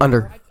 46.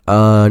 Under.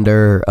 I'm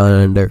going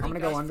to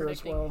go under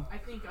as well.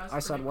 I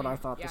said what I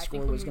thought the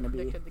score was going to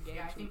be.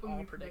 I think when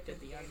we predicted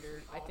the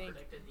under, I think.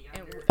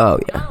 Oh,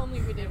 yeah. Not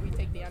only did we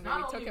take the under,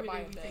 we took it by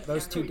a bit.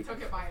 Those two.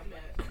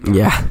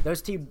 Yeah.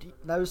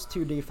 Those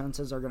two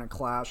defenses are going to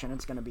clash, and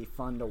it's going to be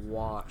fun to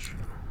watch.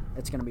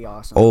 It's going to be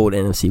awesome. Old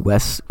NFC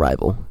West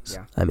rival.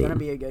 Yeah. I mean, it's going to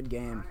be a good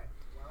game.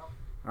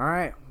 All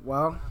right.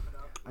 Well,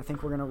 I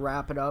think we're going to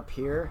wrap it up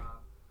here.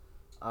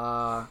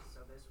 So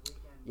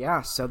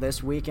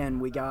this weekend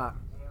we got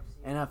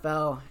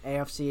NFL,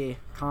 AFC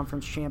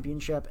Conference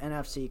Championship,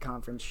 NFC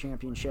Conference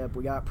Championship.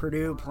 We got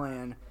Purdue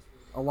playing.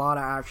 A lot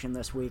of action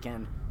this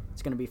weekend.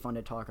 It's going to be fun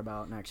to talk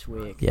about next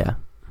week. Yeah.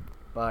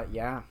 But,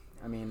 yeah,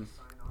 I mean,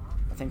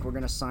 I think we're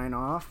gonna sign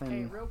off. And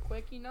hey, real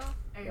quick,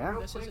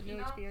 this is a new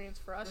experience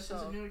for us.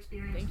 So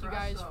thank you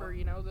guys for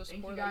the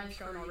support that you've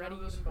shown already,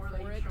 even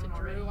before it. To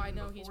Drew, I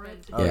know he's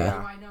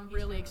been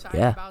really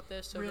excited about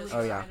this. So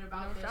shout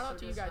out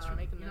to you guys for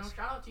making this.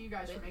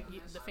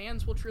 The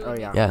fans will truly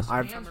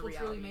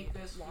make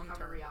this become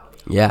a reality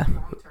long term. Yeah.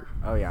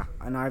 Oh yeah,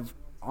 and I've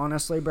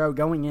honestly, bro,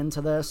 going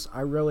into this,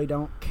 I really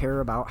don't care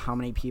about how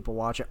many people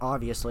watch it.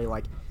 Obviously,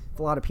 like, if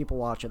a lot of people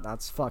watch it,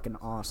 that's fucking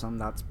awesome.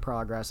 That's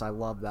progress. I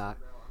love that.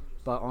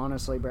 But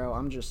honestly, bro,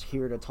 I'm just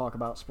here to talk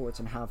about sports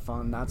and have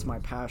fun. That's my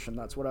passion.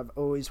 That's what I've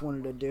always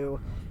wanted to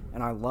do,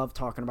 and I love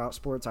talking about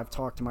sports. I've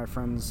talked to my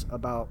friends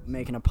about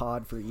making a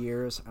pod for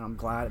years, and I'm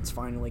glad it's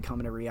finally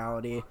coming to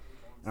reality.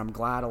 And I'm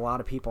glad a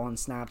lot of people on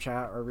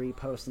Snapchat are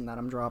reposting that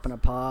I'm dropping a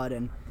pod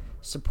and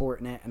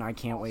supporting it, and I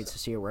can't wait to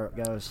see where it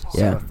goes.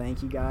 Yeah. So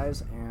thank you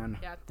guys, and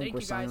I think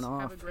we're signing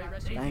off. Have a great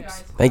rest of your day.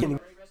 Thanks. Thank you.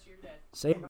 See you.